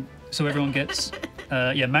 So everyone gets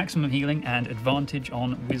maximum healing and advantage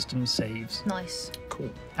on wisdom saves. Nice.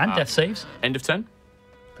 Cool. And death saves. End of turn.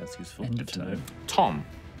 That's useful. End of to know. turn. Tom,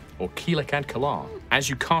 or Keelakad Kalar, as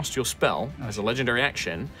you cast your spell as a legendary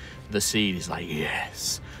action, the seed is like,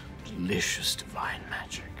 yes, delicious divine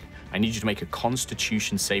magic. I need you to make a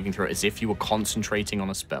Constitution saving throw as if you were concentrating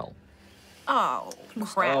on a spell. Oh,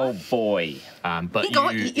 crap. Oh boy. But You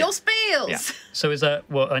got your spells. Yeah. So is that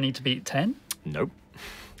what I need to beat 10? Nope.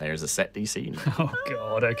 There's a set DC. Oh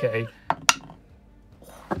god, okay.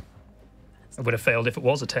 I would have failed if it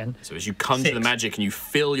was a 10. So as you conjure the 6. magic and you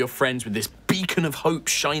fill your friends with this beacon of hope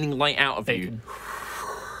shining light out of you,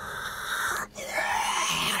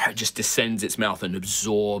 it just descends its mouth and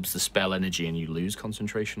absorbs the spell energy, and you lose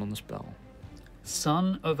concentration on the spell.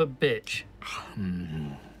 Son of a bitch.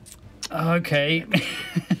 Okay.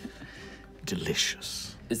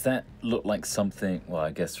 Delicious. Does that look like something? Well,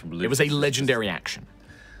 I guess from Lucius. It was a legendary action.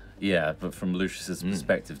 Yeah, but from Lucius's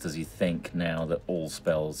perspective, does he think now that all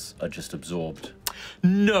spells are just absorbed?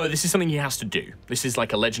 No, this is something he has to do. This is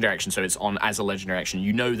like a legendary action, so it's on as a legendary action.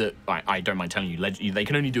 You know that, I don't mind telling you, they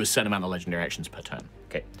can only do a certain amount of legendary actions per turn.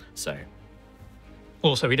 Okay. So,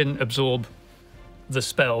 Also, he didn't absorb the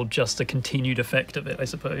spell, just the continued effect of it, I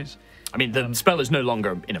suppose. I mean, the spell is no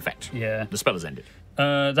longer in effect. Yeah. The spell has ended.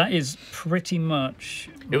 That is pretty much...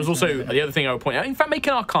 It was also, the other thing I would point out, in fact, make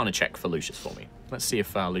an Arcana check for Lucius for me. Let's see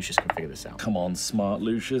if Lucius can figure this out. Come on, smart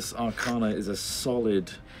Lucius. Arcana is a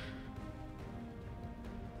solid...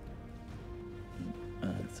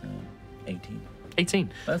 18.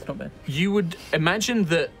 18. That's not bad. You would imagine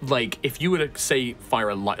that, like, if you were to, say, fire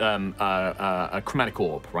a chromatic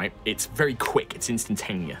orb, right? It's very quick. It's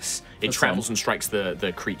instantaneous. It That's travels fine. and strikes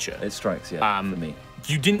the creature. It strikes, yeah, for me.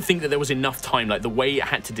 You didn't think that there was enough time, like the way it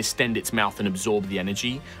had to distend its mouth and absorb the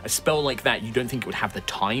energy. A spell like that, you don't think it would have the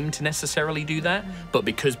time to necessarily do that. But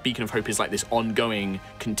because Beacon of Hope is like this ongoing,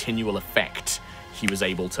 continual effect, he was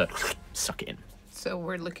able to suck it in. So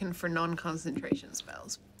we're looking for non-concentration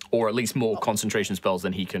spells. Or at least more concentration spells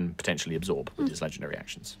than he can potentially absorb with his legendary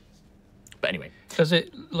actions. But anyway. Does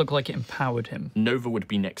it look like it empowered him? Nova would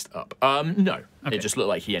be next up. No. Okay. It just looked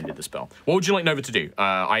like he ended the spell. What would you like Nova to do?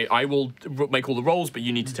 I will make all the rolls, but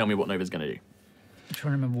you need to tell me what Nova's going to do. I'm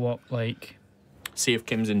trying to remember what, like... See if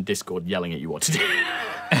Kim's in Discord yelling at you what to do.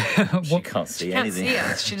 She can't see Can't anything. see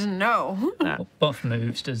us. She doesn't know. What buff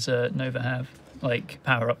moves does Nova have? Like,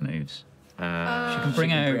 power-up moves? She can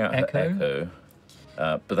bring out Bring out her Echo.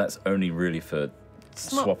 Echo, but that's only really for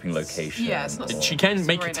swapping location. yeah, it's not- or- She can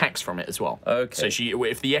make right attacks from it as well. Okay. So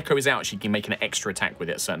if the Echo is out, she can make an extra attack with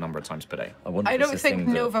it a certain number of times per day. I don't think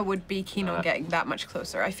Nova would be keen on getting that much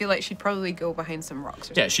closer. I feel like she'd probably go behind some rocks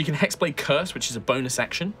or Yeah, she can Hexblade Curse, which is a bonus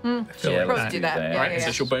action. Yeah, Probably let's do that. there. Yeah, Right, yeah, is yeah.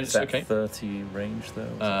 this your bonus? Is that Okay. 30 range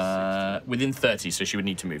though? Within 30, so she would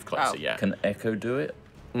need to move closer, Oh. yeah. Can Echo do it?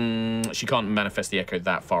 She can't manifest the Echo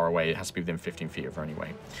that far away. It has to be within 15 feet of her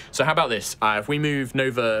anyway. So how about this? If we move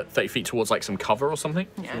Nova 30 feet towards like some cover or something,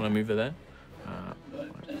 do you Yeah. want to move her there?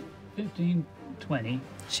 15, 20.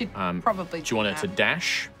 She'd probably Do you want her to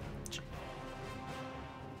dash?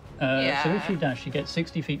 So Yeah. if she dash, she gets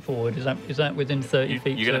 60 feet forward. Is that within 30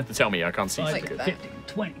 feet? You're going to have to tell me. I can't see. Like so good. that. 15,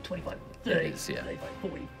 20, 25, 30, It is, yeah. 35,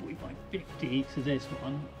 40, 45, 50. So this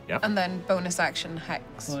one. And then bonus action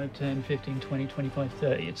hex. 5, 10, 15, 20, 25,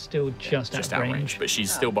 30. It's still just Just out out range. range, but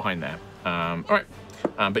she's still behind there. All right.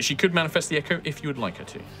 But she could manifest the Echo if you would like her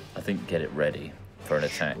to. I think get it ready for an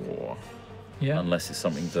attack. Or Yeah. Unless it's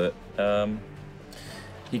something that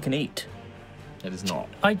he can eat. it is not.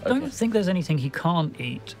 I don't Okay. think there's anything he can't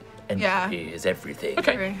eat And Yeah. is everything.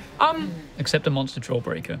 Okay. except a monster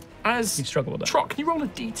Trollbreaker. As He'd struggle with that. Troc, can you roll a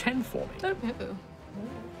D10 for me? Ooh.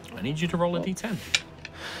 I need you to roll a D10.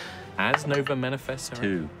 As Nova manifests her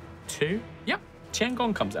 2. 2. Yep.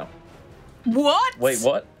 Tiangong comes out. What? Wait,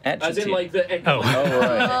 what? Actually, the Echo.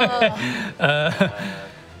 Oh.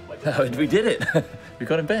 Oh, right. We did it. We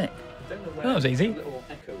got him back. That was easy. Little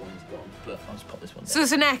Echo one's gone, but I'll just pop this one down. So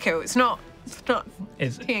it's an echo. It's not.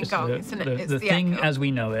 It's Tiangong, just isn't it? It's the the thing Echo. as we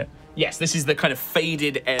know it. Yes, this is the kind of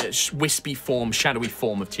faded, wispy form, shadowy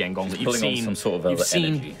form of Tiangong that you've pulling on seen. some sort of you've other seen,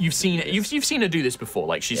 energy. you've seen, you've seen her do this before.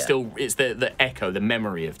 Like she's Yeah. still, it's the echo, the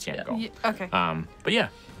memory of Tiangong. Okay. But yeah,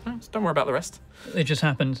 don't worry about the rest. It just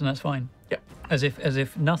happens, and that's fine. Yeah, As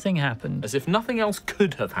if nothing happened. as if nothing else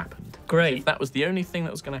could have happened. Great. As if that was the only thing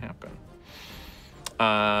that was going to happen.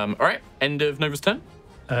 All right, end of Nova's turn.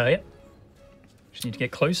 Yeah. Just need to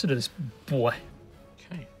get closer to this boy.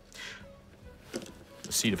 Okay.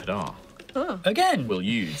 The Seed of Hadar Again. will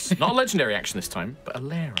use not a legendary action this time, but a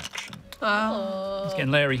lair action. It's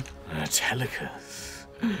getting Larry. Atelicus.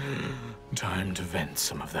 Time to vent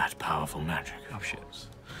some of that powerful magic. Oh shit.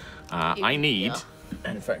 I need.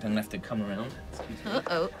 And in fact, I'm gonna have to come around.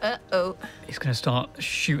 Uh-oh. He's going to start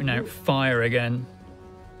shooting out fire again.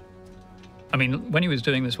 I mean, when he was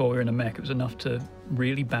doing this while we were in a mech, it was enough to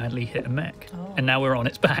really badly hit a mech. Oh. And now we're on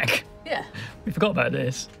its back. Yeah. We forgot about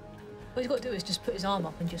this. What he's got to do is just put his arm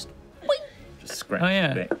up and just. Just scratch Oh,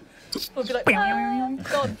 yeah. a bit. We'll be like, oh,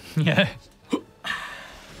 God. Yeah.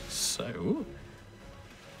 So, ooh.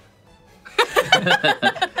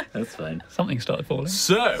 That's fine. Something started falling.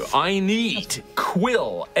 So, I need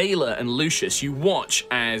Quill, Ayla, and Lucius. You watch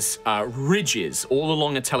as ridges all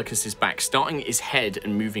along Atelicus' back, starting at his head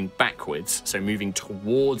and moving backwards, so moving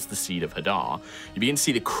towards the Seed of Hadar. You begin to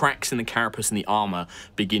see the cracks in the carapace and the armor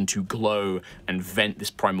begin to glow and vent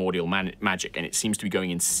this primordial magic, and it seems to be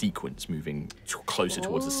going in sequence, moving closer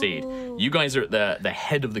towards the seed. You guys are at the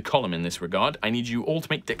head of the column in this regard. I need you all to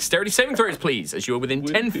make dexterity saving throws, please, as you are within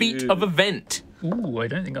 10 feet of a vent. Ooh, I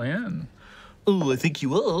don't think I am. Oh, I think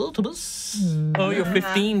you are, Thomas. Oh, you're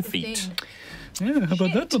 15 feet. Yeah, how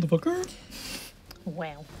about that, motherfucker?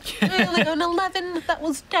 Wow. I only got an 11. That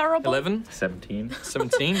was terrible. 11, 17.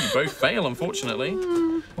 17. You both fail, unfortunately.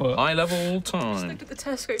 What? High level time. Look at the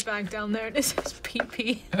Tesco bag down there and it says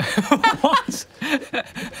PP. What?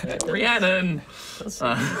 Rhiannon.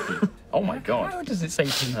 Oh my god. How does it say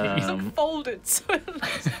PP? It's like folded. So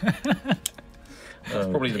That's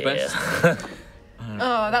probably the best.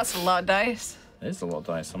 Oh, that's a lot of dice. It is a lot of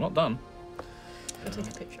dice. I'm not done. I'll take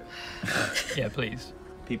a picture. Yeah, please.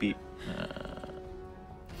 PP.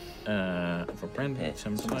 For Brendan, It's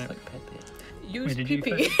almost 75. like Pepe. Use Wait, did you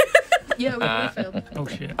PP. Yeah, we both failed. Oh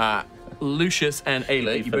shit. Lucius and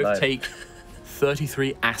Ayla, you for both life. take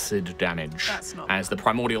 33 acid damage. That's not as the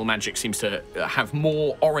primordial magic seems to have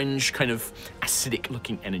more orange, kind of acidic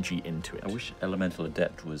looking energy into it. I wish Elemental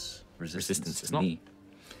Adept was Resistance, to it's not. me.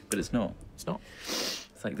 But it's not. It's not.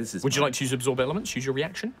 It's like this is. Would you my- like to use absorb elements? Use your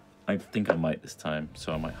reaction? I think I might this time,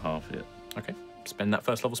 so I might half it. Okay. Spend that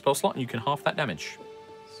first level spell slot and you can half that damage.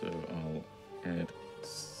 So I'll add.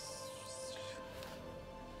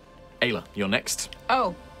 Ayla, you're next.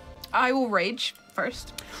 Oh, I will rage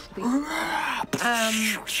first.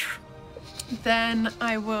 Then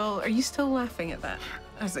I will. Are you still laughing at that?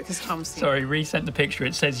 Or is it because Tom's seen? Sorry, resent the picture.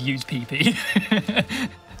 It says use PP.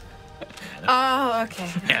 Oh, okay.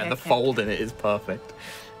 Yeah, okay, the okay. fold in it is perfect.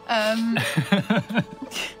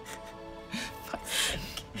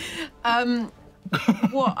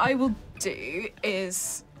 What I will do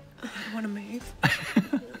is, I want to move.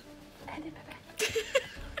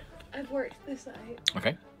 I've worked this out.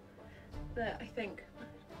 Okay. That I think.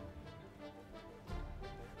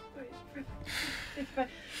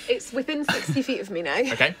 It's within 60 feet of me now.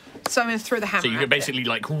 Okay. So I'm going to throw the hammer. So you at can it. basically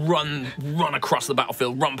like run across the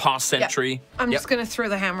battlefield, run past sentry. I'm Yep. just going to throw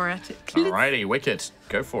the hammer at it. Alrighty, wicked.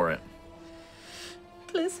 Go for it.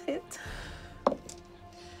 Please hit.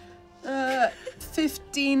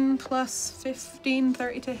 15 plus 15,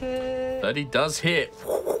 30 to hit. 30 does hit.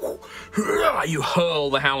 You hurl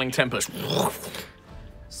the Howling Tempest.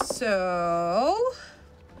 So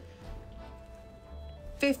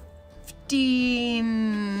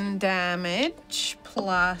 15 damage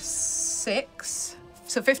plus 6.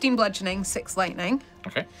 So 15 bludgeoning, 6 lightning,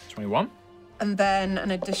 Okay, 21. and then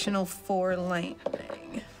an additional 4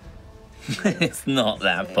 lightning. It's not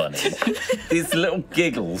that funny. These little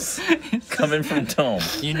giggles coming from Tom.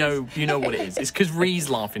 You know what it is. It's because Ree's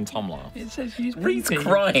laughing, Tom laughs. It says use Reed's PP.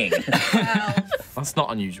 crying. That's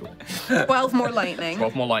not unusual. 12 more lightning,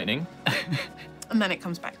 12 more lightning. and then it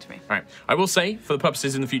comes back to me. All right. I will say, for the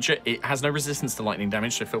purposes in the future, it has no resistance to lightning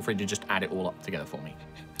damage, so feel free to just add it all up together for me.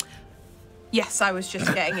 Yes, I was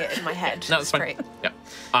just getting it in my head. No, that's fine. straight. Yeah.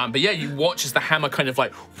 But yeah, you watch as the hammer kind of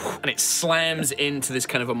like, and it slams into this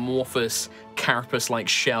kind of amorphous carapace-like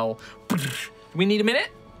shell. Do we need a minute?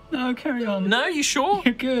 No, carry on. No, you sure?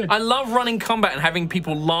 You're good. I love running combat and having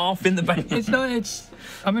people laugh in the back. It's not. It's.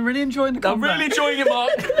 I'm really enjoying the I'm combat. really enjoying it,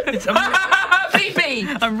 Mark.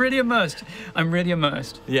 PP! I'm really immersed. I'm really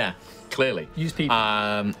immersed. Yeah, clearly. Use PP.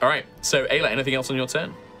 All right. So, Ayla, anything else on your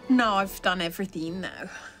turn? No, I've done everything now.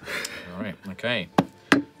 All right. Okay.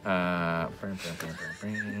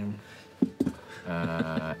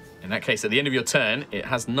 In that case, at the end of your turn, it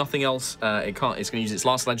has nothing else. It can't. It's going to use its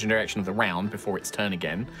last legendary action of the round before its turn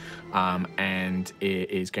again, and it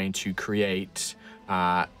is going to create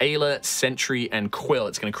Ayla, Sentry, and Quill.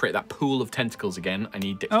 It's going to create that pool of tentacles again. I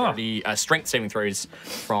need dexterity, strength saving throws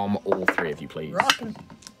from all three of you, please. Rockin'.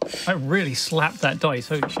 I really slapped that dice.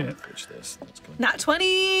 Holy shit. Which this? That's good. Nat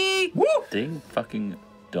 20! Woo! Ding fucking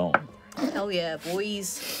dong. Hell yeah,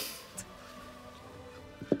 boys.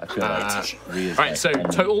 I feel like Rhea's All right. So on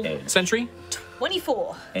total edge. Sentry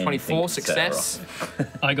 24. Anything 24 to set her success.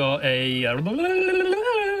 off. I got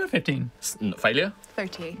a 15. Failure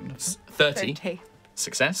 30. 30.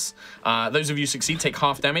 Success. Those of you who succeed take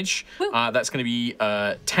half damage. That's going to be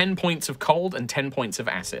 10 points of cold and 10 points of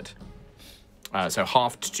acid. So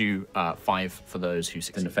halved to 5 for those who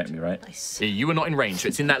succeed. Didn't affect me, right? Nice. You were not in range, so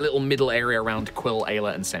it's in that little middle area around Quill,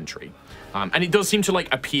 Ayla, and Sentry. And it does seem to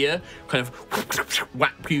like appear, kind of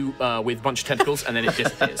whap you with a bunch of tentacles, and then it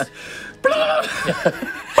disappears.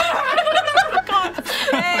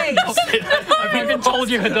 Hey, I fucking told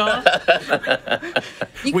you, Hadar.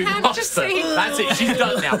 you We've can't lost just her. say. That's it. She's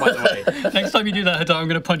done now, by the way. Next time you do that, Hadar, I'm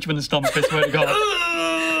going to punch you in the stomach. I swear to God.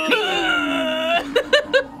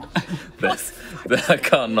 I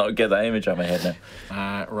can't not get that image out of my head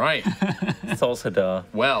now. Right. Souls Hadar.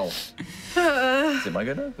 Well, Is it my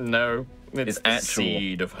go now? no. It's the actual-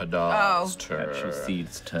 Seed of Hadar's turn. Actual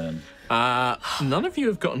Seed's turn. None of you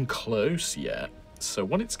have gotten close yet. So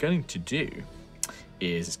what it's going to do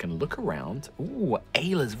is it's going to look around. Ooh,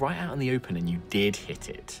 Ayla's right out in the open, and you did hit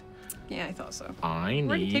it. Yeah, I thought so. I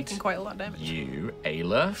Already need taking quite a lot of damage. you,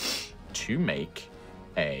 Ayla, to make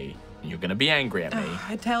you're going to be angry at me,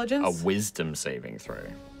 a Intelligence. wisdom saving throw.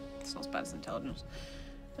 It's not as bad as intelligence.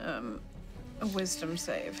 A wisdom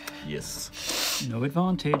save. Yes. No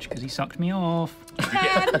advantage because he sucked me off.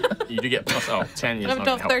 You do get plus, 10 years. I'm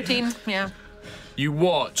top 13. Yeah. You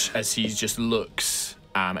watch as he just looks,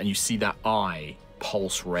 and you see that eye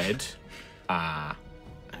pulse red, and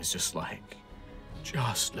it's just like,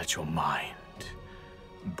 just let your mind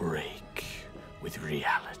break with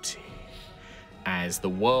reality. As the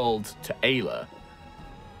world to Ayla,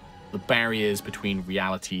 the barriers between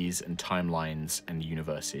realities and timelines and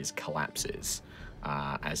universes collapses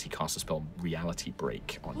as he casts a spell, Reality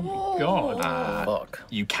Break, on you. God. Fuck.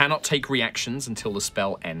 You cannot take reactions until the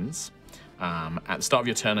spell ends. At the start of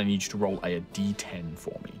your turn, I need you to roll a d10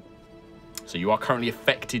 for me. So you are currently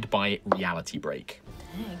affected by Reality Break.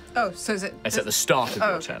 Oh, so is it? It's at the start of your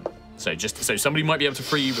okay. turn. So somebody might be able to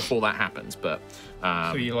free you before that happens, but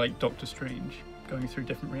So you're like Doctor Strange, going through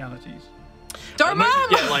different realities.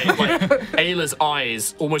 Dormammu! yeah, like Ayla's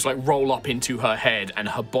eyes almost like roll up into her head, and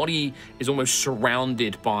her body is almost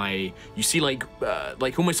surrounded by. You see like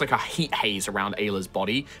almost like a heat haze around Ayla's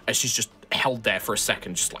body as she's just held there for a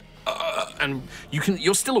second, just like. And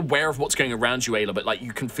you're still aware of what's going around you, Ayla, but like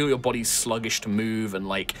you can feel your body sluggish to move, and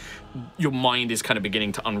like your mind is kind of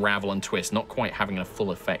beginning to unravel and twist, not quite having a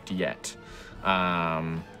full effect yet.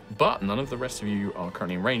 But none of the rest of you are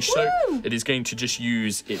currently in range, so it is going to just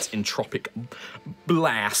use its entropic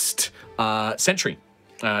blast sentry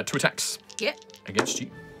to attacks Yeah. against you.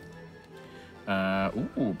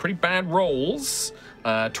 Ooh, pretty bad rolls.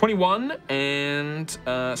 21 and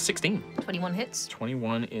 16. 21 hits.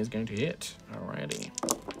 21 is going to hit. Alrighty.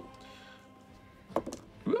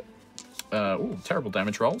 Ooh, terrible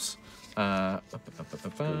damage rolls. That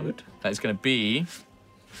is going to be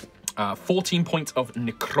 14 points of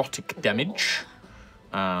necrotic damage.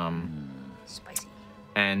 Spicy.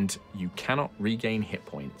 And you cannot regain hit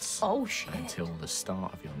points Oh, shit. until the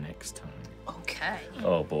start of your next turn. Okay.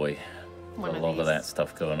 Oh boy. One a of lot of these. that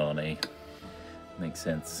stuff going on, eh? Makes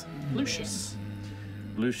sense. Lucius.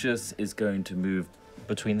 Lucius is going to move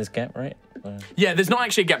between this gap, right? Yeah, there's not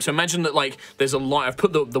actually a gap. So imagine that, like, there's a line. I've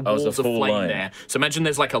put the it's a walls of full flame line. there. So imagine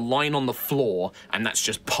there's like a line on the floor, and that's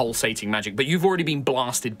just pulsating magic. But you've already been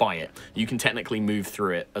blasted by it. You can technically move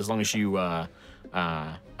through it as long as you.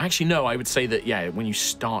 Actually, no. I would say that when you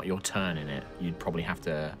start your turn in it, you'd probably have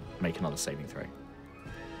to make another saving throw.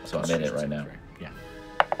 So I'm in it right now. Yeah.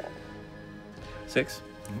 6.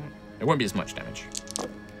 It won't be as much damage.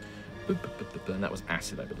 And that was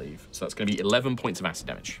acid, I believe. So that's going to be 11 points of acid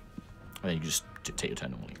damage. And then you just take your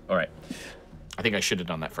turn normally. All right. I think I should have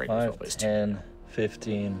done that for April as well, 5, but it's 10,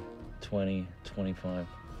 15, 20, 25,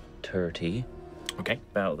 30. okay.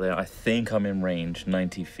 About there. I think I'm in range,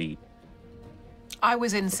 90 feet. I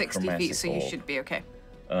was in 60 feet, so you chromatic should be okay.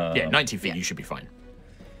 Yeah, 90 feet, yeah. you should be fine.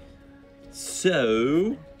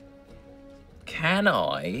 So, can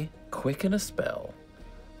I quicken a spell?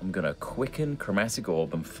 I'm going to quicken Chromatic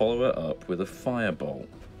Orb and follow it up with a Firebolt.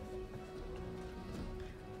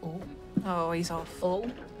 Oh. Oh, he's off. Oh.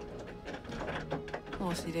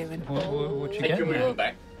 What's he doing? What you get there?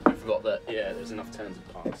 back. I forgot that, there's enough turns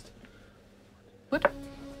have passed. What?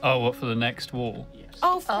 Oh, what, for the next wall? Yes.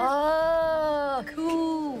 Oh, Oh,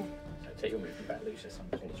 cool. Take your movement back, Lucius.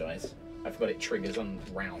 I apologise. I forgot it triggers on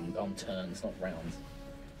turns, not rounds.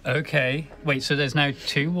 Okay. Wait, so there's now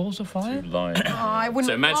 2 walls of fire? Line. I wouldn't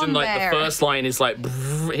So imagine have gone like there. the first line is like,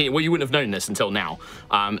 well, you wouldn't have known this until now.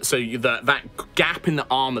 So that gap in the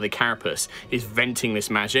arm of the carapace is venting this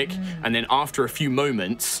magic, and then after a few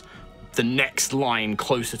moments, the next line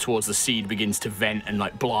closer towards the seed begins to vent and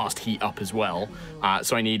like blast heat up as well.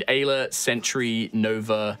 So I need Ayla, Sentry,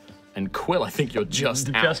 Nova, and Quill. I think you're just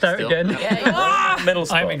out still. again. Yeah, Middle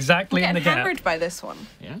spot. I'm exactly in Getting the gap. hammered by this one.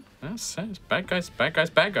 Yeah, that's bad guys, bad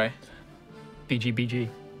guy. BG.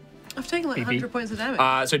 I've taken like BB. 100 points of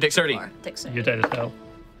damage. So dexterity. Far. Dixon. You're dead as hell.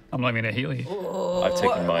 I'm not going to heal you. I've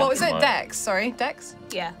taken mine. What was from it? mine. Dex? Sorry, Dex?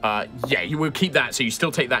 Yeah. Yeah, you will keep that, so you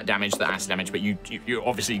still take that damage, the acid damage, but you're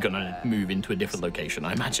obviously going to move into a different location,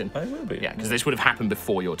 I imagine. I will be. Yeah, because this would have happened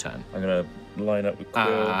before your turn. I'm going to line up with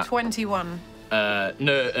Quill. 21.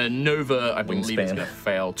 Nova, I believe, is Wingspan. going to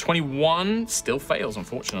fail. 21 still fails,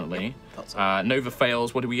 unfortunately. Nova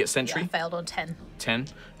fails. What do we get, Sentry? Yeah, I failed on 10. 10.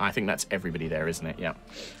 I think that's everybody there, isn't it? Yeah.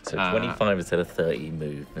 So 25 instead of 30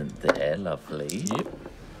 movement there. Lovely. Yep.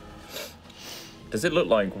 Does it look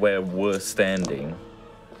like where we're standing?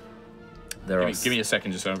 There are. Give me a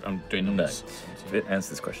second, just so I'm doing No. numbers. Answer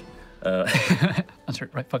this question. Answer it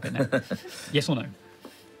right fuck it now. Yes or no?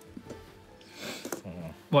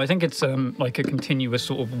 Well, I think it's like a continuous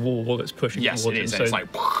sort of wall that's pushing Yes, towards it is. him. And So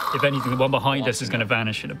it's like, if anything, the one behind us is going to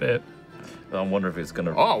vanish in a bit. I wonder if it's going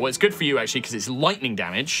to. oh, well, it's good for you, actually, because it's lightning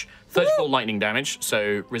damage. 34 lightning damage.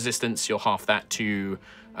 So resistance, you'll half that to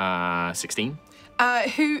 16.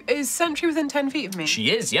 Who is Sentry within 10 feet of me?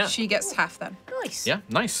 She is, yeah. She gets half then. Nice. Yeah,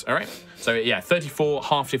 nice. All right. So, yeah, 34,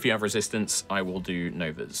 halved if you have resistance. I will do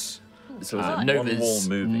Nova's. So is it one Nova's wall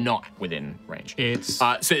moving? not within range. It's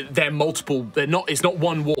So they're multiple. They're not. It's not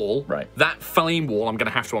one wall. Right. That flame wall. I'm going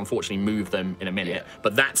to have to unfortunately move them in a minute. Yeah.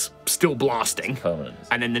 But that's still blasting. permanent.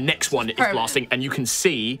 And then the next one is permanent. blasting, and you can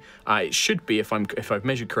see it should be, if I've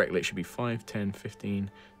measured correctly, it should be 5, 10,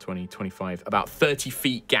 15, 20, 25, about 30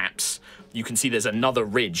 feet gaps. You can see there's another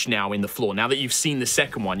ridge now in the floor. Now that you've seen the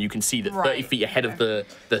second one, you can see that 30 Right. feet ahead of the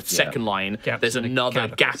second line, Gaps there's in the another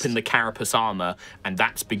carapace. gap in the carapace armor, and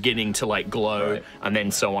that's beginning to like glow, Right. and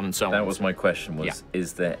then so on and so on. That was my question. Was Yeah.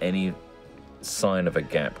 is there any sign of a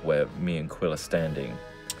gap where me and Quill are standing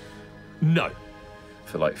No.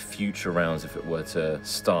 for like future rounds if it were to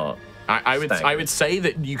start? I would Stagnant. say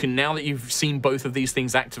that you can, now that you've seen both of these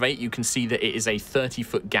things activate, you can see that it is a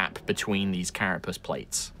 30-foot gap between these carapace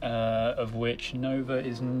plates. of which Nova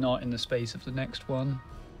is not in the space of the next one.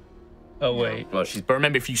 Oh wait, Well, she's But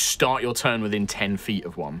remember, if you start your turn within 10 feet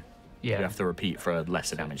of one, you yeah. have to repeat for a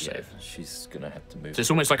lesser damage yeah, save. she's gonna have to move. So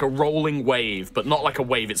it's almost like a rolling wave, but not like a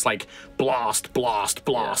wave. It's like blast, blast,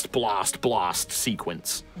 blast, blast, blast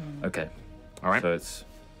sequence. Okay. All right. So it's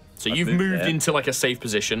So I've you've moved moved there. into like a safe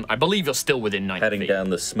position. I believe you're still within 90 heading feet. down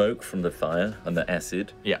the smoke from the fire and the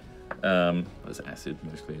acid. Yeah. It's acid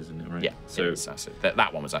mostly, isn't it? Right. Yeah. So it's acid.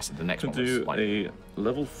 That one was acid. The next to one was do like. a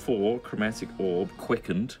level 4 chromatic orb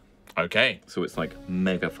quickened, Okay. so it's like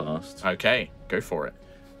mega fast. Okay. Go for it.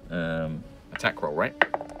 Um, Attack roll, right?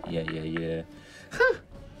 yeah.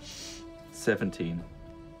 17.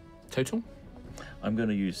 Total? I'm going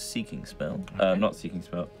to use seeking spell. Not seeking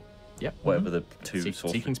spell. Yep. Whatever the two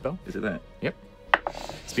sorcerers- Seeking spell? Is it that? Yep.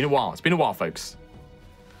 It's been a while. It's been a while, folks.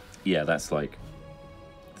 Yeah, that's like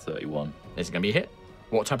 31. Is it going to be a hit?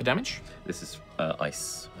 What type of damage? This is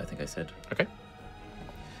ice, I think I said. Okay.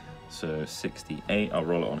 So 68. I'll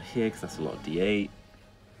roll it on here because that's a lot of d8.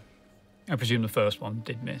 I presume the first one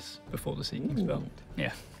did miss before the seeking spell.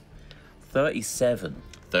 Yeah. 37.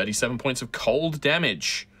 37 points of cold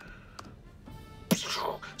damage.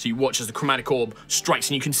 So you watch as the chromatic orb strikes,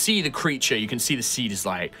 and you can see the creature, you can see the seed is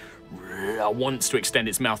like, wants to extend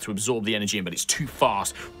its mouth to absorb the energy in, but it's too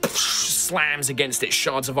fast. Slams against it,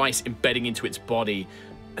 shards of ice embedding into its body.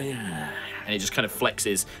 And it just kind of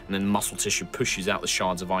flexes, and then muscle tissue pushes out the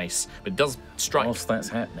shards of ice. But it does strike. Whilst that's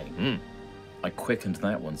happening, I quickened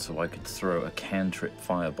that one so I could throw a cantrip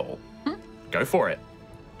fireball. Go for it.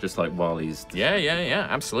 Just like while he's... Yeah,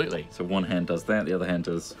 absolutely. So one hand does that, the other hand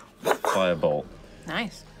does fireball.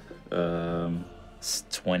 Nice.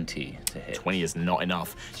 20 to hit. 20 is not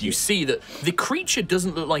enough. You see that the creature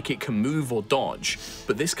doesn't look like it can move or dodge,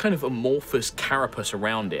 but this kind of amorphous carapace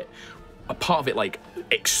around it, a part of it like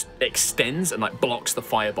extends and like blocks the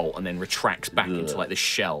firebolt and then retracts back into like this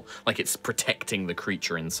shell, like it's protecting the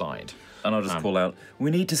creature inside. And I'll just call out,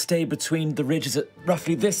 we need to stay between the ridges at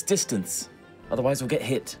roughly this distance. Otherwise we'll get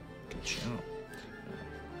hit. Good shout.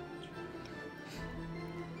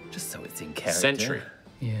 Just so it's in character. Sentry.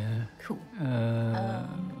 Yeah. Cool.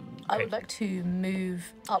 I would like to move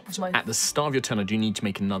up with my... At the start of your turn, I do need to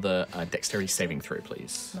make another dexterity saving throw,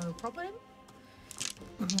 please. No problem.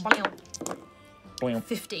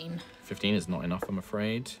 15. 15 is not enough, I'm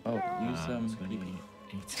afraid. Oh, use It's gonna be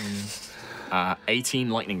 18. 18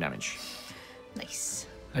 lightning damage. Nice.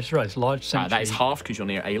 I just realised large sentry. That is half because you're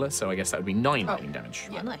near Ayla, so I guess that would be 9 lightning damage.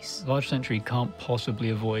 Yeah, nice. Large sentry can't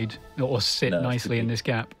possibly avoid or sit No, it's nicely too in big. this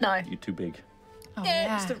gap. No. You're too big. Oh,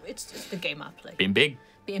 Yeah, yeah. it's the game I play. Being big.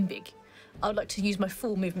 Being big. I would like to use my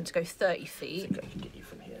full movement to go 30 I feet. think I can get you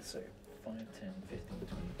from here, so 5, 10, 15,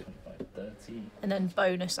 20, 25, 30. And then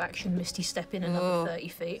bonus action, Misty Step in another 30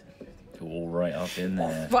 feet. All right up in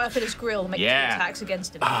there. Right up in his grill and make 2 Yeah. attacks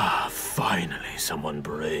against him. Ah, finally, someone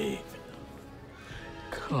brave.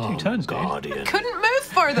 2 turns, dude. Guardian. Couldn't move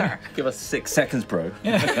further. Give us 6 seconds, bro.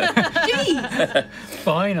 Jeez.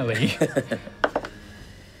 Finally.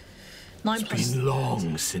 9 It's plus. been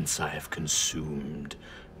long since I have consumed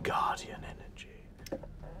Guardian energy.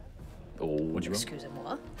 Oh, what'd you roll?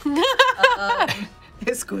 Excuse-moi.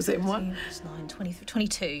 Excusez-moi. 9, 23,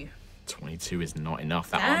 22. 22 is not enough.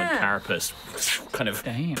 That Damn. armored carapace kind of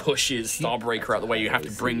Damn. pushes Starbreaker out the way. You have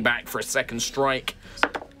to bring back for a second strike.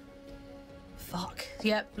 Fuck.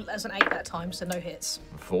 Yep, that's an 8 that time, so no hits.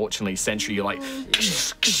 Unfortunately, Sentry, you're like,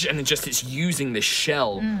 and then just it's using this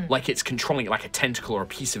shell like it's controlling it like a tentacle or a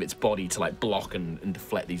piece of its body to like block and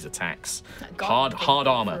deflect these attacks. Hard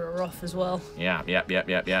armor. For a rough as well. Yeah.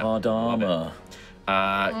 Hard armor.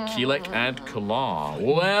 Keelek and Kalar.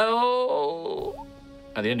 Well,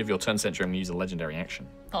 at the end of your turn, Sentry, I'm going to use a legendary action.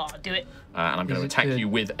 Oh, do it. And I'm going to Use it attack to you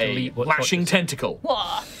with a delete what's lashing what- tentacle.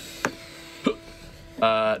 Wah.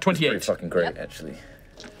 28. Pretty fucking great, actually.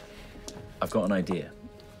 I've got an idea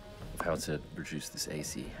of how to reduce this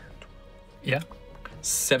AC. Yeah.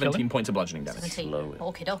 17 points of bludgeoning damage. 17. Low it.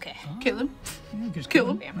 Okay, okay. Kill him. Yeah, just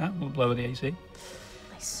Kill him. That will lower the AC.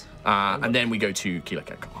 Nice. And then we go to Keelek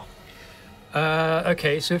and Kalar.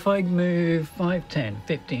 Okay, so if I move 5, 10,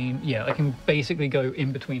 15, yeah, I can basically go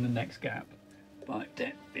in between the next gap. 5,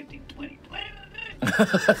 10, 15, 20, 20.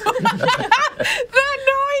 That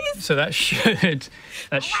noise. So that should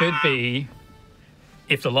be,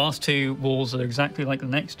 if the last 2 walls are exactly like the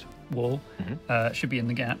next wall, should be in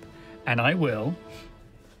the gap. And I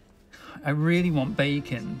really want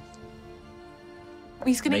bacon.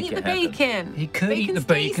 He's gonna Make eat it the happen. bacon. He could eat the Bacon's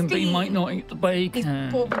bacon, but he tasty. might not eat the He's bacon.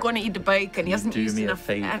 probably gonna eat the bacon. He hasn't Do used me a enough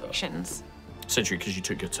favour. actions. Sentry, because you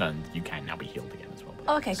took your turn, you can now be healed again as well.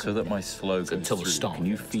 Okay, So cool. that my slow goes until the through, start. can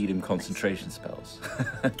you feed him concentration spells?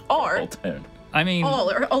 Or, I'll turn. I mean,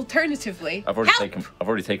 or alternatively, I've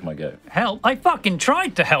already taken my go. help. I fucking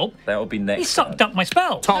tried to help. That would be next. He sucked turn. up my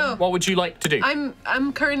spell. Tom, No. what would you like to do?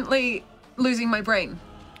 I'm currently losing my brain.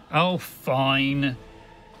 Oh, fine.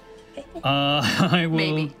 I will.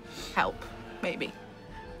 Maybe help. Maybe.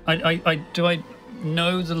 Do I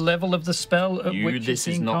know the level of the spell at You, which this it's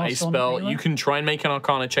is being not a cast on spell. Ayla? You can try and make an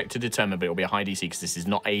Arcana check to determine, but it'll be a high DC because this is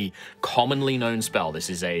not a commonly known spell. This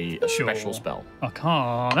is a special spell.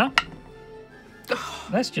 Arcana.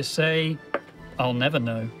 Let's just say I'll never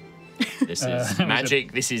know. This is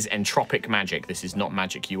magic. This is entropic magic. This is not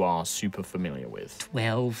magic you are super familiar with.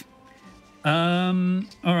 12. All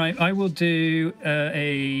right. I will do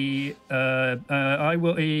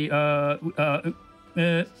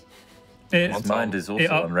His mind is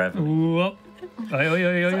also unraveling.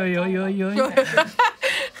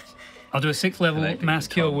 I'll do a 6th level Connecting mass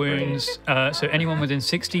to cure Tom Brady. wounds. So anyone within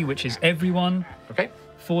 60, which is everyone. Okay.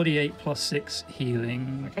 48 plus 6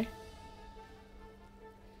 healing. Okay.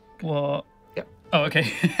 What? Yep. Oh,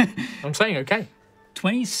 okay. I'm saying okay.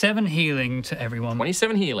 27 healing to everyone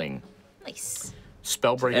 27 healing. Nice.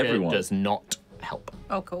 Spellbreaker Everyone. does not help.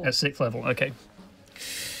 Oh, cool. at 6th level. Okay.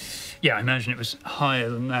 Yeah, I imagine it was higher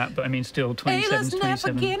than that, but I mean, still 27, Ayla's never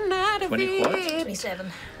 27. getting out of 20 what? it.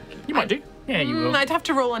 27. You might do. Yeah, you will. I'd have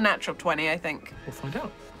to roll a natural 20, I think, We'll find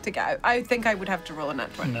out. to get out. I think I would have to roll a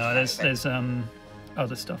nat 20. No, there's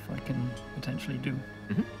other stuff I can potentially do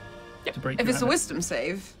to break If you it's a out of it. wisdom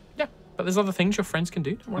save, Yeah, but there's other things your friends can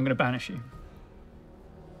do. Don't I'm worry. going to banish you.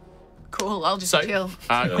 cool. I'll just So, chill.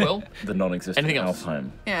 Quill, The non-existent Anything else? Alfheim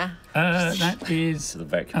Yeah. That is to the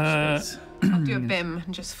vacuum space. I'll do a bim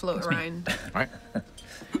and just float around. right?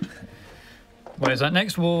 where's that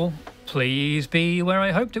next wall? Please be where I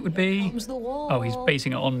hoped it would be. Comes the wall. Oh, he's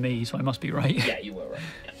basing it on me, so I must be right. Yeah, you were right.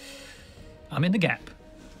 I'm in the gap.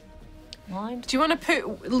 Mind. Do you want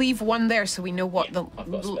to leave one there so we know what the? I've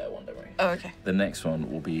got a spare one, don't worry. Oh, okay. The next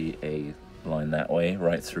one will be a line that way,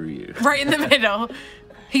 right through you. Right in the middle.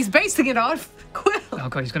 He's basing it off Quill. Oh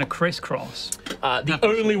god, he's going to crisscross. The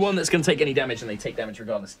only one that's going to take any damage, and they take damage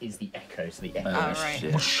regardless, is the Echo. So the Echo Oh, is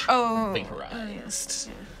right. Shit. Oh. vaporized.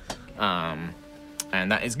 And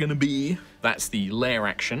that is going to be, that's the lair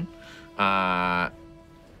action. At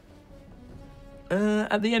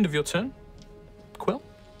the end of your turn, Quill,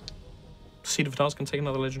 Seed of Hadar can take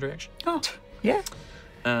another legendary action. Oh, yeah.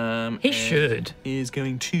 And He should. Is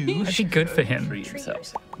going to. That'd be good for him. Treat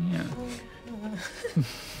himself. Yeah.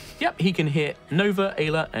 Yep, he can hit Nova,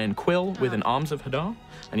 Ayla, and Quill with an Arms of Hadar.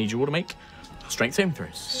 I need you all to make strength saving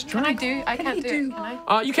throws. Can I do? I can't do it. Can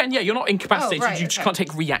I? You can, yeah, you're not incapacitated. Oh, right, you just okay. can't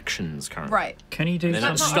take reactions currently. Right. Can he do Then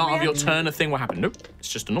at the something? start of your reaction. turn, a thing will happen. Nope, it's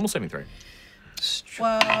just a normal saving throw.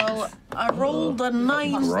 Well, I rolled a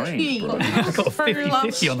 19. I got a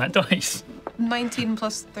 50-50 on that dice. 19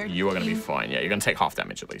 plus 13. You are going to be fine. Yeah, you're going to take half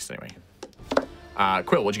damage at least anyway.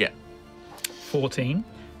 Quill, what'd you get? 14.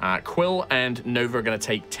 Quill and Nova are going to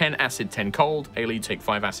take 10 acid, 10 cold. Ayla, you take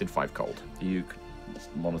 5 acid, 5 cold. Are you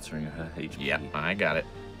monitoring her HP? Yeah, I got it.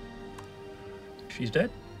 She's dead.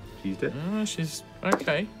 She's dead. She's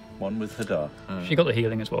okay. One with Hadar. She got the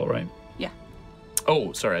healing as well, right? Yeah.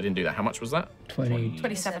 Oh, sorry, I didn't do that. How much was that?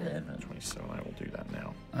 27. 27. I will do that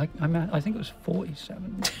now. I think it was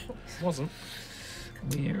 47. Wasn't.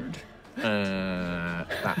 Weird.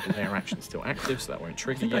 That layer action is still active, so that won't I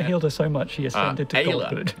trigger think I yet. healed her so much she ascended to Ayla,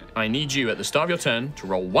 godhood. I need you at the start of your turn to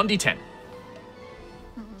roll 1d10.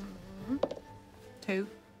 2.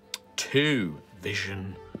 2.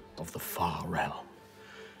 Vision of the far realm.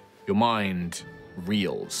 Your mind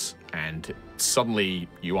reels, and suddenly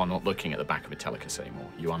you are not looking at the back of Atelicus anymore.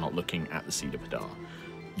 You are not looking at the Seed of Hadar.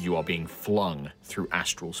 You are being flung through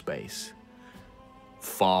astral space,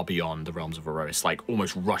 far beyond the realms of Aerois, like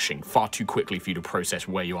almost rushing, far too quickly for you to process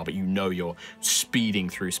where you are, but you know you're speeding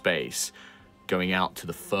through space, going out to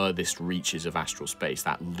the furthest reaches of astral space,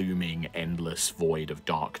 that looming, endless void of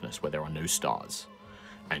darkness where there are no stars.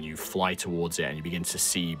 And you fly towards it, and you begin to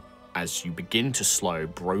see, as you begin to slow,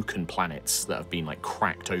 broken planets that have been like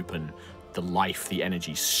cracked open, the life, the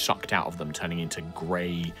energy sucked out of them, turning into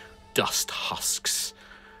grey dust husks.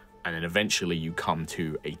 And then eventually you come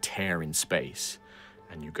to a tear in space,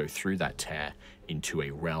 and you go through that tear into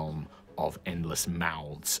a realm of endless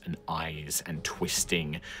mouths and eyes and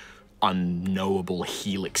twisting, unknowable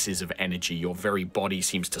helixes of energy. Your very body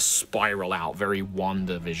seems to spiral out, very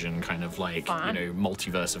WandaVision, kind of like, you know,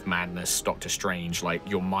 multiverse of madness, Doctor Strange, like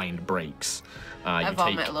your mind breaks. I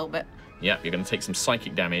vomit a little bit. Yeah, you're going to take some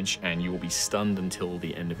psychic damage, and you will be stunned until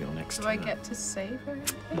the end of your next Do turn. I get to save or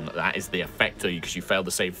anything? That is the effect, because you failed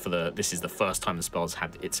to save for the... This is the first time the spell's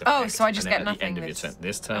had its effect. Oh, so I just and then get at the end nothing of your this- turn.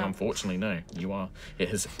 This turn, unfortunately, no. You are... It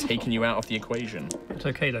has taken you out of the equation. It's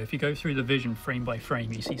okay though, if you go through the vision frame by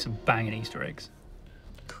frame, you see some banging Easter eggs.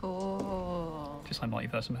 Cool. Just like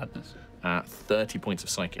Multiverse of Madness. 30 points of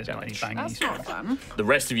psychic There's not any damage. banging That's Easter not eggs. fun. The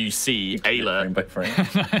rest of you see Frame Ayla, by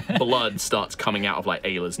frame. blood starts coming out of like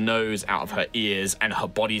Ayla's nose, out of her ears, and her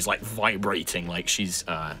body's like vibrating like she's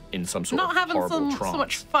in some sort Not of having horrible so trance.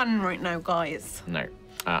 much fun right now, guys. No.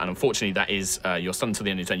 And unfortunately, that is your stunned until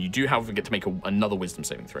the end of your turn. You do, however, get to make another wisdom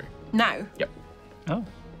saving throw. Now. Yep. Oh.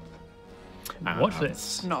 Watch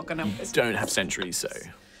this. Not gonna. Don't have sentries, so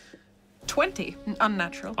 20.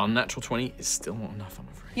 Unnatural. unnatural 20 is still not enough, I'm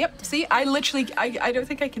afraid. Yep. See, I literally, I don't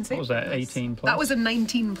think I can save. What was that, this. 18 plus? That was a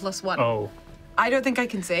 19 plus 1. Oh. I don't think I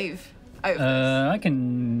can save. Out of this. I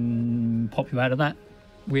can pop you out of that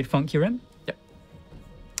weird funk you're in. Yep.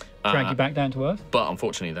 Drag you back down to earth. But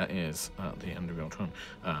unfortunately, that is at the end of your turn.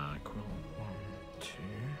 Quill, 1, 2,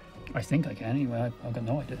 I think I can anyway. I've got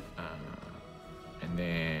no idea. and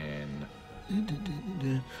then...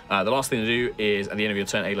 the last thing to do is, at the end of your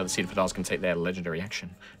turn, Ayla, the Seed of Hadar is going to take their legendary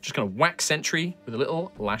action. Just going to whack Sentry with a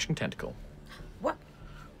little lashing tentacle. What?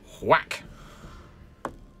 Whack.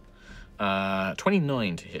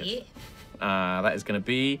 29 to hit. Yeah. That is going to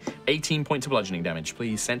be 18 points of bludgeoning damage,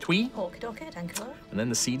 please, Sentry. Okie dokie, thank you. And then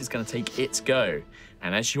the Seed is going to take its go.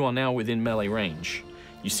 And as you are now within melee range,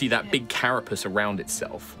 you see that big carapace around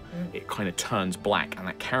itself. It kind of turns black, and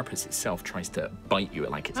that carapace itself tries to bite you,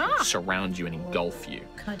 like it's going to surround you and engulf you.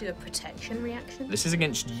 Can I do a protection reaction? This is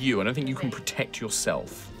against you. I don't think you can protect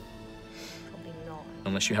yourself. Probably not.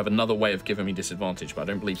 Unless you have another way of giving me disadvantage, but I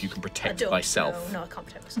don't believe you can I protect don't. thyself. No, I can't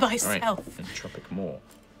protect myself. All right, Myself. Entropic Maw.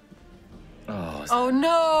 Oh, Oh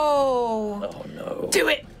no. oh no. Do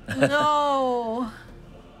it! No.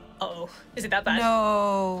 Uh-oh. Is it that bad?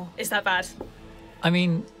 No. Is that bad? I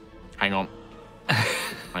mean, Hang on.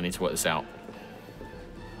 I need to work this out.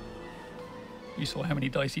 you saw how many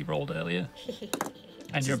dice he rolled earlier.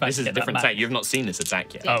 And you're about This to is a get that different map. attack. You've not seen this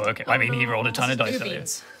attack yet. Oh, okay. I mean, he rolled a ton of dice New earlier.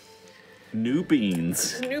 beans. New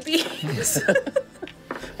beans. New beans.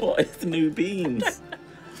 What is new beans?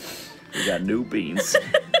 We got new beans.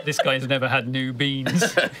 This guy's never had new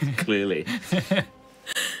beans. Clearly.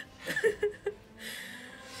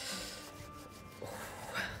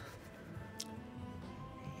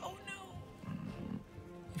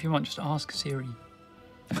 If you want, just ask Siri.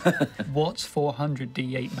 What's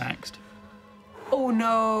 400d8 maxed? Oh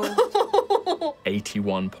no.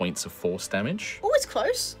 81 points of force damage. Oh, it's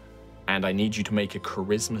close. And I need you to make a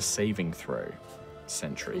charisma saving throw,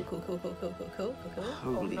 Sentry. Cool.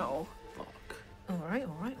 Oh no. All right.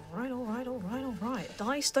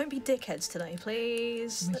 Dice, don't be dickheads today,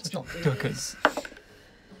 please. They're Let's such not do dickheads. this.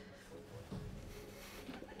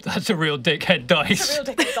 That's a real dickhead dice. It's a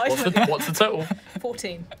real dickhead dice. What's the total?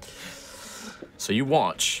 14. So you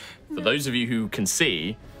watch. For those of you who can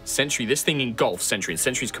see, Sentry, this thing engulfs Sentry, and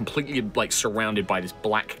Sentry's completely like surrounded by this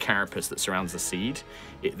black carapace that surrounds the seed.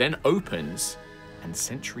 It then opens, and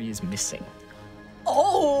Sentry is missing.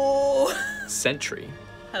 Oh! Sentry,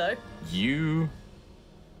 Hello.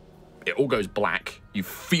 it all goes black. You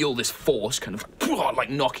feel this force kind of like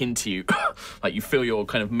knock into you. Like you feel your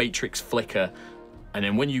kind of matrix flicker. And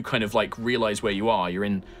then when you kind of like realize where you are, you're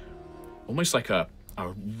in almost like a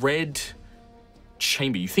red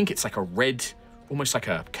chamber. You think it's like a red, almost like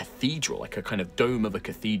a cathedral, like a kind of dome of a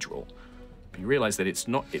cathedral. But you realize that it's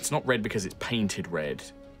not red because it's painted red.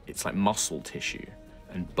 It's like muscle tissue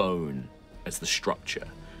and bone as the structure.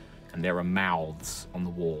 And there are mouths on the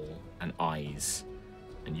wall and eyes.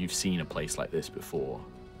 And you've seen a place like this before.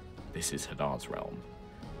 This is Hadar's realm.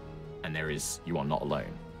 And you are not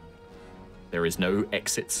alone. There is no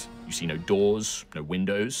exits. You see no doors, no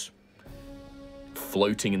windows.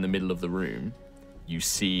 Floating in the middle of the room, you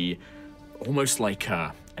see almost like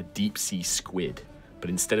a deep sea squid, but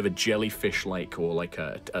instead of a jellyfish-like or like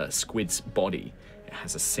a squid's body, it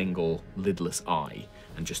has a single lidless eye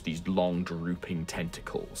and just these long drooping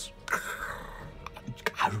tentacles.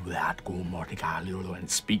 And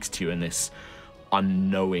it speaks to you in this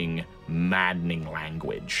unknowing, maddening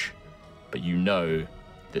language. But you know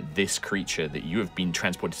that this creature, that you have been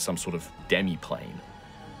transported to some sort of demi-plane,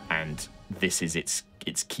 and this is its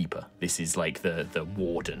keeper. This is like the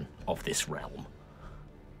warden of this realm.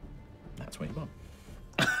 That's where you are.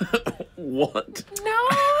 What? No!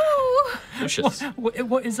 Lucius.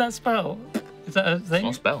 What is that spell? Is that a thing?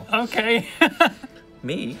 It's not a spell. Okay.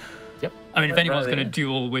 Me? Yep. I mean, if anyone's Right, going to yeah.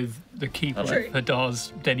 duel with the keeper of True.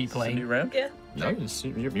 Hadar's Denny New plane. round? Yeah. No,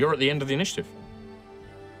 you're at the end of the initiative.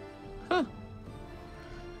 Huh.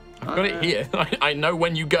 I've got it here. I know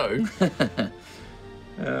when you go.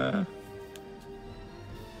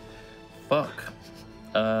 Fuck.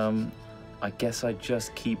 I guess I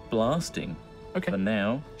just keep blasting Okay. for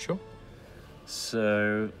now. Sure.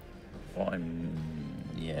 So,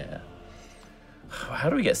 yeah. How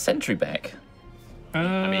do we get Sentry back?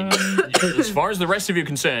 I mean, as far as the rest of you are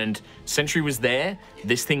concerned, Sentry was there,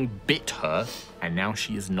 this thing bit her, and now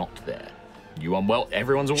she is not there. You are, well,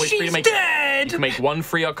 everyone's always free to make... dead! You can make one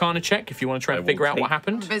free Arcana check if you want to try I and will figure out take what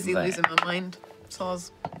happened. Busy That. losing my mind.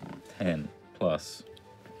 Saws. 10 plus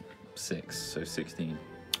 6, so 16.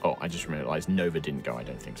 Oh, I just realized Nova didn't go, I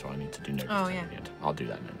don't think, so I need to do Nova Oh, at yeah. the end. I'll do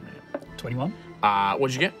that in a minute. 21. What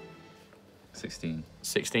did you get? 16.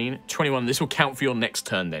 16. 21. This will count for your next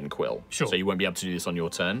turn then, Quill. Sure. So you won't be able to do this on your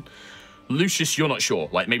turn. Lucius, you're not sure.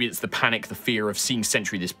 Like, maybe it's the panic, the fear of seeing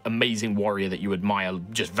Sentry, this amazing warrior that you admire,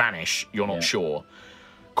 just vanish. You're not sure.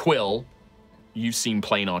 Quill, you've seen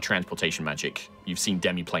planar transportation magic. You've seen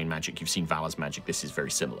demi-plane magic. You've seen Valor's magic. This is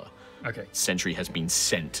very similar. Okay. Sentry has been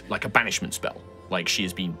sent, like a banishment spell. Like, she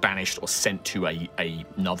has been banished or sent to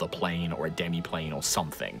another plane or a demi-plane or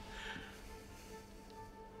something.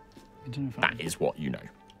 I don't know if I- That is what you know.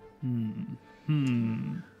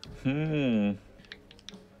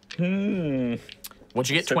 What'd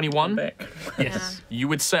you get, 21? Back. Yes. You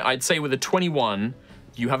would say, I'd say with a 21,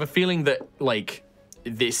 you have a feeling that, like,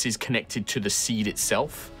 this is connected to the seed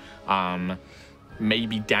itself.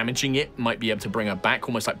 Maybe damaging it might be able to bring her back,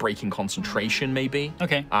 almost like breaking concentration, maybe.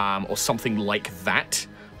 Okay. Or something like that,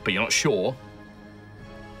 but you're not sure.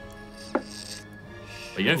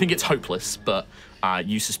 But you don't think it's hopeless, but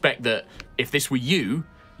you suspect that if this were you,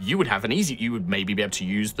 you would have you would maybe be able to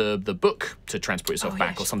use the book to transport yourself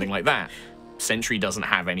back or something like that. Sentry doesn't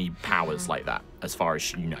have any powers like that, as far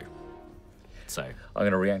as you know. So, I'm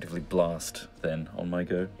going to reactively blast then on my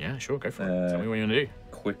go. yeah, sure, go for it. Tell me what you want to do.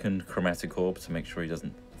 Quicken Chromatic Orb to make sure he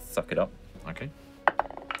doesn't suck it up. Okay.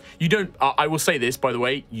 You don't, I will say this, by the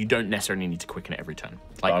way, you don't necessarily need to quicken it every turn.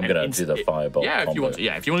 Like, I'm going to do the Firebolt Yeah, if you combo. want to,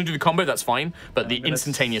 if you want to do the combo, that's fine, but the I'm gonna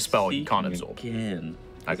instantaneous spell you can't seek absorb. Again.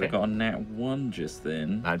 'Cause Okay. I got a nat 1 just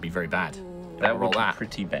then. That'd be very bad. That roll would be that.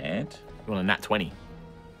 pretty bad. You want a nat 20.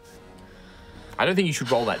 I don't think you should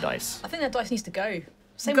roll that dice. I think that dice needs to go.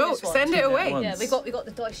 Same Go, with this one. send it away. Once. Yeah, we got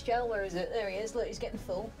the dice gel. Where is it? There he is. Look, he's getting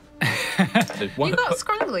full. There's one You that got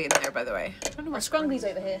Scrungly in there, by the way. Our Scrungly's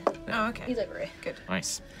over here. Oh, okay. He's over here. Good.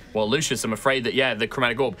 Nice. Well, Lucius, I'm afraid that, the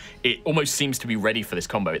Chromatic Orb, it almost seems to be ready for this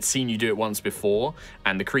combo. It's seen you do it once before,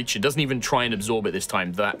 and the creature doesn't even try and absorb it this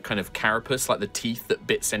time. That kind of carapace, like the teeth that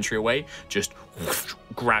bit Sentry away, just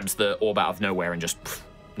grabs the orb out of nowhere and just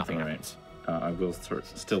nothing Alright. happens. I will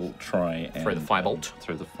still try and Throw the Firebolt.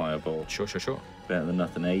 throw the Firebolt. Sure. Better than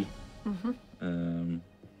nothing, eh?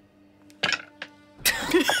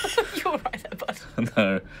 You're right there, bud.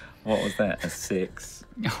 No, What was that? A 6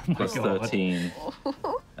 Oh my plus god. 13.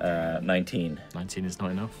 19. 19 is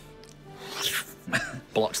not enough.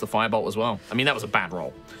 Blocks the firebolt as well. I mean, that was a bad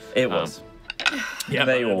roll. It was. Yeah,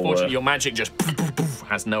 they but all unfortunately, were. your magic just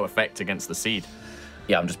has no effect against the seed.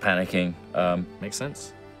 Yeah, I'm just panicking. Makes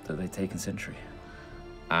sense. That they've taken Sentry.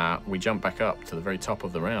 We jump back up to the very top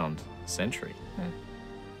of the round. Sentry.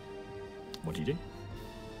 What do you do?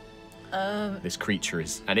 This creature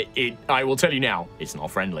is, and I will tell you now, it's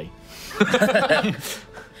not friendly.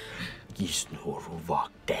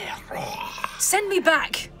 Send me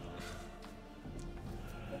back.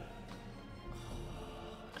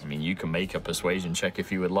 I mean, you can make a persuasion check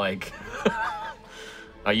if you would like.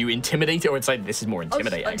 Are you intimidated, or inside? This is more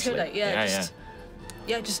intimidate, actually. Intimidate, yeah.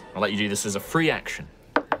 Yeah, just I'll let you do this as a free action.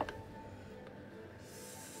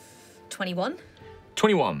 21.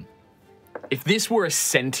 21. If this were a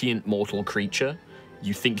sentient mortal creature,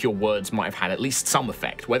 you think your words might have had at least some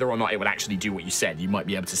effect. Whether or not it would actually do what you said, you might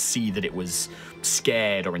be able to see that it was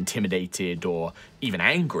scared or intimidated or even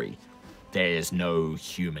angry. There's no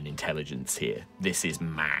human intelligence here. This is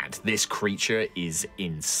mad. This creature is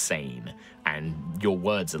insane, and your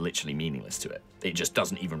words are literally meaningless to it. It just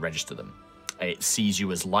doesn't even register them. It sees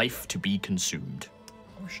you as life to be consumed.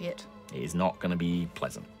 Oh shit. It is not going to be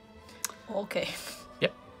pleasant. Okay.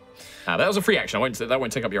 Yep. That was a free action. That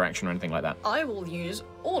won't take up your action or anything like that. I will use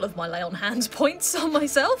all of my lay on hands points on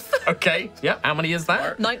myself. Okay. Yeah. How many is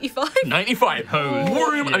that? 95. 95.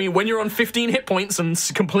 I mean, when you're on 15 hit points and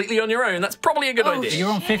completely on your own, that's probably a good idea.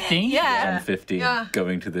 You're on 15? Yeah. On 50, Yeah.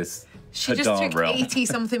 going to this She just Hadar took realm.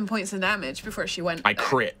 80-something points of damage before she went. I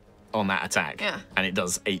crit on that attack, Yeah. and it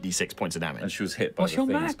does 86 points of And damage. she was hit by What's the your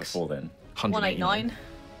things max? before then. 189.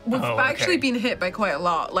 We've Oh, actually okay. been hit by quite a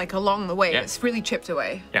lot, like along the way. Yeah. It's really chipped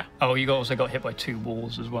away. Yeah. Oh, you also got hit by 2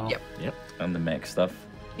 walls as well. Yep. Yep. And the mech stuff.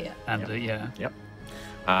 Yeah. And yeah. Yep.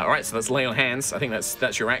 All right, so that's lay on hands. I think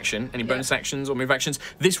that's your action. Any bonus actions or move actions?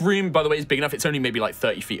 This room, by the way, is big enough. It's only maybe like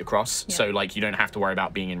 30 feet across, so like you don't have to worry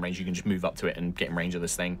about being in range. You can just move up to it and get in range of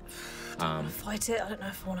this thing. Fight it. I don't know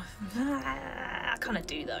if I want to. I kind of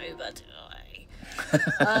do though, but.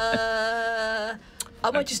 I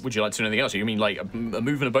might just. Would you like to do anything else? You mean like a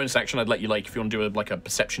move and a bonus action? I'd let you like if you want to do a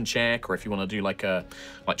perception check, or if you want to do like try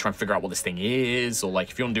and figure out what this thing is, or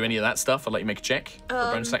like if you want to do any of that stuff, I'll let you make a check for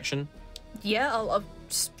a bonus action. Yeah, I'll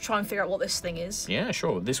just try and figure out what this thing is. Yeah,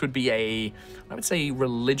 sure. This would be I would say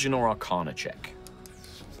religion or arcana check.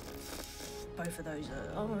 Both of those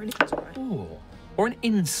are. Oh, religion's alright. Ooh. Or an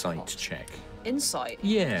insight check. Insight.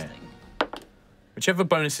 Yeah. Interesting. Whichever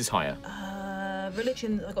bonus is higher.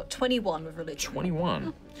 Religion. I got 21 with religion.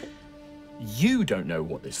 21. You don't know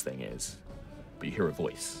what this thing is, but you hear a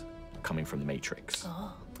voice coming from the Matrix.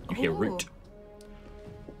 You hear Root.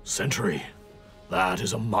 Sentry, that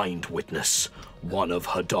is a mind witness, one of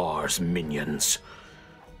Hadar's minions.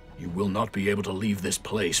 You will not be able to leave this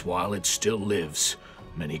place while it still lives.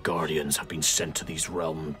 Many guardians have been sent to these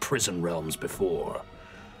prison realms before.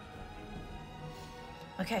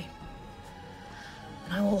 Okay.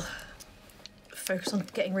 And I will focus on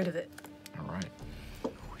getting rid of it. All right.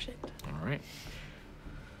 Oh shit. All right.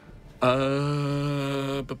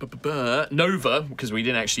 Nova, because we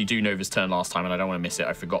didn't actually do Nova's turn last time, and I don't want to miss it.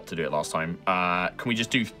 I forgot to do it last time. Can we just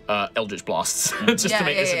do Eldritch Blasts just to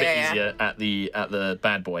make this a bit easier at the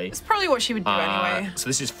bad boy? It's probably what she would do anyway. So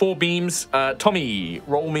this is 4 beams. Tommy,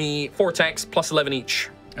 roll me 4 attacks plus 11 each.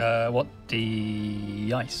 What?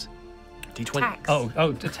 The ice. D20. Attacks. Oh,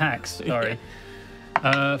 attacks. Sorry.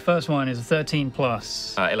 First one is a 13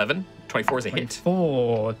 plus. 11. 24 is a hit.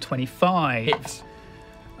 4, 25. Hit.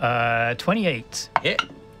 28. Hit.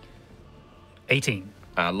 18.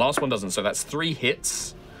 Last one doesn't, so that's 3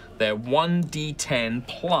 hits. They're 1d10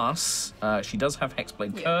 plus. She does have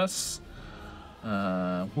Hexblade Curse.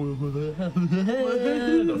 Gotta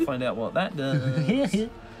find out what that does.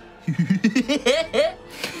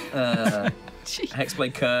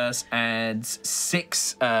 Hexblade Curse adds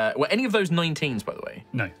 6. Were any of those 19s, by the way?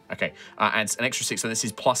 No. Okay. Adds an extra 6, so this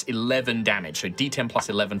is plus 11 damage. So d10 plus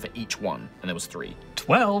 11 for each one, and there was 3.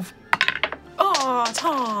 12. Oh,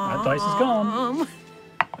 Tom. That dice is gone.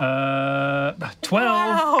 12.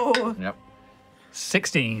 Wow. Yep.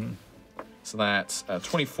 16. So that's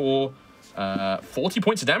 24. 40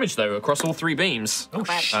 points of damage, though, across all 3 beams. Oh,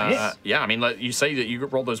 shit. Yeah, I mean, like, you say that you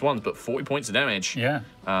rolled those ones, but 40 points of damage. Yeah.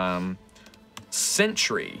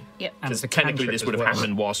 Sentry. Yep. And Because the technically cantrip this as would have well.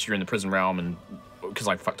 happened whilst you're in the prison realm, and because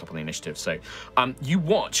I fucked up on the initiative. So you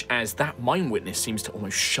watch as that mind witness seems to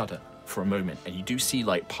almost shudder for a moment, and you do see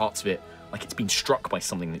like parts of it, like it's been struck by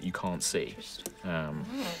something that you can't see. Oh,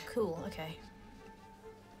 cool. Okay.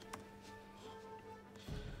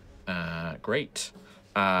 Great.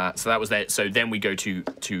 So that was that. So then we go to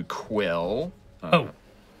Quill.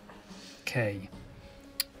 Okay.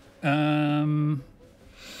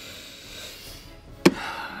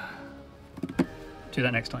 Do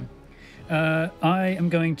that next time. I am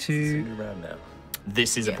going to. New round now.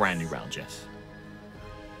 This is a brand new round, Jess.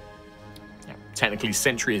 Yeah. Technically,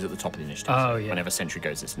 Sentry is at the top of the initiative. Oh, yeah. Whenever Sentry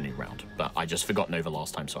goes, it's a new round. But I just forgot Nova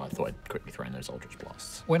last time, so I thought I'd quickly throw in those Eldritch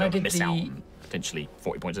Blasts. When I Don't did miss the- out on potentially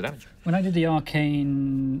 40 points of damage. When I did the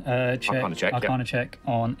arcane Arcana check, check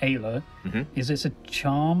on Ayla, is this a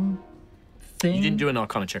charm thing? You didn't do an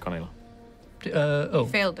Arcana check on Ayla.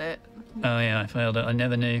 Failed it. Oh yeah, I failed it. I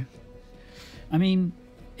never knew. I mean,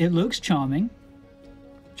 it looks charming.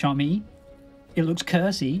 Charmy. It looks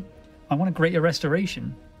cursy. I want a greater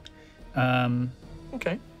restoration.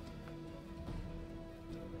 Okay.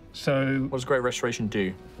 So What does Great Restoration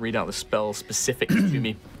do? Read out the spell specific to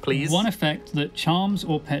me, please. one effect that charms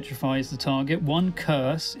or petrifies the target, one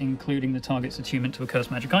curse, including the target's attunement to a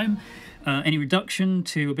cursed magic item, any reduction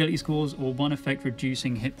to ability scores, or one effect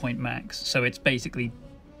reducing hit point max. So it's basically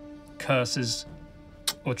curses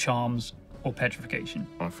or charms or petrification.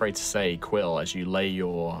 I'm afraid to say, Quill, as you lay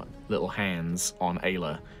your little hands on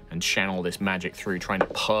Ayla and channel this magic through, trying to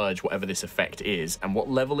purge whatever this effect is. And what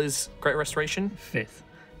level is Great Restoration? 5th.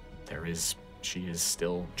 She is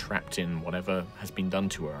still trapped in whatever has been done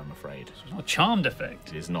to her, I'm afraid. It's not a charmed effect.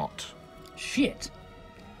 It is not. Shit.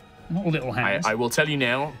 Not little hands. I will tell you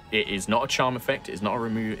now, it is not a charm effect, it is not a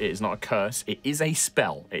remove, it is not a curse, it is a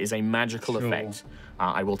spell, it is a magical effect.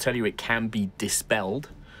 I will tell you it can be dispelled,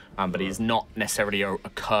 but it is not necessarily a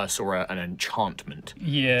curse or an enchantment.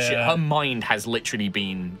 Yeah. Her mind has literally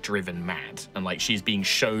been driven mad, and like she's being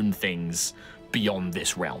shown things beyond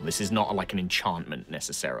this realm. This is not like an enchantment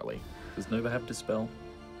necessarily. Does Nova have Dispel?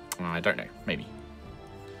 I don't know, maybe.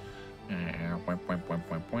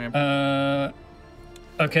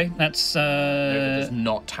 Okay, that's. Nova does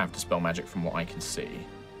not have Dispel Magic from what I can see.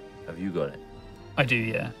 Have you got it? I do,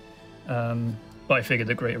 yeah. But I figured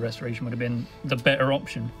the Greater Restoration would have been the better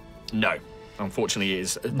option. No. Unfortunately, it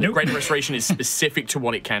is. Nope. Great Restoration is specific to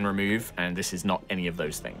what it can remove, and this is not any of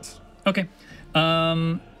those things. Okay.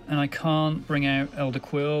 And I can't bring out Elder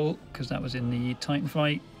Quill because that was in the Titan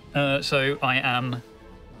fight. So I am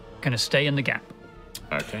going to stay in the gap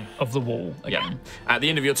Okay. of the wall Yeah. again. At the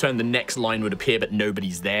end of your turn, the next line would appear, but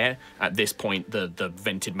nobody's there. At this point, the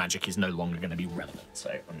vented magic is no longer going to be relevant. So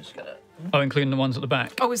I'm just going to... Oh, including the ones at the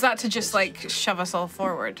back. Oh, is that to just like shove us all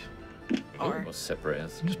forward? Or Or separate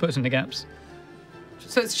us? Just put us in the gaps.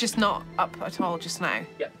 so it's just not up at all just now.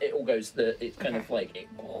 Yeah, it all goes... It's kind of like... It,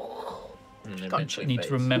 and then eventually Need to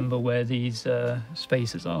fades. remember where these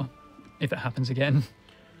spaces are if it happens again.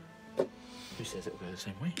 Who says it will go the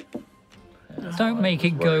same way? Don't make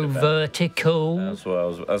it go worried about. vertical. That's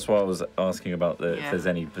why I was asking about if Yeah. there's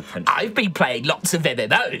any potential. I've been playing lots of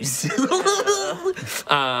MMOs.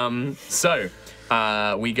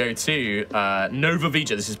 We go to Nova Vija.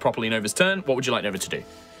 This is properly Nova's turn. What would you like Nova to do?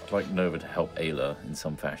 I'd like Nova to help Ayla in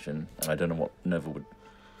some fashion, and I don't know what Nova would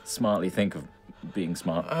smartly think of being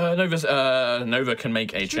smart. Nova can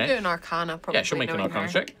make a Should we check. do an Arcana? Probably. Yeah, she'll make an knowing Arcana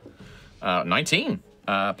her. check. 19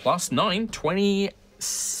 plus 9,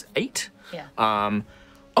 28. Yeah.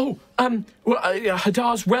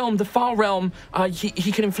 Hadar's realm, the Far Realm,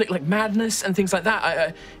 he can inflict like madness and things like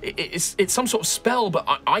that. It's some sort of spell, but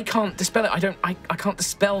I can't dispel it. I can't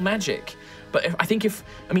dispel magic. But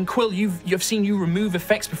Quill, you've seen you remove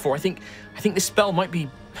effects before. I think this spell might be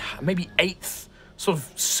maybe 8th sort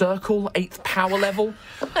of circle, 8th power level.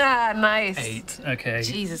 Ah, nice. 8. Okay.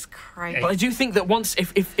 Jesus Christ. But I do think that once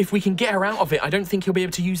if we can get her out of it, I don't think he'll be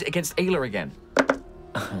able to use it against Ayla again.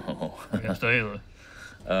 Against Ayla.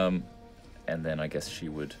 And then I guess she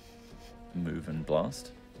would move and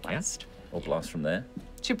blast. Blast. Or blast from there.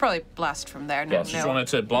 She'd probably blast from there. No, Blast. Do you no. want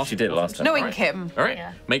her to blast? She did last time. Knowing Alright. Kim. All right.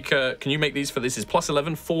 Yeah. Make. Can you make these for this? Is plus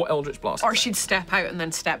 11 for Eldritch Blast. Or she'd step out and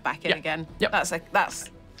then step back in Yeah. again. Yep. That's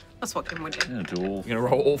what Kim would do. Yeah, do all. You're gonna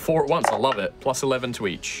roll all 4 at once. I love it. Plus 11 to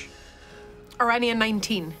each. Or any a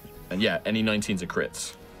 19. And yeah, any 19s are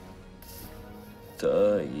crits.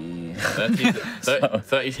 30.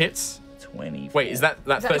 30 hits. 20. Wait, is that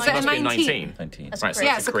that first like must a be a 19? 19? 19. That's a Right, so crit.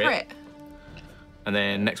 Yeah, it's it's a crit. And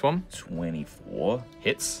then next one 24.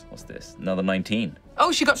 hits. What's this? Another 19.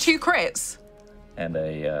 Oh, she got 2 crits. And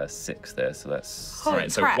a 6 there, so that's. Holy All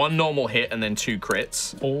right, so crap. 1 normal hit and then 2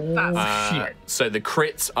 crits. Oh, shit. So the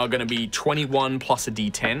crits are going to be 21 plus a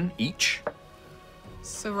d10 each.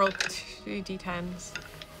 So roll 2 d10s.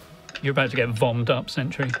 You're about to get vommed up,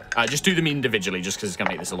 Sentry. Just do them individually, just because it's going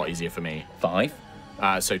to make this a lot easier for me. 5.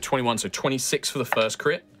 So 21, so 26 for the first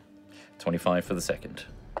crit. 25 for the second.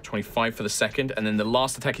 25 for the second, and then the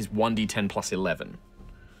last attack is 1d10 plus 11.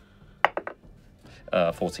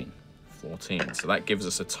 14. 14. So that gives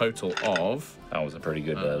us a total of That was a pretty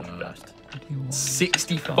good blast.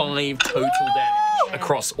 65 total damage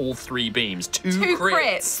across all 3 beams. Two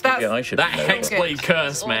crits. That's Yeah, I should That know Hexblade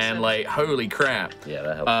curse, man, awesome. like, holy crap. Yeah,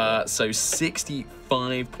 that helps. So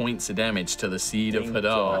 65 points of damage to the Seed of Ding Hadar.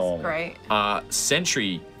 dong. great.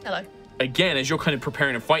 Sentry, Hello. again, as you're kind of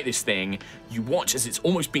preparing to fight this thing, you watch as it's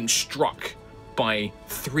almost being struck by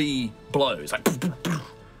 3 blows. Like,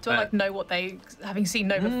 Do I like know what they, having seen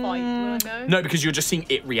Nova fight, will I know? no, because you're just seeing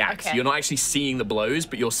it react. Okay. You're not actually seeing the blows,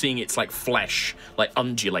 but you're seeing its like flesh like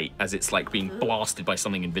undulate as it's like being blasted by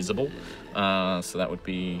something invisible. So that would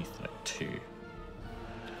be like 2.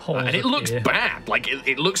 Holes And it looks appear. bad. Like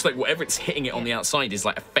it looks like whatever it's hitting it on the outside is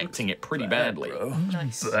like affecting it pretty badly.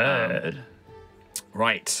 Nice. Bad.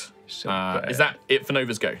 Right. So Is bad. that it for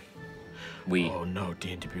Nova's go? We Oh no,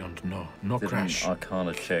 D&D Beyond, no did crash. an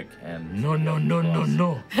Arcana check and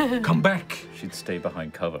No. Come back. she'd stay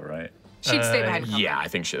behind cover, right? She'd stay behind cover. Yeah, I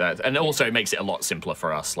think that. And also it makes it a lot simpler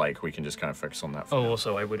for us. Like we can just kind of focus on that. For Oh,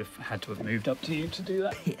 also, I would have had to have moved up to you to do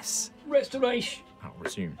that. yes. Restoration. I'll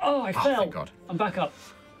resume. Oh, I fell. Thank God. I'm back up.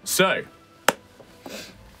 So,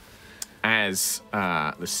 as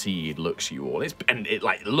the seed looks at you all,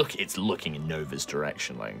 it's looking in Nova's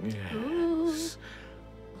direction, like yes,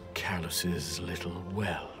 Callus's little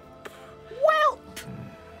whelp.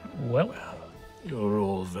 Well, You're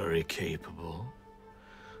all very capable.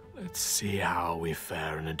 Let's see how we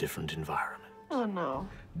fare in a different environment. Oh no.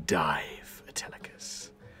 Dive, Atelicus.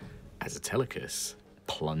 as Atelicus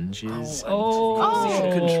plunges. You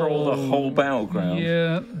control the whole battleground.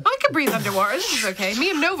 yeah. I can breathe underwater. This is okay.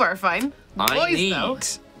 Me and Nova are fine. I Boys, need though.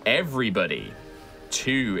 everybody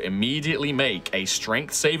to immediately make a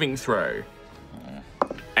strength saving throw.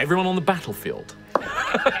 Everyone on the battlefield.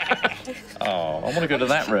 Oh, I want to go to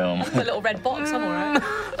that realm. The little red box, I'm alright.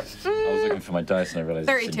 I was looking for my dice and I realized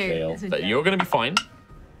it's in 32. jail. But you're going to be fine.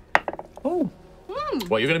 Oh.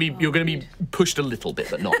 Well, you're going to be pushed a little bit,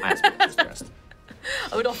 but not as much as the rest.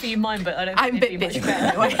 I would offer you mine, but I don't I'm think a it'd bit be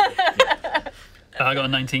much busy. better. I got a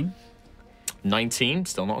 19. 19,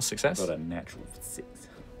 still not a success. Got a natural 6.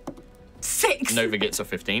 6. Nova gets a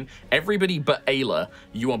 15. Everybody but Ayla,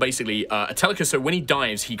 you are basically Atelicus. So when he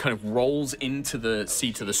dives, he kind of rolls into the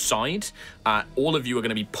sea to the side. All of you are going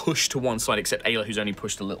to be pushed to one side, except Ayla, who's only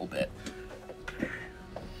pushed a little bit.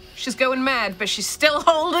 She's going mad, but she's still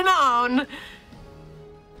holding on.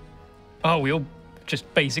 Oh, we all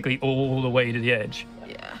just basically all the way to the edge.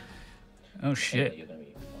 Yeah. Oh, shit.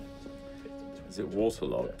 Is it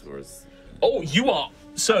waterlogged or is... Oh, you are.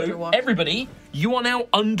 So, Underwater. everybody, you are now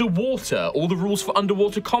underwater. All the rules for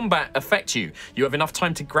underwater combat affect you. You have enough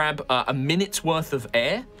time to grab a minute's worth of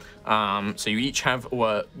air. So you each have,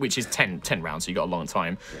 which is 10 rounds, so you got a long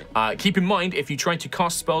time. Keep in mind, if you try to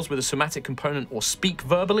cast spells with a somatic component or speak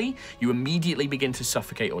verbally, you immediately begin to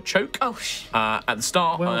suffocate or choke. Oh, At the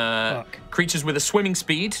start, Well, fuck. creatures with a swimming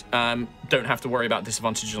speed don't have to worry about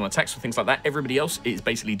disadvantages on attacks or things like that. Everybody else is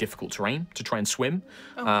basically difficult terrain to try and swim.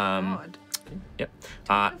 God. Yep.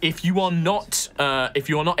 If you are not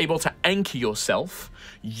able to anchor yourself,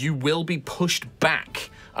 you will be pushed back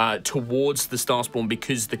towards the star spawn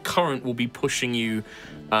because the current will be pushing you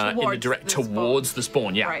towards the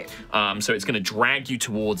spawn. Yeah. Right. So it's going to drag you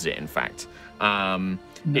towards it. In fact.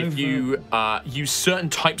 If you use certain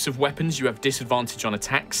types of weapons, you have disadvantage on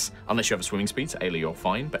attacks, unless you have a swimming speed, so Ayla, you're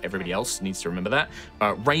fine, but everybody else needs to remember that.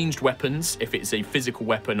 Ranged weapons, if it's a physical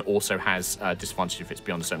weapon, also has disadvantage if it's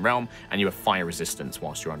beyond a certain realm, and you have fire resistance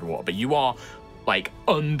whilst you're underwater. But you are, like,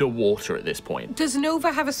 underwater at this point. Does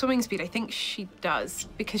Nova have a swimming speed? I think she does,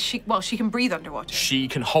 because she can breathe underwater. She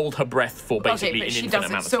can hold her breath for basically but an she infinite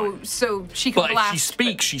doesn't. amount of time. So she can But blast. if she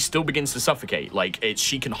speaks, she still begins to suffocate. Like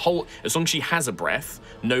she can hold as long as she has a breath.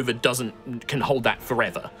 Nova can hold that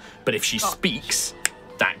forever. But if she speaks,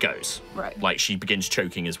 that goes. Right. Like she begins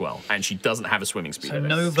choking as well, and she doesn't have a swimming speed. So of it.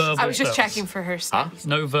 no verbal I was just spells. checking for her stats.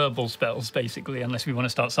 No verbal spells, basically, unless we want to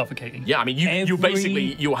start suffocating. Yeah, I mean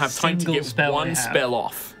you'll have time to single get spell I one have. spell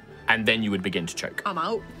off, and then you would begin to choke. I'm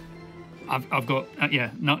out. I've got,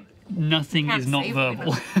 nothing Can't is not save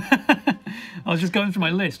verbal. I was just going through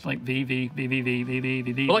my list, like V, V, V, V, V, V, V,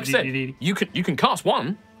 V, V, But like I V, said, V, V. you can cast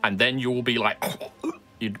one, and then you will be like.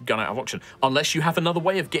 You're gonna have oxygen, unless you have another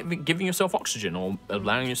way of giving yourself oxygen or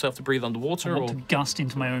allowing yourself to breathe underwater. I want to gust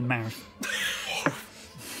into my own mouth.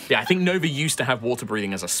 Yeah, I think Nova used to have water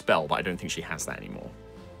breathing as a spell, but I don't think she has that anymore.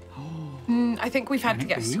 I think we've had to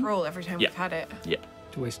get a scroll every time Yeah. we've had it. Yeah.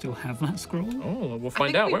 Do I still have that scroll? Oh, we'll I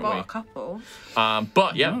find think out, we won't bought we? a couple.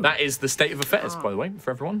 But yeah, Oh. that is the state of affairs, by the way,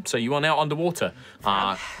 for everyone. So you are now underwater.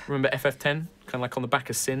 Remember FF10? Kind of like on the back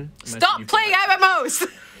of Sin? Imagine Stop you've playing MMOs!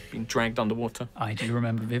 been dragged underwater. I do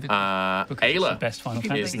remember vividly. Because it's the Ayla best Final is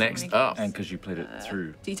Fantasy. next up. And because you played it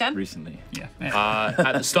through D10? recently. Yeah.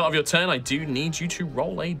 At the start of your turn, I do need you to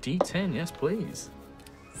roll a d10. Yes, please.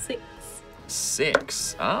 6.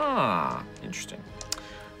 6. Ah, interesting.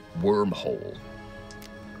 Wormhole.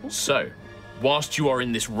 So, whilst you are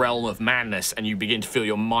in this realm of madness and you begin to feel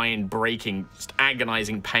your mind breaking, just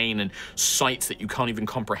agonizing pain and sights that you can't even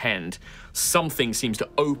comprehend, something seems to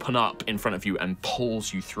open up in front of you and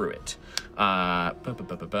pulls you through it.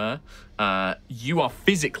 You are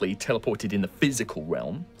physically teleported in the physical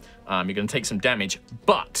realm. You're going to take some damage,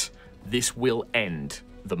 but this will end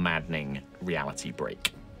the maddening reality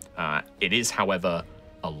break. It is, however,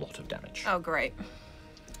 a lot of damage. Oh, great.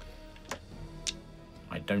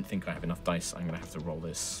 I don't think I have enough dice. I'm going to have to roll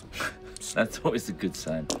this. That's always a good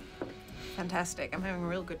sign. Fantastic. I'm having a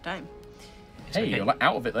real good time. Hey, okay. you're like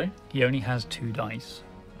out of it, though. He only has 2 dice.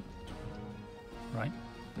 Right?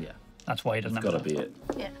 Yeah. That's why he doesn't Gotta have be it.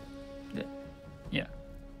 Yeah. Yeah. Yeah.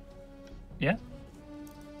 Yeah?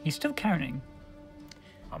 He's still counting.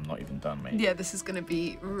 I'm not even done, mate. Yeah, this is going to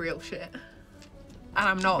be real shit. And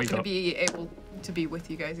I'm not We going to got- be able to be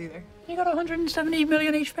with you guys either. You got 170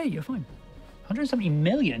 million HP. You're fine. 170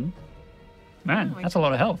 million? Man, my that's a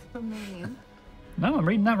lot of health. A million. No, I'm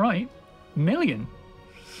reading that right. Million.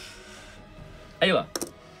 Ayla,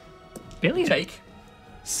 Billion. take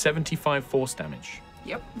 75 force damage.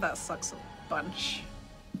 Yep, that sucks a bunch.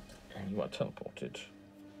 And you are teleported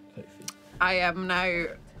 30 feet. I am now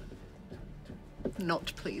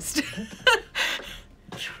not pleased.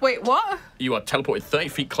 Wait, what? You are teleported 30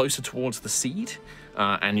 feet closer towards the seed,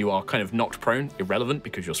 and you are kind of knocked prone, irrelevant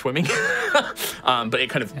because you're swimming. But it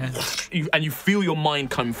kind of, you feel your mind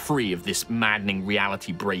come free of this maddening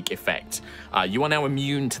reality break effect. You are now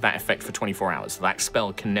immune to that effect for 24 hours. So that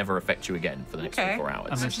spell can never affect you again for the next Okay. 24 hours.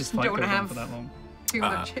 Unless this just fight don't goes on have- for that long.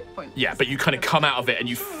 200 hit points. Yeah, but you kind of come out of it and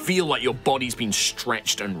you feel like your body's been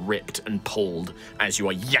stretched and ripped and pulled as you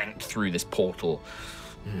are yanked through this portal.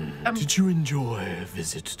 Did you enjoy a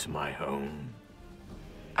visit to my home?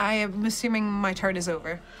 I am assuming my turn is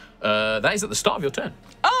over. That is at the start of your turn.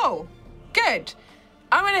 Oh, good.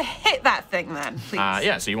 I'm going to hit that thing then, please.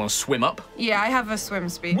 Yeah, so you want to swim up. Yeah, I have a swim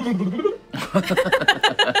speed.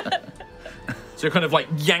 So you're kind of like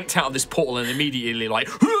yanked out of this portal and immediately like...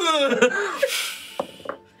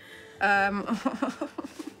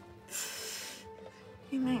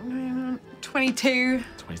 22.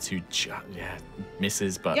 22, yeah,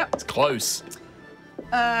 misses, but Yep. it's close.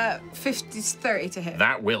 50, 30 to hit.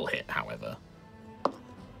 That will hit, however.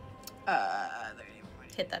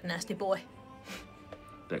 Hit that nasty boy.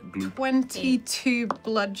 That gloop. 22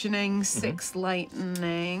 bludgeoning, 6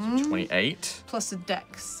 lightning, 28. plus a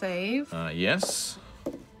dex save. Yes.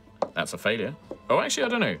 That's a failure. Oh, actually, I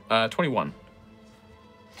don't know. 21.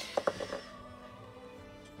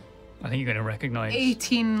 I think you're going to recognize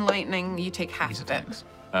 18 lightning, you take half these of it.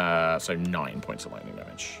 attacks. So 9 points of lightning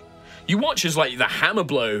damage. You watch as like the hammer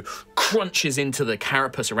blow crunches into the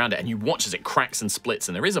carapace around it, and you watch as it cracks and splits,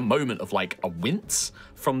 and there is a moment of like a wince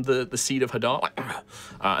from the Seed of Hadar, like,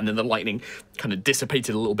 and then the lightning kind of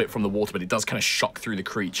dissipated a little bit from the water, but it does kind of shock through the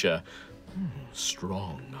creature.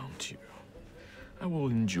 Strong, aren't you? I will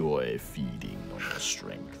enjoy feeding on your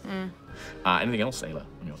strength. Anything else, Ayla,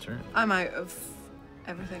 on your turn? I'm out of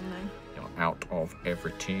everything now. You're out of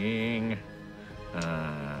everything.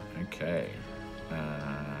 Okay.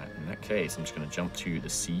 In that case, I'm just going to jump to the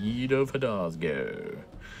Seed of Hadar's go.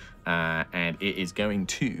 And it is going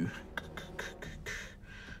to...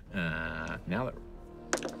 now that...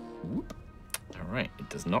 Whoop. All right, it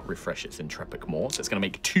does not refresh its Intrepic more, so it's going to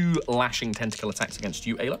make 2 lashing tentacle attacks against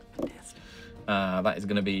you, Ayla. That is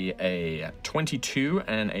going to be a 22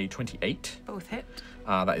 and a 28. Both hit.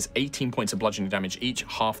 That is 18 points of bludgeoning damage each,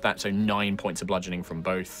 half that, so 9 points of bludgeoning from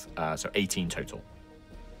both, so 18 total.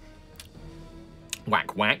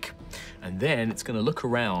 Whack, whack. And then it's going to look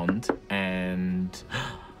around and...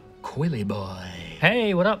 Quilly boy.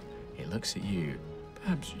 Hey, what up? It looks at you.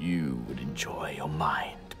 Perhaps you would enjoy your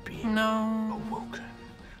mind being No. awoken.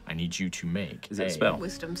 I need you to make Is it a spell?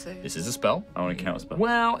 Wisdom save. This is a spell. I want to count a spell.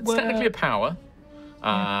 Well, it's technically a power. But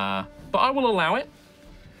I will allow it.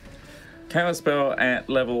 Counter spell at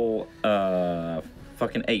level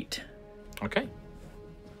fucking 8. Okay.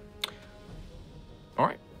 All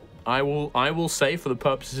right. I will say for the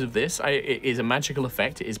purposes of this, it is a magical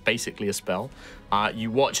effect. It is basically a spell.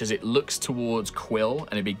 You watch as it looks towards Quill,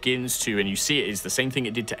 and it begins to, and you see it is the same thing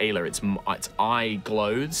it did to Ayla. Its eye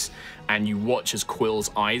glows, and you watch as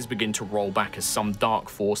Quill's eyes begin to roll back as some dark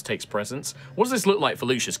force takes presence. What does this look like for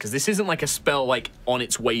Lucius? Because this isn't like a spell like on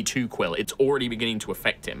its way to Quill. It's already beginning to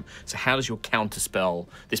affect him. So how does your counterspell,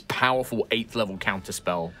 this powerful 8th level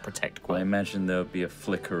counterspell, protect Quill? I imagine there'll be a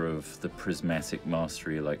flicker of the prismatic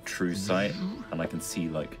mastery, like true sight, and I can see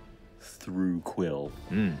like through Quill.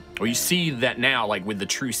 Well, you see that now, like with the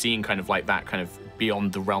true seeing kind of like that kind of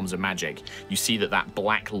beyond the realms of magic, you see that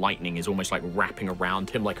black lightning is almost like wrapping around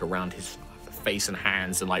him, like around his face and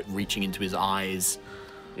hands and like reaching into his eyes.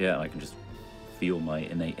 Yeah, I can just feel my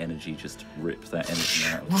innate energy just rip that energy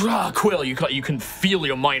out. Quill, you can feel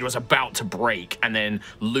your mind was about to break, and then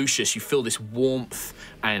Lucius, you feel this warmth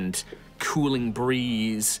and cooling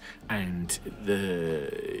breeze and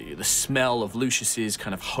the smell of Lucius's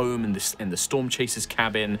kind of home in the Storm Chaser's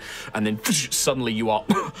cabin, and then suddenly you are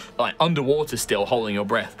like underwater still, holding your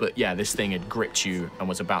breath. But yeah, this thing had gripped you and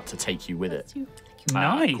was about to take you with it.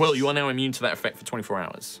 Nice. Quill, you are now immune to that effect for 24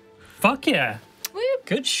 hours. Fuck yeah.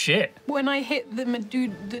 Good shit. When I hit the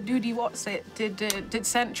duty, what's it? Did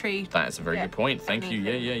Sentry? That is a very good point. Thank you.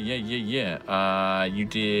 Yeah. You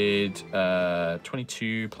did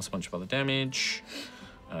 22 plus a bunch of other damage.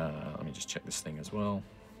 Let me just check this thing as well.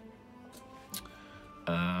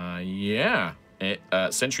 Yeah.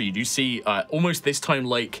 Sentry, you do see almost this time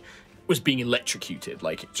like was being electrocuted.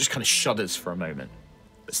 Like it just kind of shudders for a moment,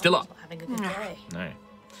 but still up. Not having a good day. No.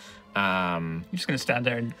 You're just going to stand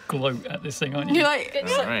there and gloat at this thing, aren't you? You're like,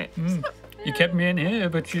 All right. You kept me in here,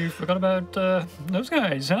 but you forgot about those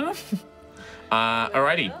guys, huh?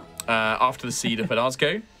 Alrighty. After the Seed of Hadar's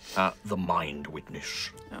go, the Mind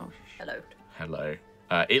Witness. oh, Hello. Hello.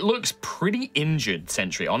 It looks pretty injured,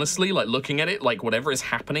 Sentry. Honestly, like looking at it, like whatever is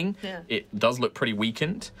happening, it does look pretty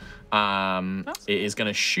weakened. It is going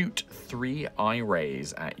to shoot 3 eye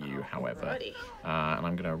rays at you, however. Alrighty. And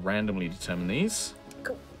I'm going to randomly determine these.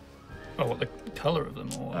 Cool. Oh, what, the colour of them?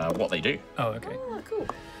 Or... What they do. Oh, okay. Oh, cool.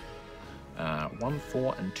 1,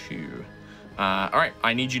 4, and 2. All right,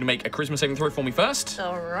 I need you to make a charisma saving throw for me first,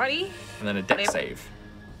 Alrighty. and then a dex save.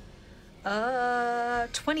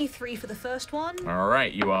 23 for the first one. All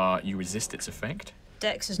right, you resist its effect.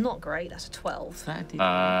 Dex is not great. That's a 12. Oh,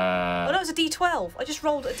 Uh, no, it's a D12. I just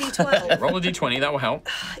rolled a D12. roll a d20, that will help.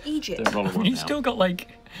 Egypt. Don't roll a one You now. still got, like,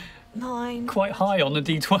 9. quite high on the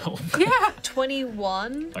D12. yeah.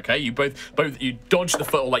 21. Okay, you both you dodge the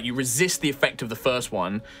foot, like you resist the effect of the first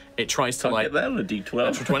one. It tries to Can't like get that on a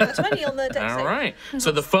D12. 20. 20 on the dex All save. right.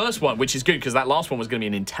 So the first one, which is good because that last one was going to be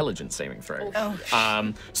an intelligence saving throw.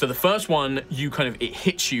 Oh. So the first one, it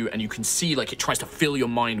hits you, and you can see like it tries to fill your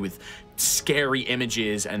mind with scary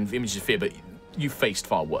images and images of fear, but you've faced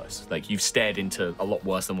far worse. Like you've stared into a lot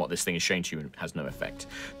worse than what this thing is showing to you and has no effect.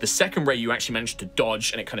 The second ray you actually managed to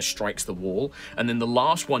dodge, and it kind of strikes the wall. And then the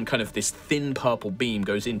last one, kind of this thin purple beam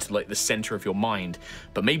goes into like the center of your mind.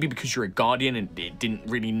 But maybe because you're a guardian and it didn't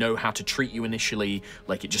really know how to treat you initially,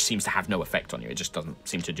 like it just seems to have no effect on you. It just doesn't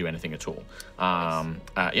seem to do anything at all.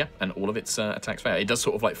 Yeah, and all of its attacks fail. It does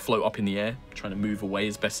sort of like float up in the air, trying to move away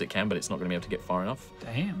as best it can, but it's not going to be able to get far enough.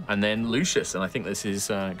 Damn. And then Lucius, and I think this is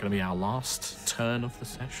going to be our last turn of the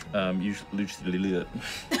session. Usually,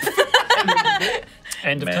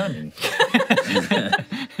 End of turn.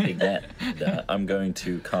 take that. I'm going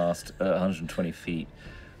to cast 120 feet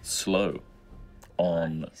slow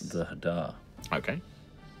on the Hadar Okay.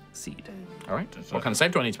 seed. All right. What kind of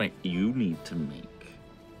save do I need to make? You need to make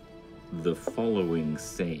the following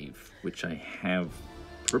save, which I have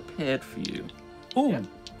prepared for you. Ooh.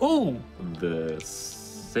 Ooh. The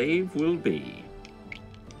save will be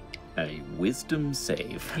a wisdom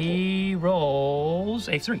save. He rolls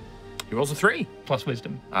a 3 He rolls a 3. plus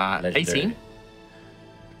wisdom. 18.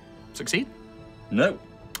 Succeed. No.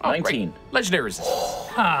 Oh, 19. Great. Legendary resistance.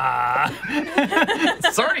 Ah.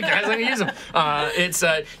 Sorry, guys, I'm gonna use them. It's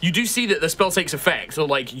you do see that the spell takes effect, or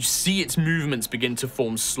like you see its movements begin to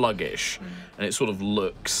form sluggish, and it sort of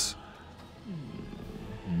looks.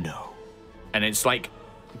 No. And it's like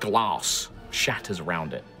glass shatters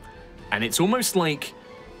around it, and it's almost like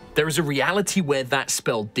there is a reality where that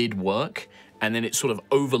spell did work, and then it sort of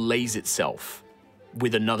overlays itself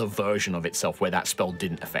with another version of itself where that spell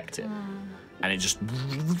didn't affect it. And it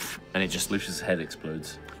just Lucius' head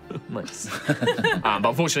explodes. nice. But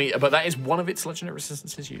unfortunately, that is one of its legendary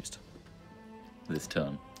resistances used. This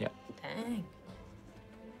turn. Yeah. Dang.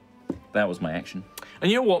 that was my action. And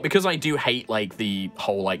you know what? Because I do hate like the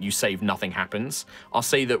whole like you save nothing happens. I'll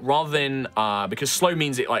say that rather than because slow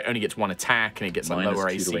means it like only gets one attack and it gets like Minus lower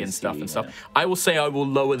 2 to AC and stuff and yeah. stuff. I will say I will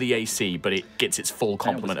lower the AC, but it gets its full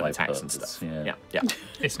complement of my attacks and purpose, stuff. yeah. Yeah, yeah,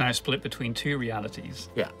 It's now split between 2 realities.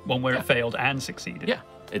 yeah. One where it failed and succeeded. Yeah.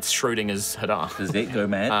 It's Schrodinger's Hadar. Does it go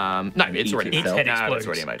mad? No, it's already Its made. head No, it's explodes.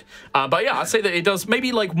 already made. But yeah, I'd say that it does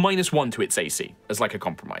maybe like -1 to its AC as like a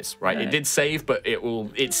compromise, right? It Right. did save, but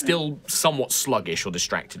it's still somewhat sluggish or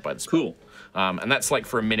distracted by the spell. Cool. And that's like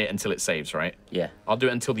for a minute until it saves, right? Yeah. I'll do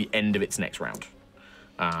it until the end of its next round.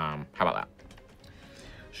 How about that?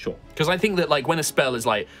 Sure. Because I think that like when a spell is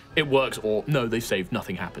like it works or no, they save,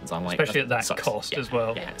 nothing happens. I'm like, Especially at that sucks. cost Yeah, as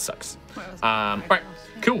well. Yeah, it sucks. Well, it was Right,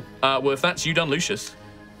 cool. Well, if that's you done, Lucius.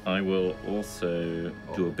 I will also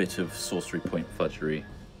do a bit of sorcery point fudgery.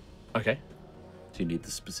 Okay. Do you need the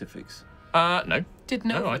specifics? No. Did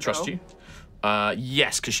No, Nova I trust go? you.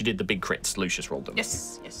 Yes, because she did the big crits. Lucius rolled them.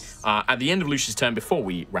 Yes, yes. At the end of Lucius' turn, before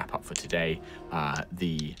we wrap up for today,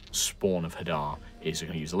 the Spawn of Hadar is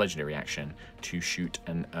going to use a legendary action to shoot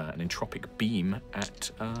an entropic beam at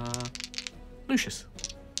Lucius.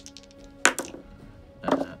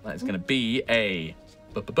 That is going to be a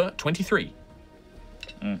 23.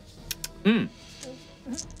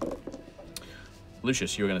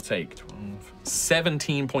 Lucius, you're going to take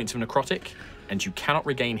 17 points of necrotic, and you cannot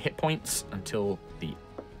regain hit points until the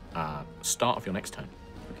start of your next turn.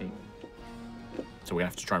 Okay. So we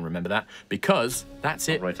have to try and remember that, because that's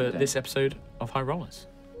it write for it down. this episode of High Rollers.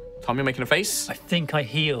 Tom, you're making a face? I think I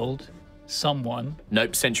healed someone.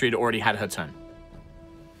 Nope, Sentry had already had her turn.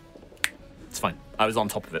 It's fine. I was on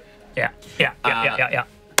top of it. Yeah.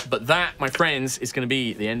 But that, my friends, is going to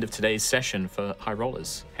be the end of today's session for High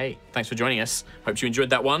Rollers. Hey, thanks for joining us. Hope you enjoyed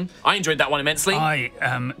that one. I enjoyed that one immensely. I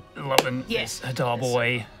am loving Yes. this Hadar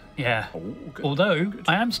boy. Yeah. Oh, good. Although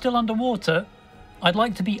I am still underwater, I'd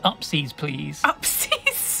like to be upseas, please.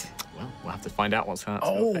 Upseas. Well, we'll have to find out what's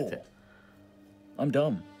happening. Oh. I'm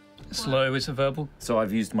dumb. Slow is a verbal. So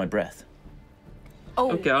I've used my breath.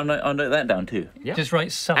 Oh. Okay, I'll note that down too. Yeah. Just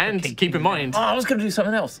write suffocating. And keep in mind, Oh, I was going to do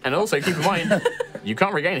something else. and also keep in mind, you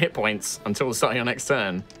can't regain hit points until the start of your next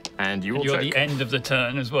turn, and you will You're choke. the end of the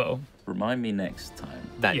turn as well. Remind me next time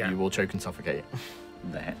That Yeah. you will choke and suffocate.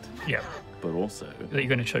 that, Yeah. but also That you're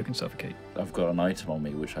going to choke and suffocate. I've got an item on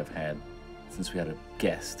me which I've had since we had a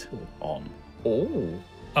guest on. Oh.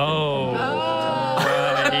 Oh.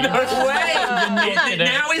 No way!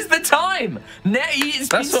 Now is the time! It's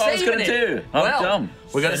That's been what I was saving going it. to do. I'm Well, dumb.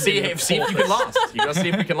 We're gonna see if you can last. You gotta see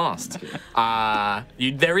if you can last.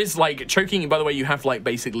 There is like choking. By the way, you have like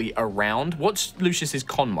basically a round. What's Lucius's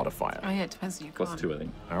con modifier? Oh yeah, it depends on your Plus con. 2, I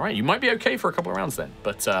think. All right, you might be okay for a couple of rounds then.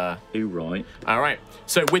 But You're right. all right.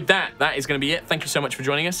 So with that, that is going to be it. Thank you so much for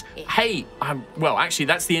joining us. Hey, well, actually,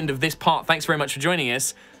 that's the end of this part. Thanks very much for joining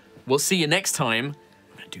us. We'll see you next time.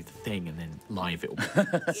 I'm gonna do the thing and then live it'll be.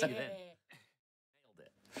 See you then.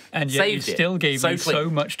 And yet you Saved it. still gave So me clean. so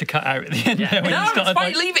much to cut out at the end there when No, you it's started fine.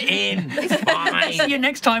 like, Leave it in. It's fine. see you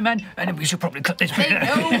next time, man. And then we should probably cut this bit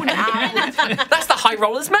out. No, no. That's the High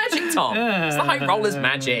Rollers magic, Tom. It's the High Rollers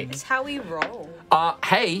magic. It's how we roll.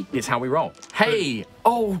 Hey, it's how we roll. Hey,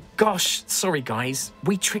 oh gosh, sorry guys,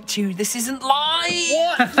 we tricked you. This isn't live.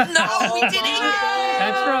 What? No, we didn't.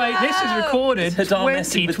 That's right. This is recorded It's Hadar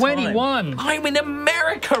messing with time. 2021. I'm in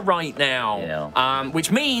America right now. Yeah.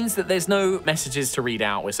 Which means that there's no messages to read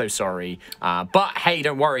out. We're so sorry. But hey,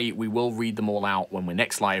 don't worry. We will read them all out when we're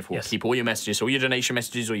next live. We'll Yes. keep all your messages, all your donation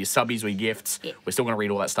messages, all your subbies, all your gifts. We're still going to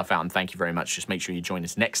read all that stuff out. And thank you very much. Just make sure you join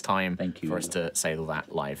us next time Thank you. for us to say all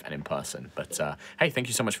that live and in person. But hey, thank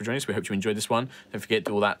you so much for joining us. We hope you enjoyed this one. Don't forget to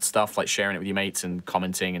do all that stuff like sharing it with your mates and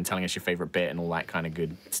commenting and telling us your favorite bit and all that kind of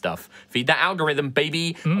good stuff. Feed that algorithm,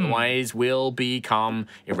 baby. Otherwise, we'll become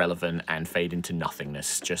irrelevant and fade into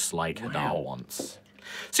nothingness, just like Hadar wants.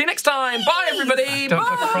 See you next time. Bye, everybody. Don't,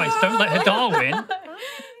 Bye. for Christ, don't let Hadar win.